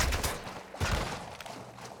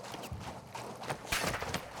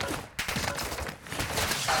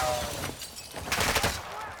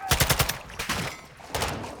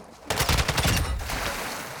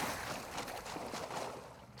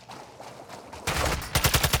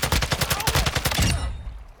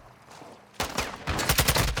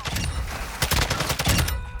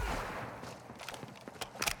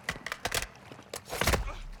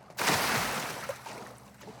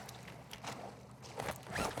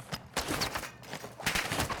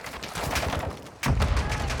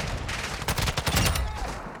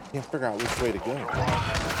 Can't figure out which way to go.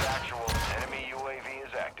 Actual enemy UAV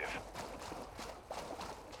is active.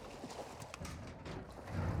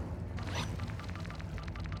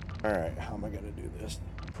 Alright, how am I gonna do this?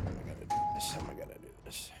 How am I gonna do this? How am I gonna do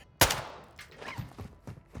this?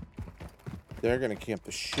 They're gonna camp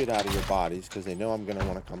the shit out of your bodies because they know I'm gonna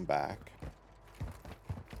want to come back.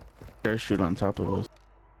 Parachute on top of us.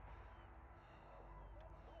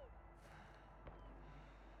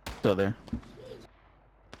 Still there.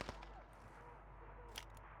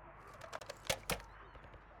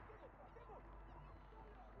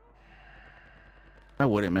 I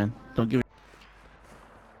wouldn't, man. Don't give it.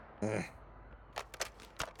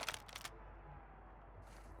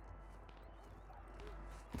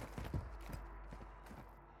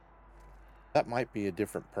 That might be a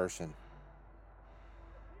different person.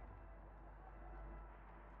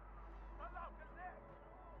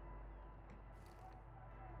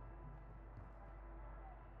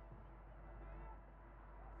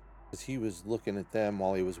 Because he was looking at them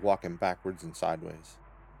while he was walking backwards and sideways.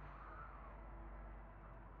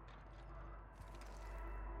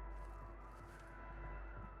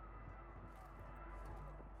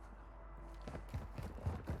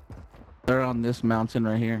 They're on this mountain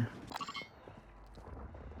right here.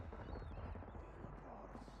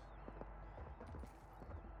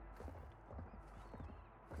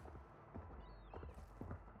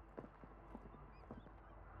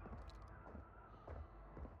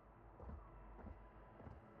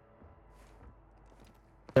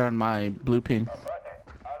 They're on my blue ping.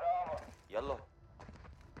 Yellow.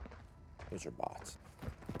 Those are bots.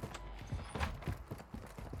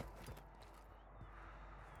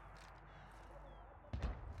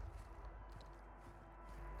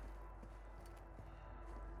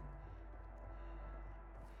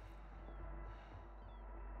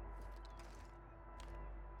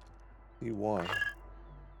 One,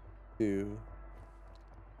 2.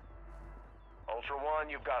 Ultra One,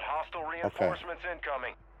 you've got hostile reinforcements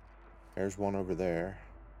incoming. There's one over there.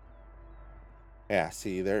 Yeah,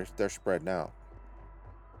 see, they're spreading out.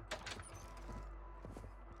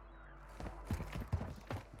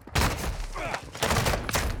 A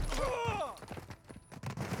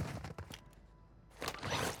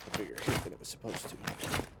bigger hit than it was supposed to.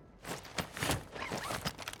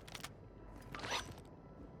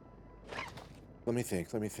 Let me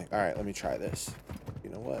think, let me think. Alright, let me try this. You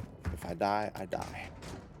know what? If I die, I die.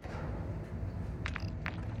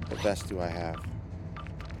 What vest do I have?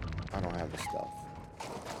 I don't have the stealth.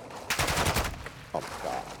 Oh my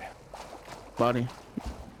god. Body.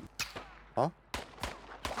 Huh?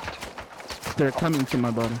 They're coming to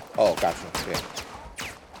my body. Oh, gotcha. Yeah.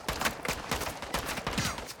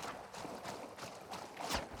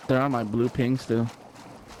 They're on my blue ping still.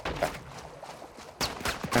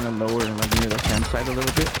 Kind of lower, like near the campsite a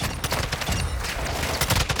little bit.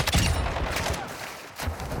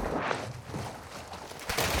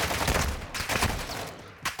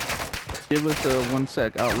 Give us a 1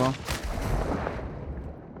 sec, outlaw.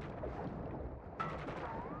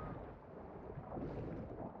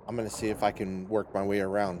 I'm gonna see if I can work my way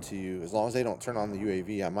around to you. As long as they don't turn on the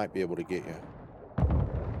UAV, I might be able to get you.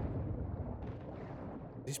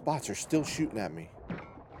 These bots are still shooting at me.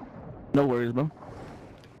 No worries, bro.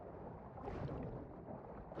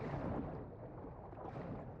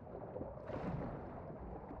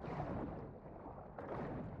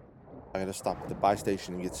 I gotta stop at the buy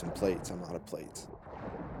station and get some plates. I'm out of plates.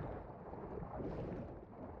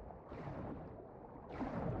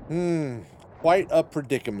 Quite a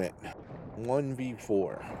predicament.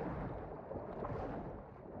 1v4.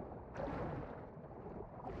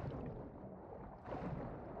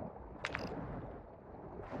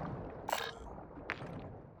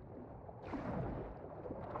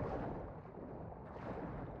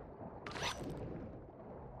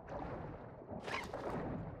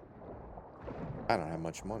 I don't have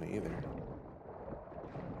much money either.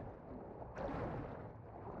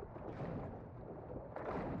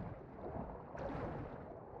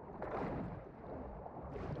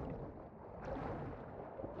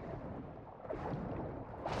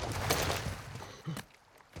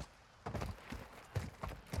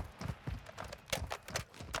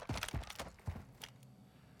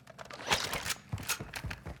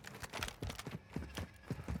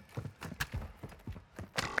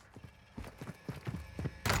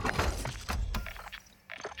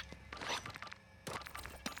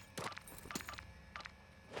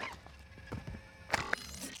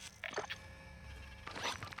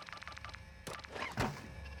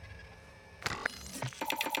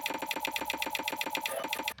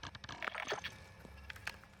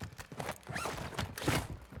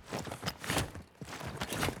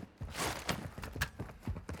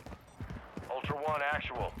 Ultra One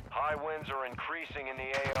actual. High winds are increasing in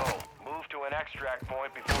the AO. Move to an extract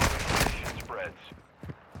point before radiation spreads.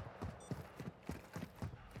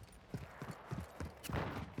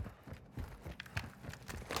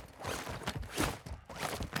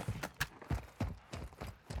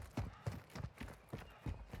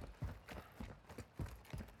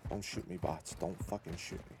 Don't shoot me, bots. Don't fucking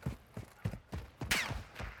shoot me.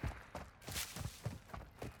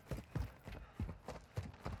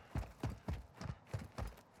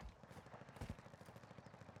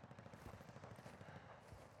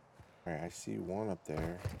 Alright, I see one up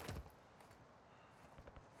there.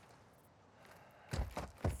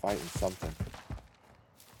 They're fighting something.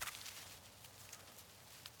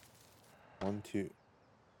 1, 2.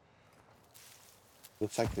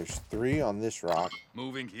 Looks like there's 3 on this rock.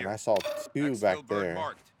 Moving here. And I saw 2 back Exfil bird there.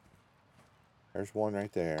 marked. There's one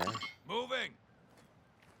right there. Moving.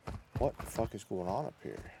 What the fuck is going on up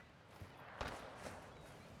here?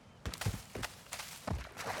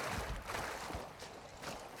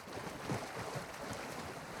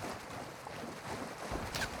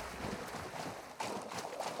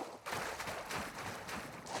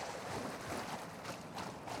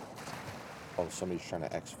 Oh, somebody's trying to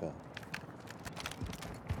exfil.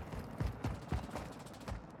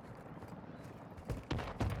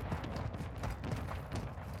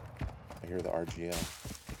 I hear the RGL.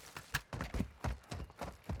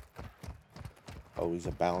 Oh, he's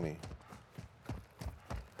a bounty.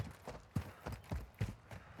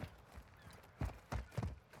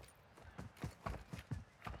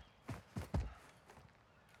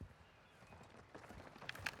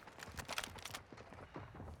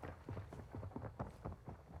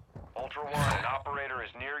 Ultra One, an operator is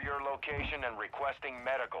near your location and requesting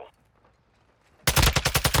medical.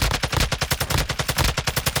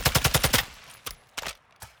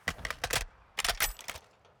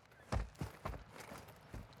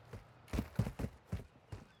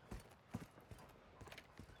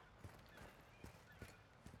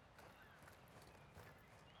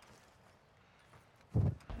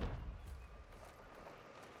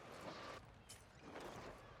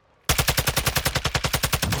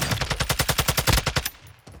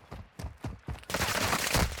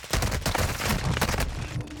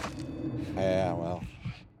 Yeah, well.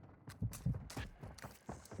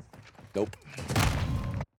 Nope.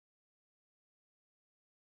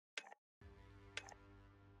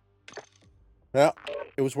 Yeah,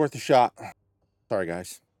 it was worth a shot. Sorry,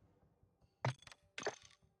 guys.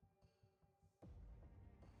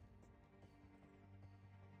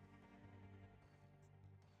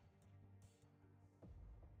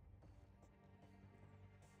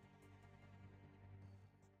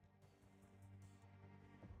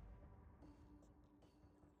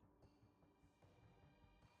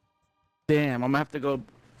 Damn, I'm gonna have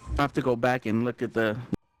to go back and look at the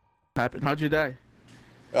happen. How'd you die?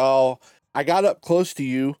 Oh, I got up close to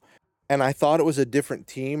you, and I thought it was a different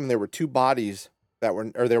team. There were 2 bodies that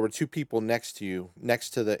were, or there were 2 people next to you,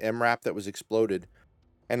 next to the MRAP that was exploded,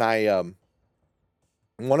 and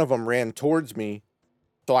one of them ran towards me,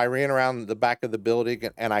 so I ran around the back of the building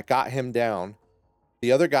and I got him down.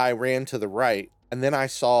 The other guy ran to the right, and then I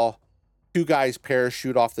saw 2 guys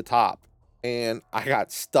parachute off the top, and I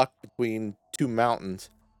got stuck between 2 mountains,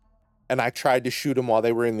 and I tried to shoot them while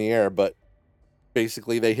they were in the air, but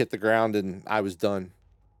Basically, they hit the ground and I was done.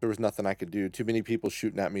 There was nothing I could do. Too many people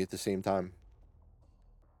shooting at me at the same time.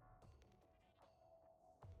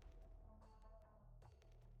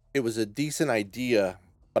 It was a decent idea,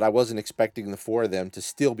 but I wasn't expecting the 4 of them to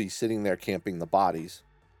still be sitting there camping the bodies.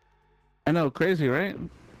 I know, crazy, right?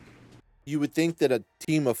 You would think that a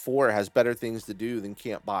team of 4 has better things to do than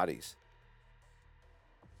camp bodies.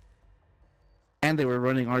 And they were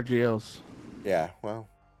running RGLs. Yeah, well,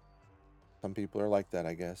 some people are like that,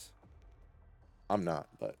 I guess. I'm not,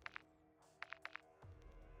 but...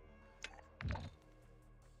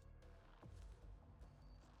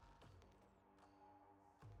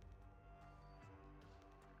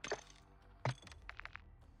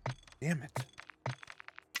 Damn it.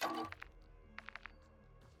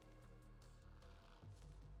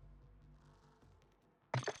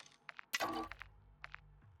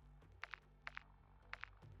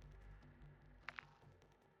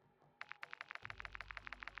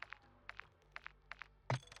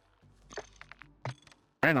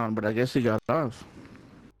 Right on, but I guess he got off.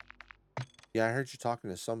 Yeah, I heard you talking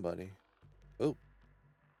to somebody. Oh.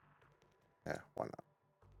 Yeah, why not?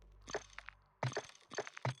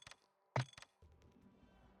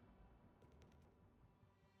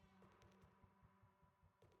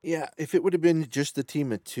 Yeah, if it would have been just a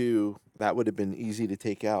team of 2, that would have been easy to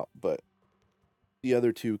take out, but the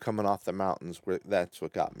other 2 coming off the mountains, that's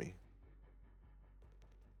what got me.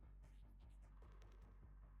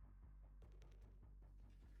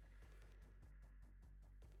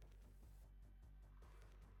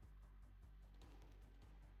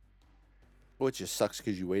 Well, it just sucks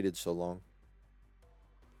because you waited so long.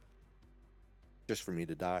 Just for me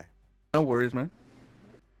to die. No worries, man.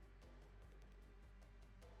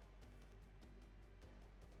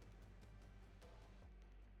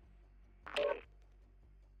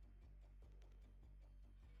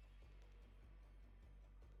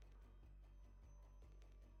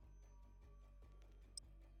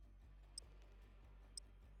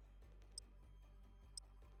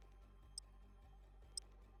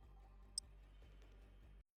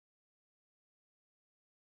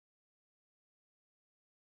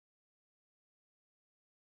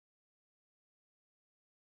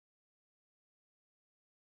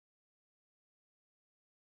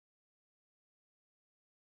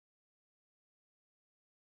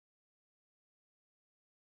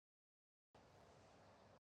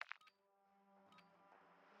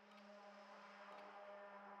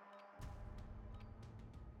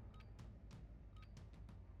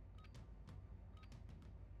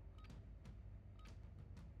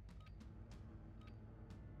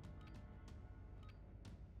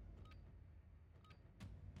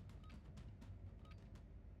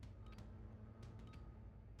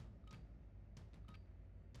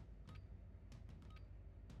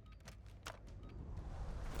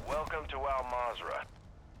 Welcome to Al Mazrah.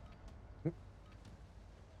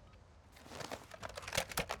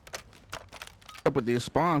 Up with these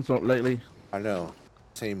spawns lately. I know.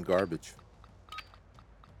 Same garbage.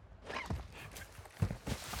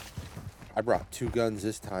 I brought 2 guns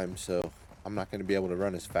this time, so I'm not going to be able to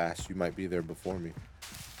run as fast. You might be there before me.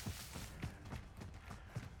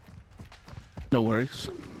 No worries.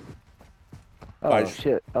 Oh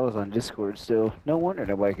shit, I was on Discord still. No wonder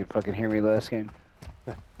nobody could fucking hear me last game.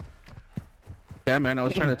 Yeah, man, I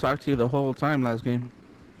was trying to talk to you the whole time last game.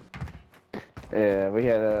 Yeah, we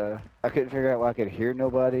had I couldn't figure out why I could hear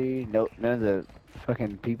nobody. No, none of the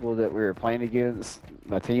fucking people that we were playing against,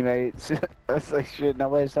 my teammates. I was like, shit,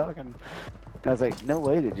 nobody's talking. I was like, no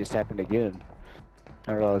way that just happened again.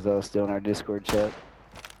 I realized I was still in our Discord chat.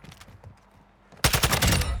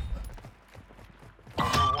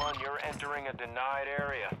 Number 1, you're entering a denied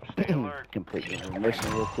area. Stay alert. Complete the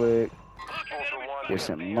mission real quick. Ultra 1, Get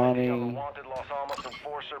some money. wanted Los Alamos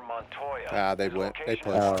enforcer Montoya. Ah, they went. They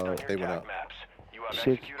pushed. Oh, They went up. You have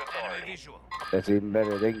shit. execute authority. That's even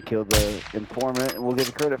better. They can kill the informant and we'll get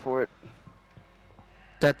the credit for it.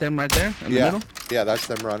 That them right there in the Yeah. middle? Yeah, that's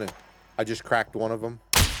them running. I just cracked one of them.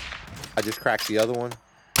 I just cracked the other one.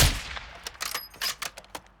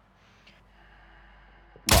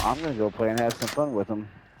 Well, I'm gonna go play and have some fun with them.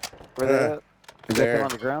 Where they at? Is that them on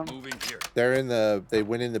the ground? Moving here. They're in the. They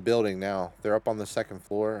went in the building now. They're up on the 2nd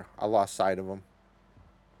floor. I lost sight of them.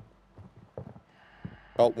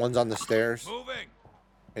 Oh, one's on the stairs. Moving.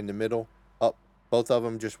 In the middle. Up. Both of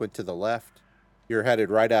them just went to the left. You're headed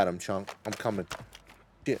right at them, Chunk. I'm coming.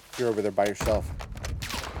 Shit, you're over there by yourself.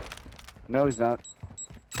 No, he's not.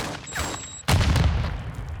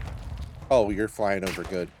 Oh, you're flying over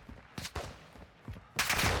good.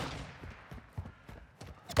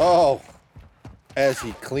 Oh, as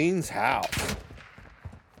he cleans house.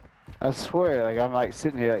 I swear, like I'm like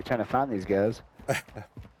sitting here like trying to find these guys.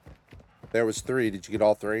 There was 3. Did you get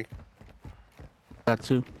all 3? Got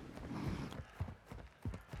 2.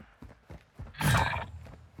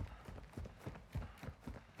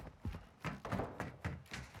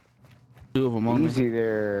 Two of them on me. Easy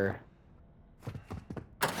there.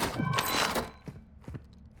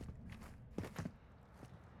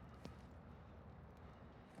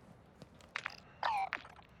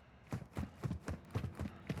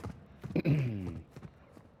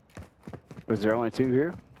 Was there only 2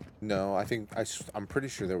 here? No, I'm pretty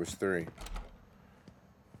sure there was 3.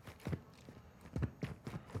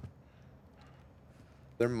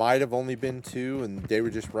 There might have only been 2, and they were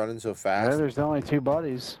just running so Yeah, fast. there's only 2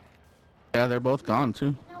 bodies. Yeah, they're both gone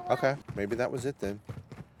too. Okay, maybe that was it then.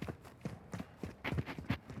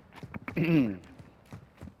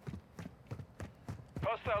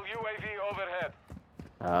 Hostile UAV overhead.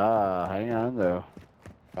 Ah, hang on though.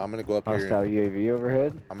 I'm gonna go up here. Hostile UAV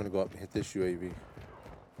overhead. I'm gonna go up and hit this UAV.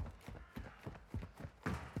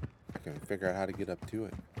 I can figure out how to get up to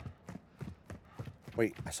it.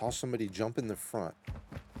 Wait, I saw somebody jump in the front.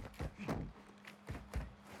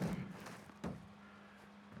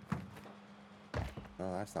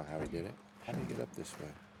 No, that's not how he did it. How do you get up this way?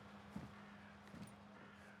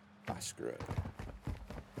 Ah, screw it.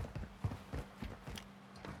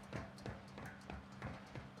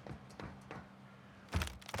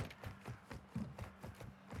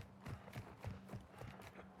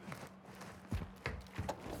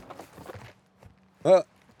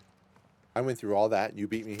 I went through all that and you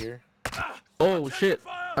beat me here? Oh shit!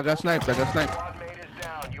 I got sniped. Squad mate is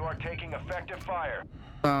down. You are taking effective fire.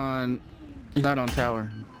 He's not on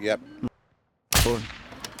tower. Yep. Forward.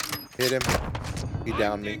 Hit him. He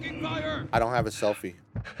downed me. I don't have a selfie.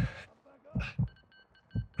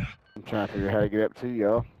 I'm trying to figure out how to get up to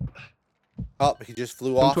y'all. Oh, he just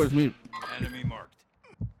flew Come off. towards me. Enemy marked.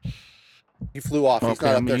 He flew off. He's Okay,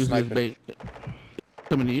 not I'm up gonna there use this sniping. bait.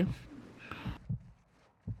 Coming to you.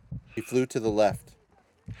 He flew to the left.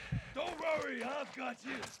 Don't worry, I've got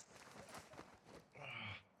you.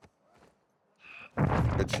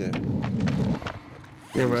 Good shit.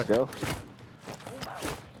 Yeah, right. Stealth.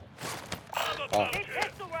 Oh,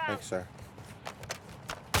 thanks, sir.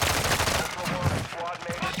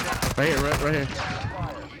 Right here, right here.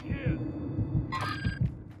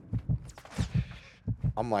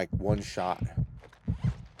 I'm like one shot.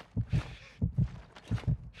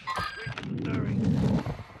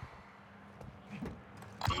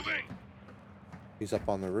 He's up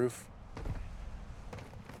on the roof.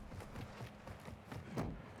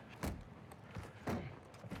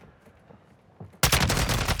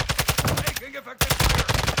 Taking effective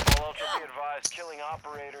fire. All Ultra be advised, killing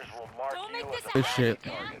operators will mark you as a Good shit.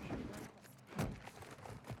 target.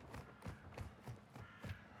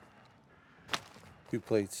 Who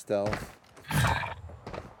played stealth?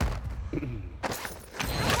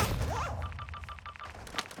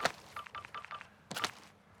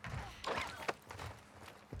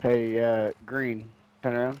 Hey, Green,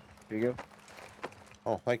 turn around. Here you go.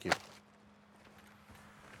 Oh, thank you.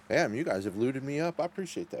 Damn, you guys have looted me up. I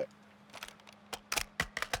appreciate that.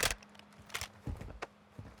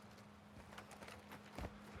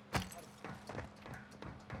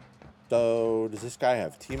 So, does this guy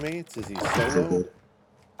have teammates? Is he solo?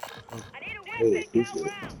 Hey,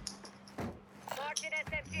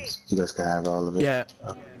 You guys can have all of it. Yeah.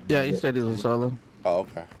 Yeah, he said he was a solo. Oh,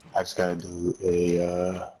 okay. I just gotta do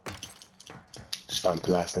a just find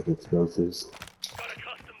plastic explosives. Got a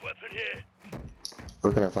custom weapon here.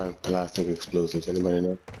 Where can I find plastic explosives? Anybody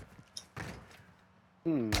know?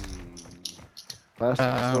 Plastic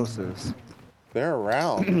explosives. They're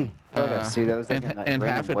around. I see those like in like and random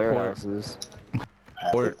half at warehouses.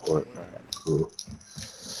 Port. Alright, cool.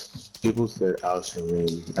 People said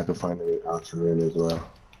Alsharin. I can find it in Alsharin as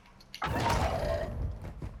well.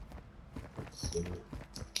 Let's see.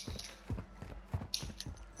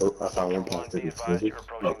 Oh, I found one plastic explosive.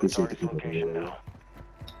 I appreciate the people here.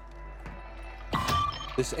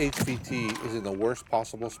 This HVT is in the worst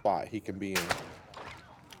possible spot he can be in.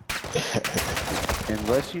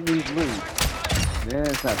 Unless you need loot, then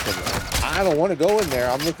it's not so bad. I don't want to go in there.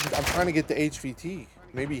 I'm trying to get the HVT.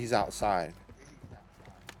 Maybe he's outside.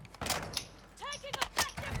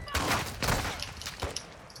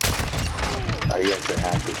 I guess the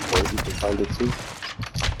hack is port. You can find it too.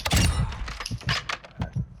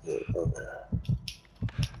 Okay.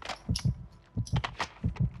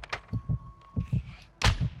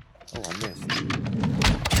 Oh, I missed.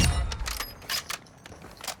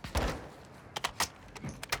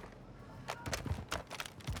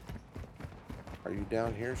 Are you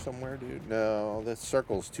down here somewhere, dude? No, the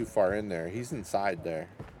circle's too far in there. He's inside there.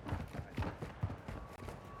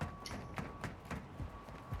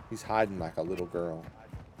 He's hiding like a little girl.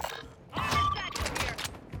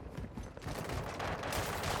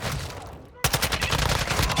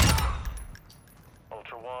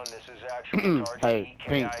 Ultra One, this is actually Hey,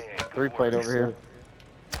 Pink, 3 plate over here.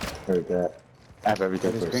 Heard that. I have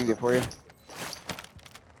everything Just for pinged it for you.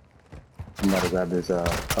 I'm about to grab this up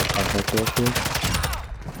real quick.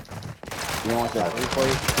 You want that 3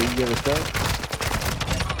 plate so you can get it stuff?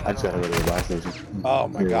 I just gotta go to the buy station. Oh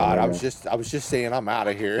my god, I was just saying I'm out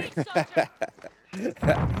of here.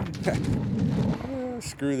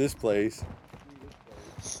 Screw this place.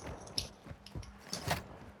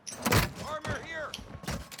 Armor here.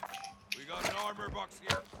 We got an armor box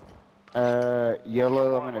here.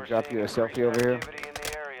 Yellow, I'm gonna drop you a selfie over here. activity in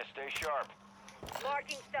the area. Stay sharp.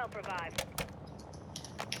 Marking self-revive.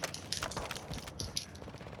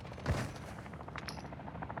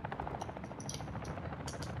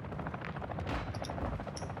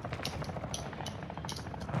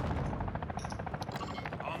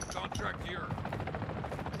 On contract here.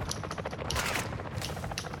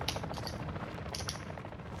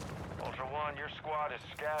 Ultra One, your squad is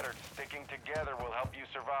scattered. Sticking together will help you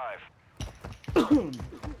survive.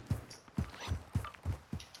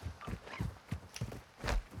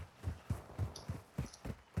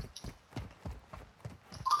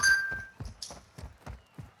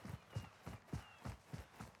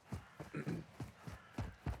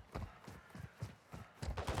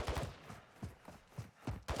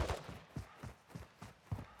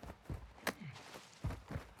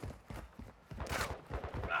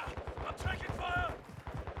 I'm taking fire.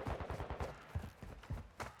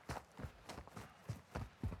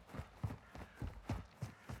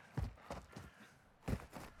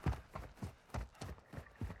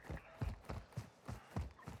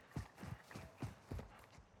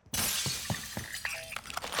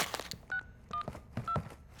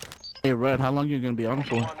 Hey, Red, how long you gonna be on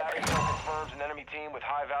for? One, that intel confirms an enemy team with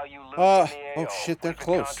high-value loot in the Oh AO. shit, they're We've been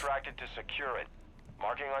close. contracted to secure it.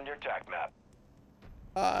 Marking on your TAC map.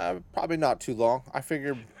 Probably not too long. I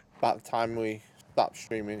figure about the time we stop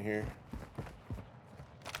streaming here.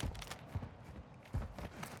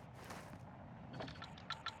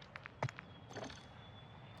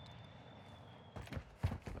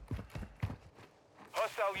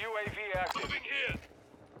 Hostile UAV active. Moving in.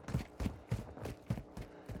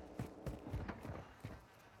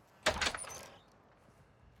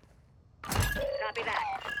 Copy that.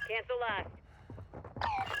 Cancel last.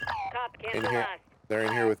 In Cancel here. last. They're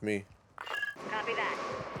in here with me. Copy that.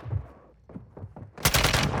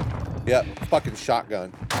 Yep, fucking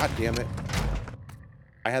shotgun. God damn it.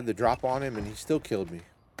 I had the drop on him and he still killed me.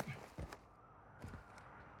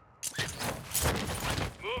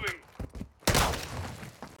 Moving.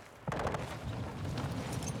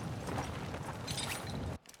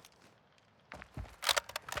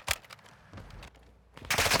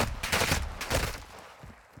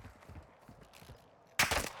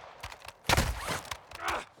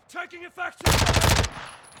 Taking effect.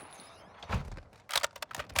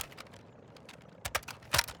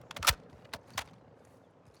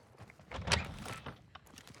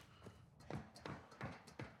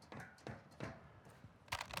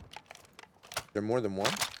 There more than one?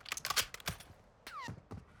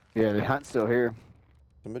 Yeah, the hunt's still here.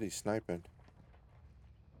 Somebody's sniping.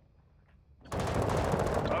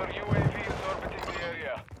 Our UAV is orbiting the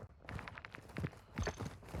area.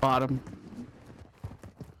 Bottom.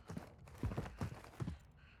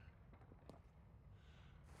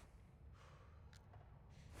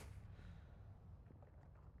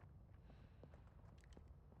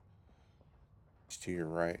 He's to your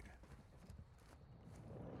right.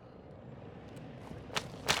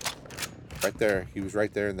 Right there. He was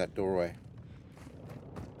right there in that doorway.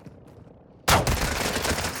 Stun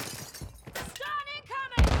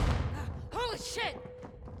incoming! Holy shit!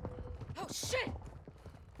 Oh shit!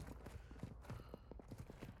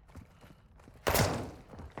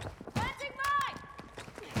 Planting mine!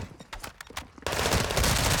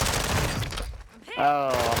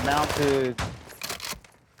 Oh, mounted.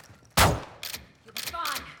 You'll be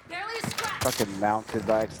fine. Barely a scratch. Fucking mounted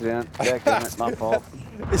by accident. That wasn't my fault.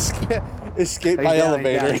 Escape He's by down,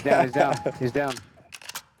 elevator. He's down, he's down, he's down. He's down.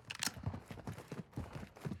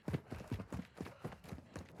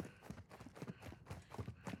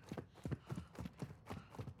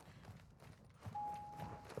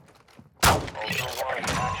 Ultra One,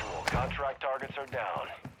 actual. Contract targets are down.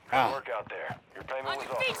 Good work out there. Your payment On was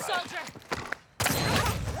your feet, authorized.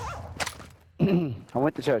 soldier! I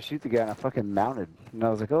went to try to shoot the guy and I fucking mounted. And I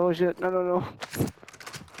was like, oh shit, no, no, no.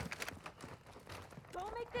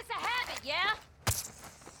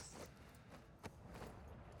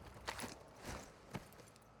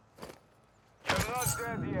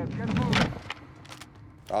 dead yet. Get moving.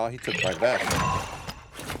 Oh, he took my vest.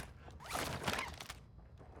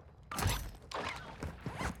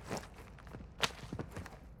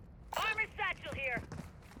 Armor satchel here.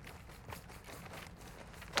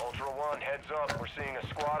 Ultra One, heads up. We're seeing a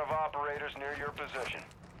squad of operators near your position.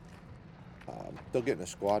 I'm still getting a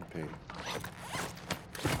squad ping.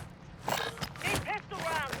 Need pistol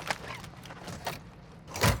rounds.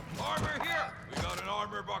 Armor here! We got an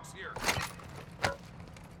armor box here.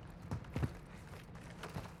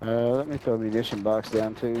 Let me throw a munition box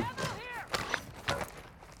down too.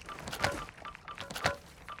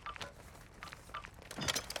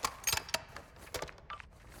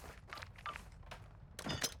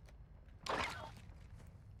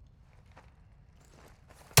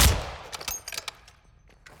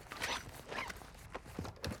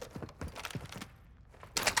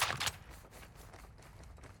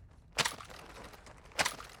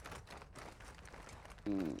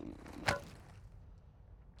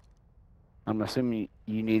 I'm assuming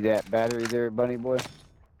you need that battery there, Bunny Boy?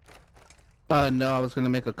 No, I was gonna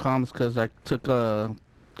make a comms because I took a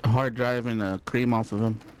hard drive and a cream off of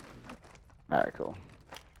him. Alright, cool.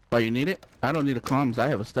 Oh, you need it? I don't need a comms. I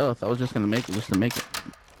have a stealth. I was just gonna make it just to make it.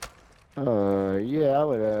 Yeah,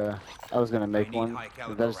 I was gonna make one.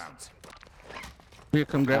 That's, Here,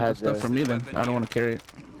 come grab I the had stuff the- from me then. I don't want to carry it.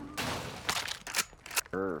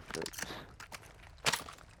 perfect.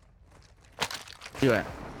 You at?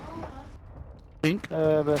 Pink?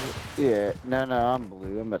 But yeah, no, I'm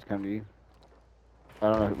blue. I'm about to come to you.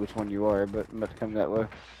 I don't know which one you are, but I'm about to come that way.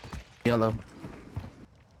 Yellow.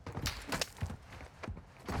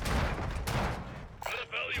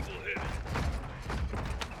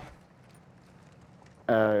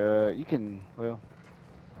 You can, well,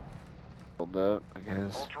 hold up, I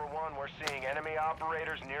guess. Ultra One, we're seeing enemy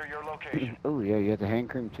operators near your location. Oh yeah, you got the hand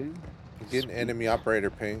cream too? Get an enemy operator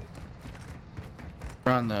ping.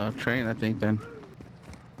 We're on the train, I think, then.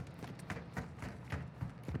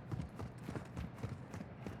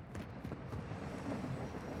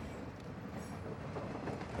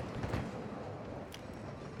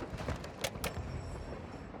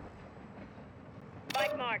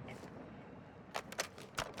 Bike marked.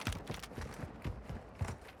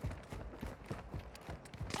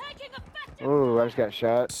 Taking effective. Oh, I just got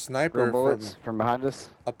shot. Sniper Real bullets from from behind us.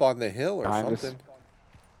 up on the hill or Behind us. something.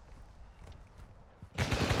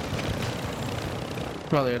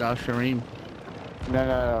 Probably at Al Sharim.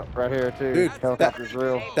 No, right here too. Dude, Helicopter's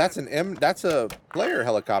real. That's that's a player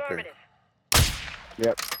helicopter. Affirmative.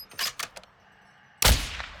 Yep.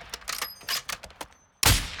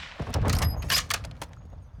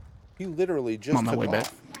 He literally I'm just on my took way off.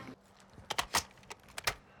 back.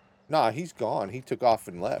 Nah, he's gone. He took off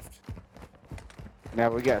and left. Now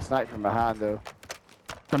we got sniped from behind though.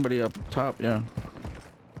 Somebody up top, yeah.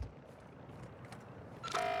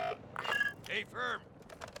 Stay firm.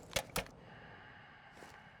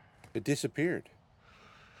 It disappeared.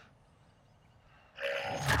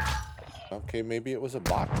 Okay, maybe it was a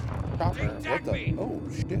bot chopper. What the? Oh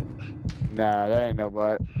shit. Nah, that ain't no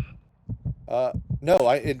bot. No,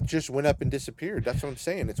 it just went up and disappeared. That's what I'm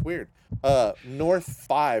saying. It's weird. North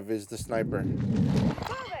 5 is the sniper.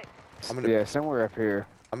 I'm gonna Yeah, somewhere up here.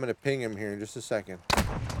 I'm gonna ping him here in just a second.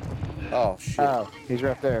 Oh shit. Oh, he's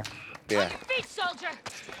right there. Yeah. Feet, soldier.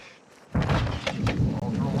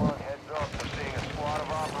 Ultra One, heads up. We're seeing a squad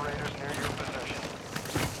of operators near your position.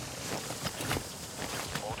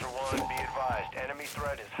 Ultra One, be advised. Enemy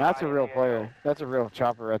threat is high That's a in real the player. AO. That's a real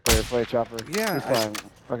chopper right there. Play chopper. Yeah, He's flying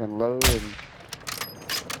fucking low and.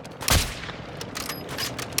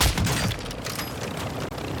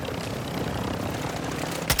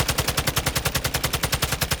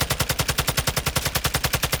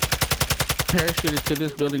 Parachuted to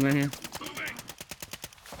this building right here.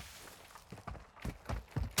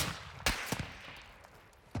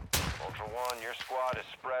 Ultra One, your squad is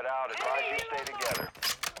spread out. Advise you stay together.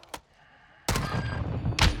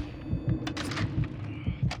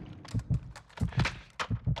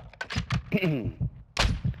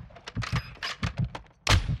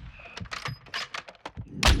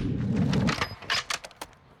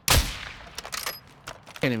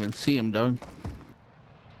 Can't even see him, dog.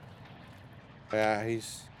 Yeah,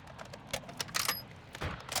 he's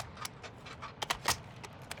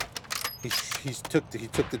he took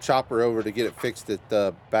the chopper over to get it fixed at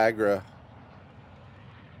the Bagra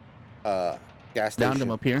gas station. Downed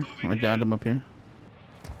him up here. I downed him up here.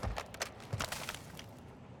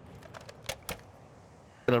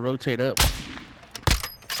 Gotta rotate up.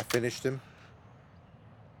 I finished him.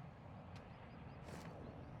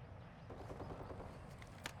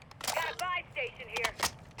 Got a buy station here.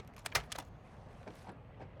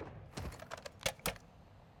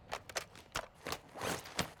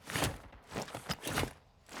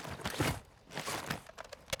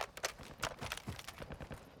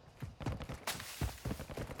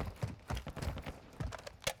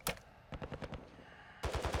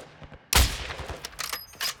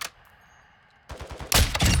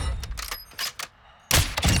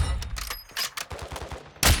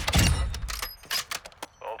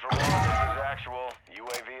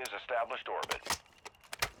 established orbit.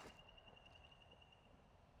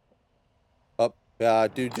 Up.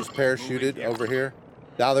 Dude just parachuted over here.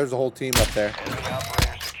 Now there's a whole team up there. Enemy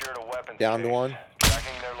operators secured a weapons Down to case. one.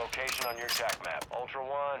 Tracking their location on your attack map. Ultra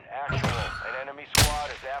One, actual. An enemy squad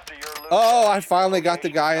is after your loot. Oh, I finally got the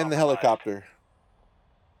guy in the helicopter.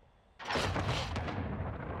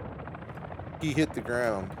 He hit the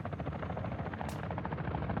ground.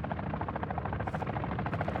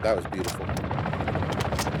 That was beautiful.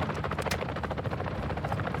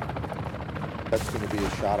 That's going to be a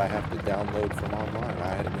shot I have to download from online.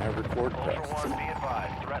 I didn't have record press. Ultra One, be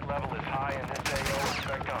advised. Threat level is high in this AO.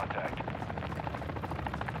 Expect contact.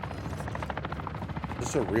 Is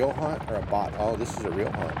this a real hunt or a bot? Oh, this is a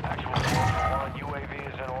real hunt. Actual Ultra One,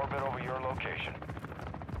 UAV is in orbit over your location.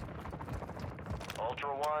 Ultra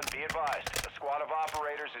One, be advised. A squad of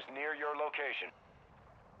operators is near your location.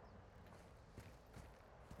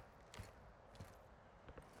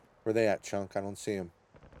 Where they at, Chunk? I don't see them.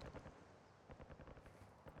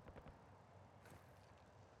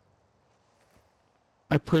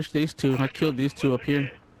 I pushed these two. I killed these two up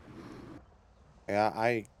here. Yeah,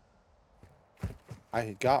 I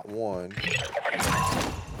got one.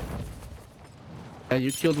 Yeah,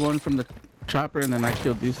 you killed one from the chopper, and then I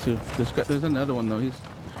killed these two. There's another one though. He's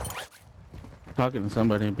talking to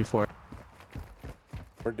somebody before.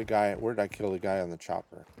 Where did I kill the guy on the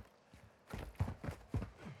chopper?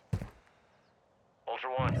 Ultra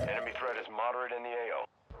One, enemy threat is moderate in the AO.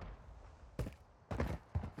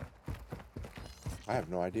 I have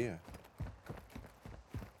no idea.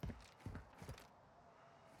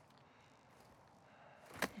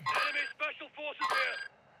 Enemy special forces here.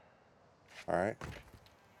 All right.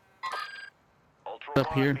 Ultra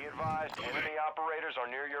Up One, here. be advised. Enemy operators are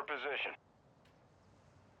near your position.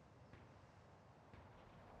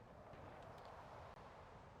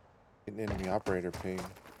 An enemy operator ping.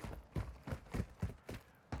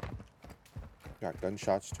 Got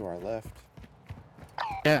gunshots to our left.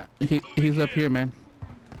 Yeah, he's up here, man.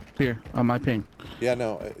 Here on my ping. Yeah,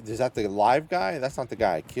 no, is that the live guy? That's not the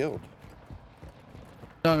guy I killed.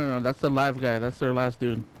 No, that's the live guy. That's their last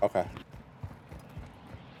dude. Okay.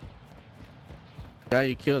 Guy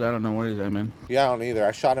you killed, I don't know where he's at, man. Yeah, I don't either.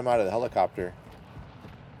 I shot him out of the helicopter.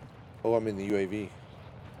 Oh, I'm in the UAV.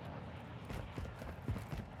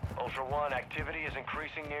 Ultra One, activity is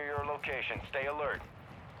increasing near your location. Stay alert.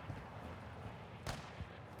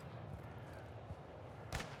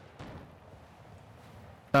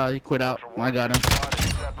 He quit out. Ultra I One, got him. your squad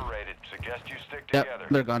is separated. Suggest you stick Yep, together.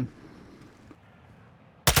 they're gone.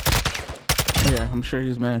 Yeah, I'm sure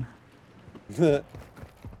he's mad.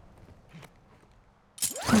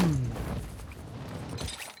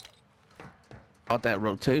 About that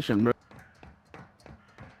rotation, bro.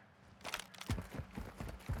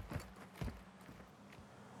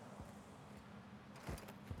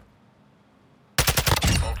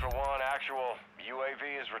 Ultra One, actual.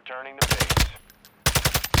 UAV is returning to base.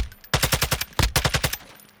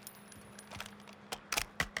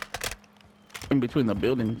 In between the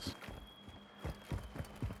buildings.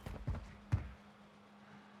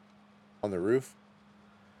 On the roof?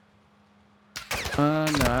 No,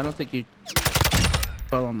 I don't think he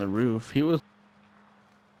fell on the roof. He was.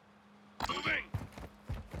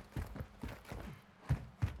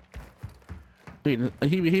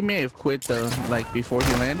 He may have quit though, like before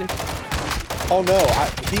he landed. Oh no,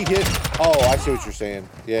 he hit. Oh, I see what you're saying.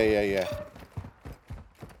 Yeah.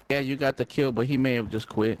 Yeah, you got the kill, but he may have just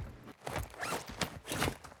quit.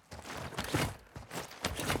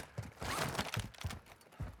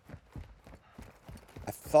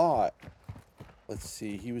 I thought. Let's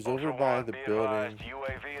see. He was over Ultra by One, the be building. advised,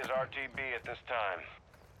 UAV is RTB at this time.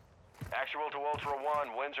 Actual to Ultra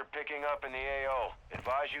One, winds are picking up in the AO.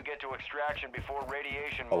 Advise you get to extraction before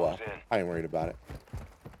radiation Oh well, moves in. I ain't worried about it.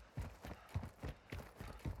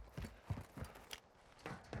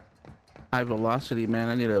 High velocity, man.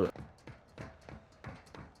 I need a.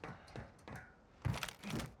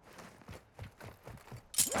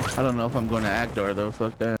 I don't know if I'm going to Agdar though.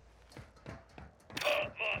 Fuck that.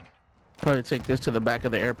 Probably take this to the back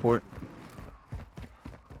of the airport.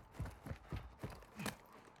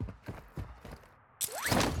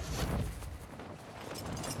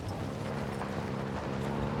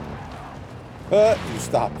 You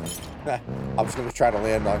stopped. I was gonna try to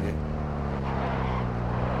land on you.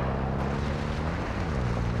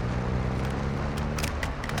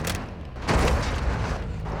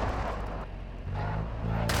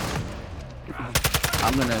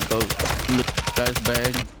 I'm gonna go look at the guy's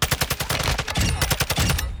bag.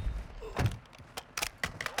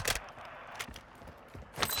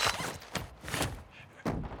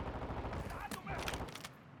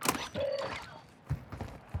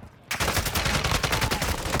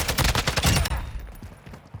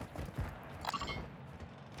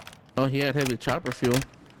 Oh, he had heavy chopper fuel.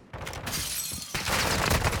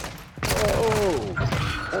 Oh,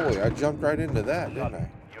 holy! I jumped right into that, didn't I?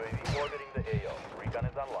 UAV orbiting the AO. Recon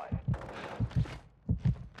is online.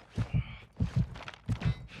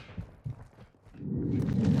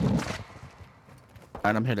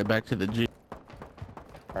 Alright, I'm headed back to the G.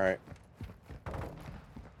 All right.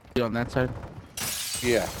 On that side.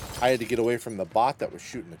 Yeah, I had to get away from the bot that was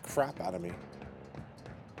shooting the crap out of me.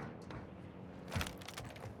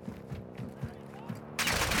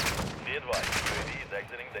 Be advised, UAV is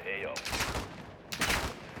exiting the AO.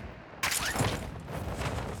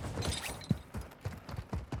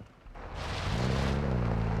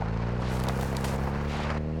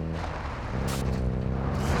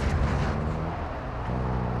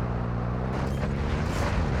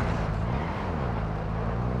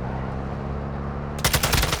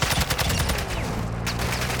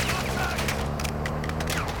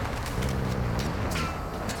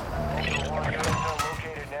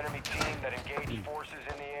 Located an enemy team that engaged forces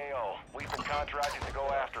in the AO. We've been contracted to go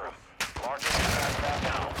after them. Marking the map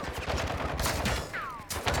now.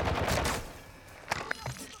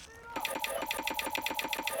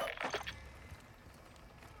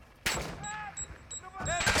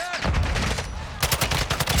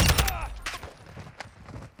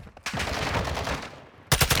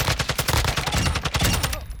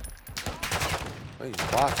 These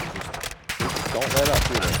bots just don't let up,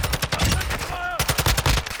 do they?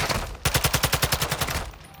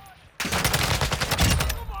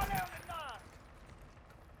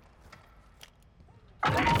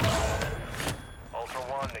 Ultra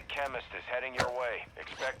One, the chemist is heading your way.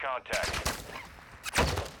 Expect contact.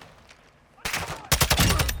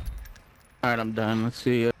 Alright, I'm done. Let's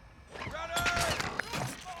see.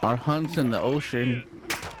 Our hunt's in the ocean.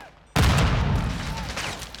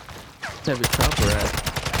 Heavy chopper at.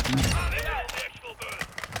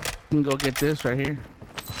 We can go get this right here.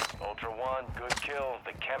 Ultra One, good kill.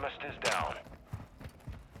 The chemist is down.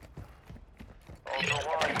 Ultra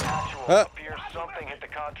One, actual. Appears something hit the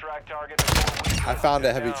contract target before we I found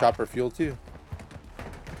a heavy down. chopper fuel too.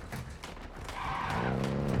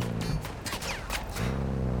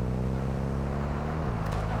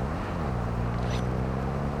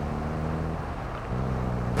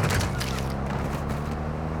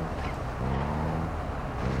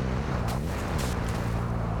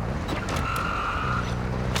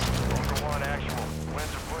 Ultra One, actual.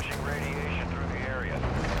 Winds are pushing radiation through the area.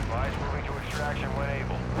 Advise moving to extraction when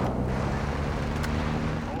able.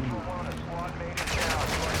 Ultra One, a squad mate is down.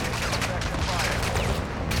 You are taking effective fire.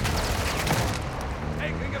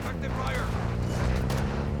 Taking effective fire.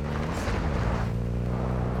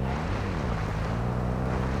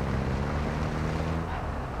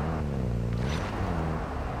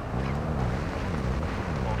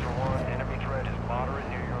 Ultra One, enemy threat is moderate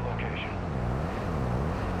near your location.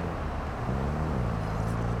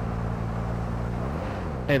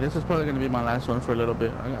 Hey, this is probably gonna be my last one for a little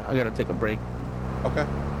bit. I gotta take a break. Okay.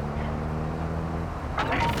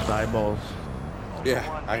 Eyeballs. Yeah,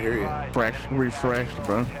 I hear you. Fresh, refreshed,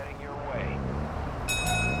 bro. Heading your way.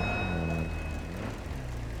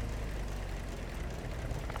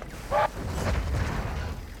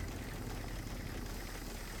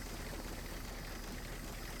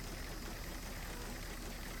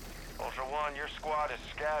 Ultra One, your squad is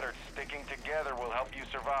scattered. Sticking together will help you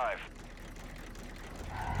survive.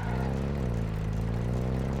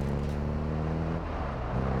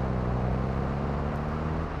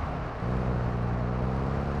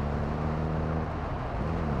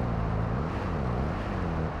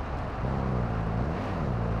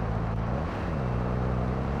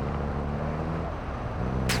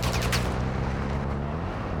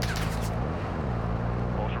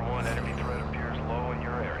 Ultra One, enemy threat appears low in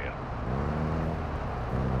your area.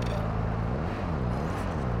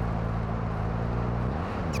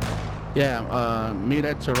 Yeah, meet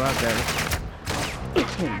at Taraka.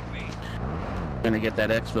 Gonna get that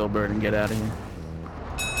exfil bird and get out of here.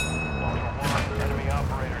 Ultra One, enemy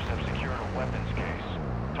operators have secured a weapons case.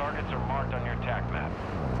 Targets are marked on your TAC map.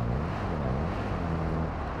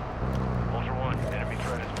 Ultra One, enemy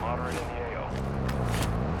threat is moderate in the AO.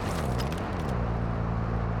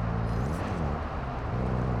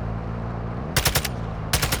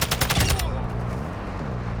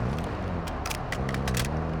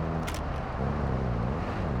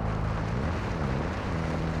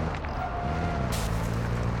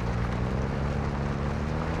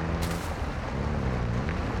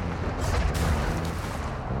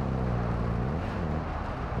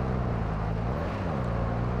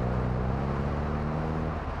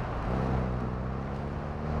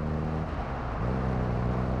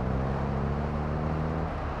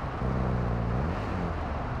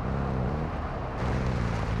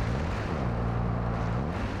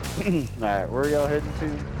 Alright, where y'all heading to?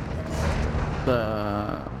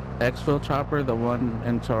 The exfil chopper, the one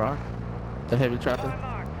in Tarak, the heavy chopper.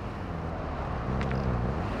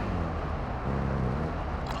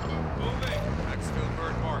 Moving. Exfil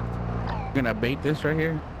bird marked. We're gonna bait this right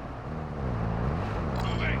here.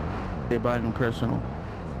 Moving. They buy them personal.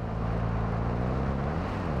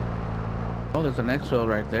 Oh, there's an exfil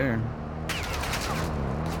right there.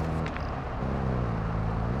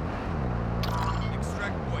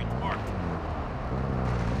 Extract point marked.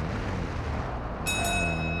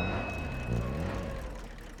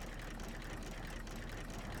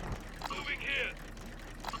 Moving here.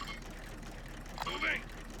 Moving.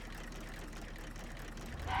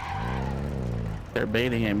 They're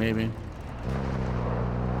baiting it, maybe.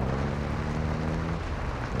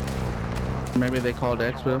 Maybe they called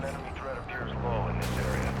exfil. Enemy threat appears low in this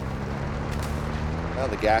area. Well,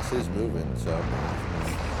 the gas is moving, so.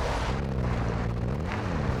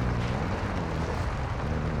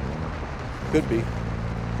 Could be.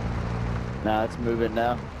 Nah, it's moving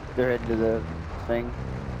now. They're heading to the thing.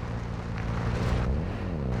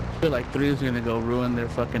 I feel like 3 is gonna go ruin their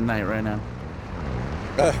fucking night right now.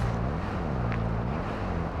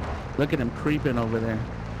 Look at him creeping over there.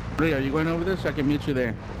 3, are you going over this? I can meet you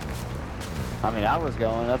there. I mean, I was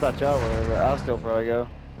going. I thought y'all were, but I'll still probably go.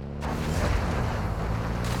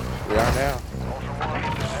 We are now. Ultra One,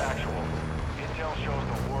 this is actual. Intel shows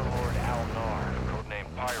the warlord Al-Nar,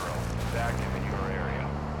 codenamed Pyro, is active in your area.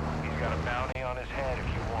 He's got a bounty on his head if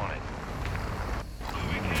you want it.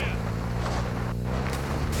 Moving here.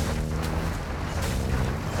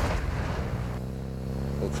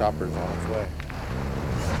 The chopper's on its way.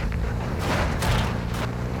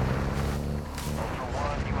 Ultra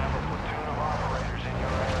One, you have a platoon of operators in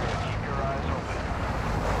your area. Keep your eyes open.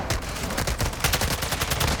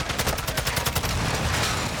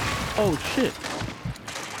 Oh shit.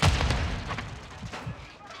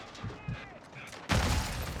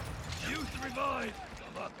 Use the revive.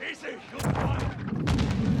 Come up. Easy. You'll be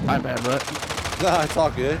fine. My bad, but Nah, it's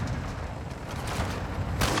all good.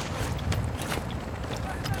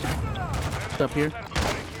 it's up here.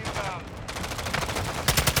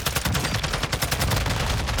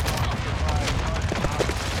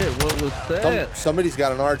 Shit, what was that? Somebody's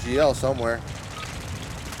got an RGL somewhere.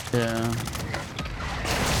 Yeah.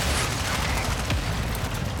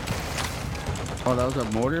 Oh, that was a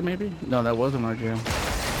mortar, maybe? No, that wasn't RGM.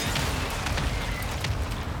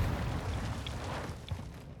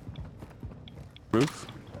 Roof?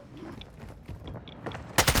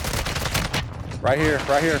 Right here,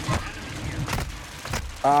 right here.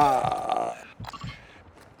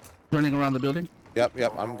 Turning around the building? Yep,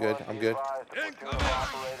 yep, I'm good, I'm good.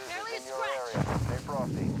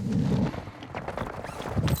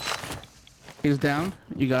 He's down.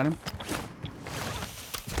 You got him.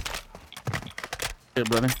 Good,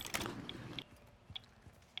 brother.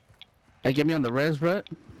 Hey, get me on the res, Brett.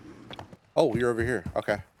 Oh, you're over here.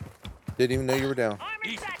 Okay. Didn't even know you were down.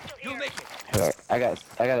 You'll make it. Here, I got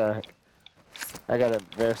a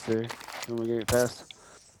vest there. You wanna get it fast?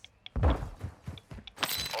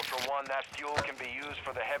 Ultra One, that fuel can be used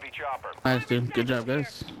for the heavy chopper. Nice, dude. Good job,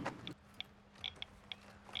 guys.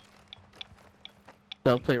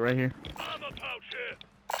 Self plate right here.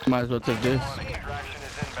 Might as well take this. Extraction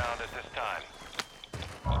is inbound at this time.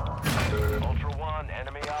 Ultra One,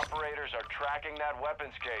 enemy operators are tracking that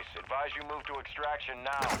weapons case. Advise you move to extraction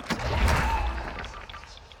now.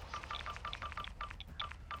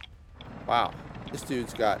 Wow. This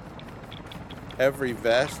dude's got every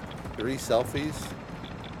vest, 3 selfies.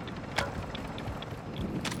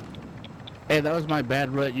 Hey, that was my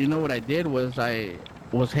bad, Rut. You know what I did was I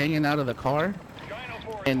was hanging out of the car,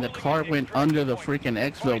 and the car went under the freaking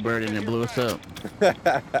exfil bird and it blew us up.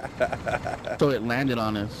 So it landed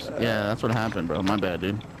on us. Yeah, that's what happened, bro. My bad,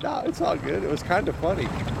 dude. No, it's all good. It was kind of funny.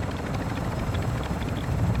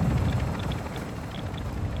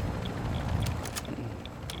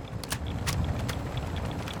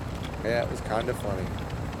 Yeah, it was kind of funny.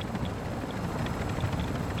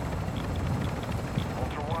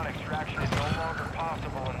 Ultra One, extraction is no longer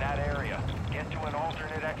possible in that area. Get to an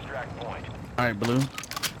alternate extract point. All right, Blue.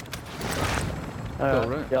 Go,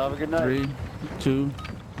 right. Y'all have a good night. 3, 2,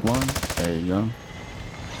 1. There you go.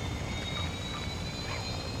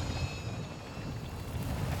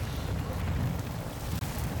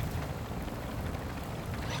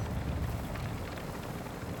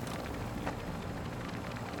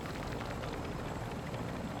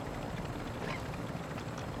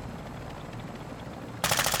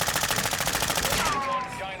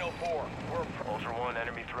 Ultra One,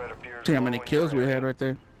 enemy threat appears. See how low many in kills your we area. had right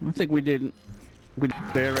there. I think we did We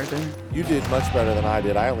there right there. You did much better than I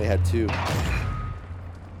did. I only had 2.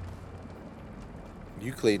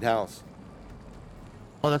 You cleaned house.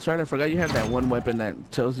 Oh, that's right. I forgot you had that one weapon that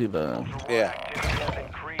tells you the. Yeah. Activity has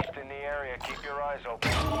increased in the area. Keep your eyes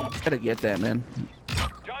open. Gotta get that, man.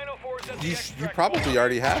 You probably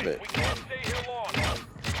already have it.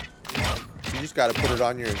 You just got to put it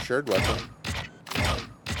on your insured weapon.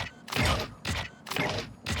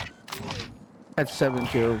 That's 7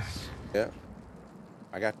 kills. Yeah.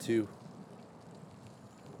 I got 2.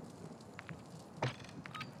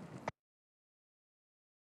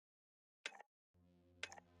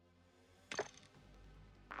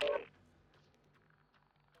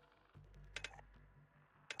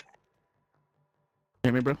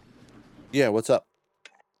 Hear me, bro? Yeah, what's up?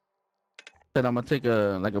 Said I'm gonna take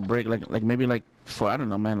a break, like maybe like for I don't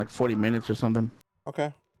know, man, like 40 minutes or something.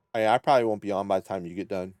 Okay. I probably won't be on by the time you get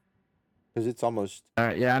done. Because it's almost... All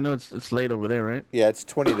right, yeah, I know it's late over there, right? Yeah, it's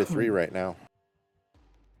 20 to 3 right now.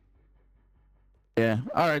 Yeah.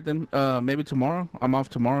 All right, then. Maybe tomorrow. I'm off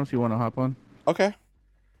tomorrow if you want to hop on. Okay.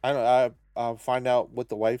 I'll find out what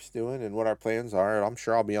the wife's doing and what our plans are. I'm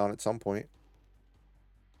sure I'll be on at some point.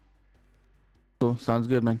 Cool. Sounds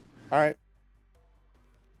good, man. All right.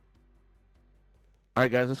 All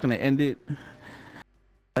right, guys. That's gonna end it.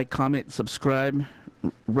 Like, comment, subscribe.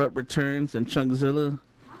 RutReturns and Chunkzilla.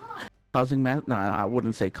 Causing mass? No, I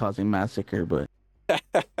wouldn't say causing massacre, but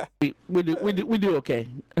we do okay.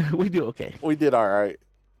 We do okay. We did all right.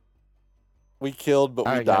 We killed, but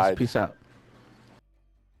All we right, died. guys. Peace out.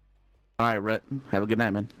 All right, Rut. Have a good night,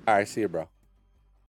 man. All right, see you, bro.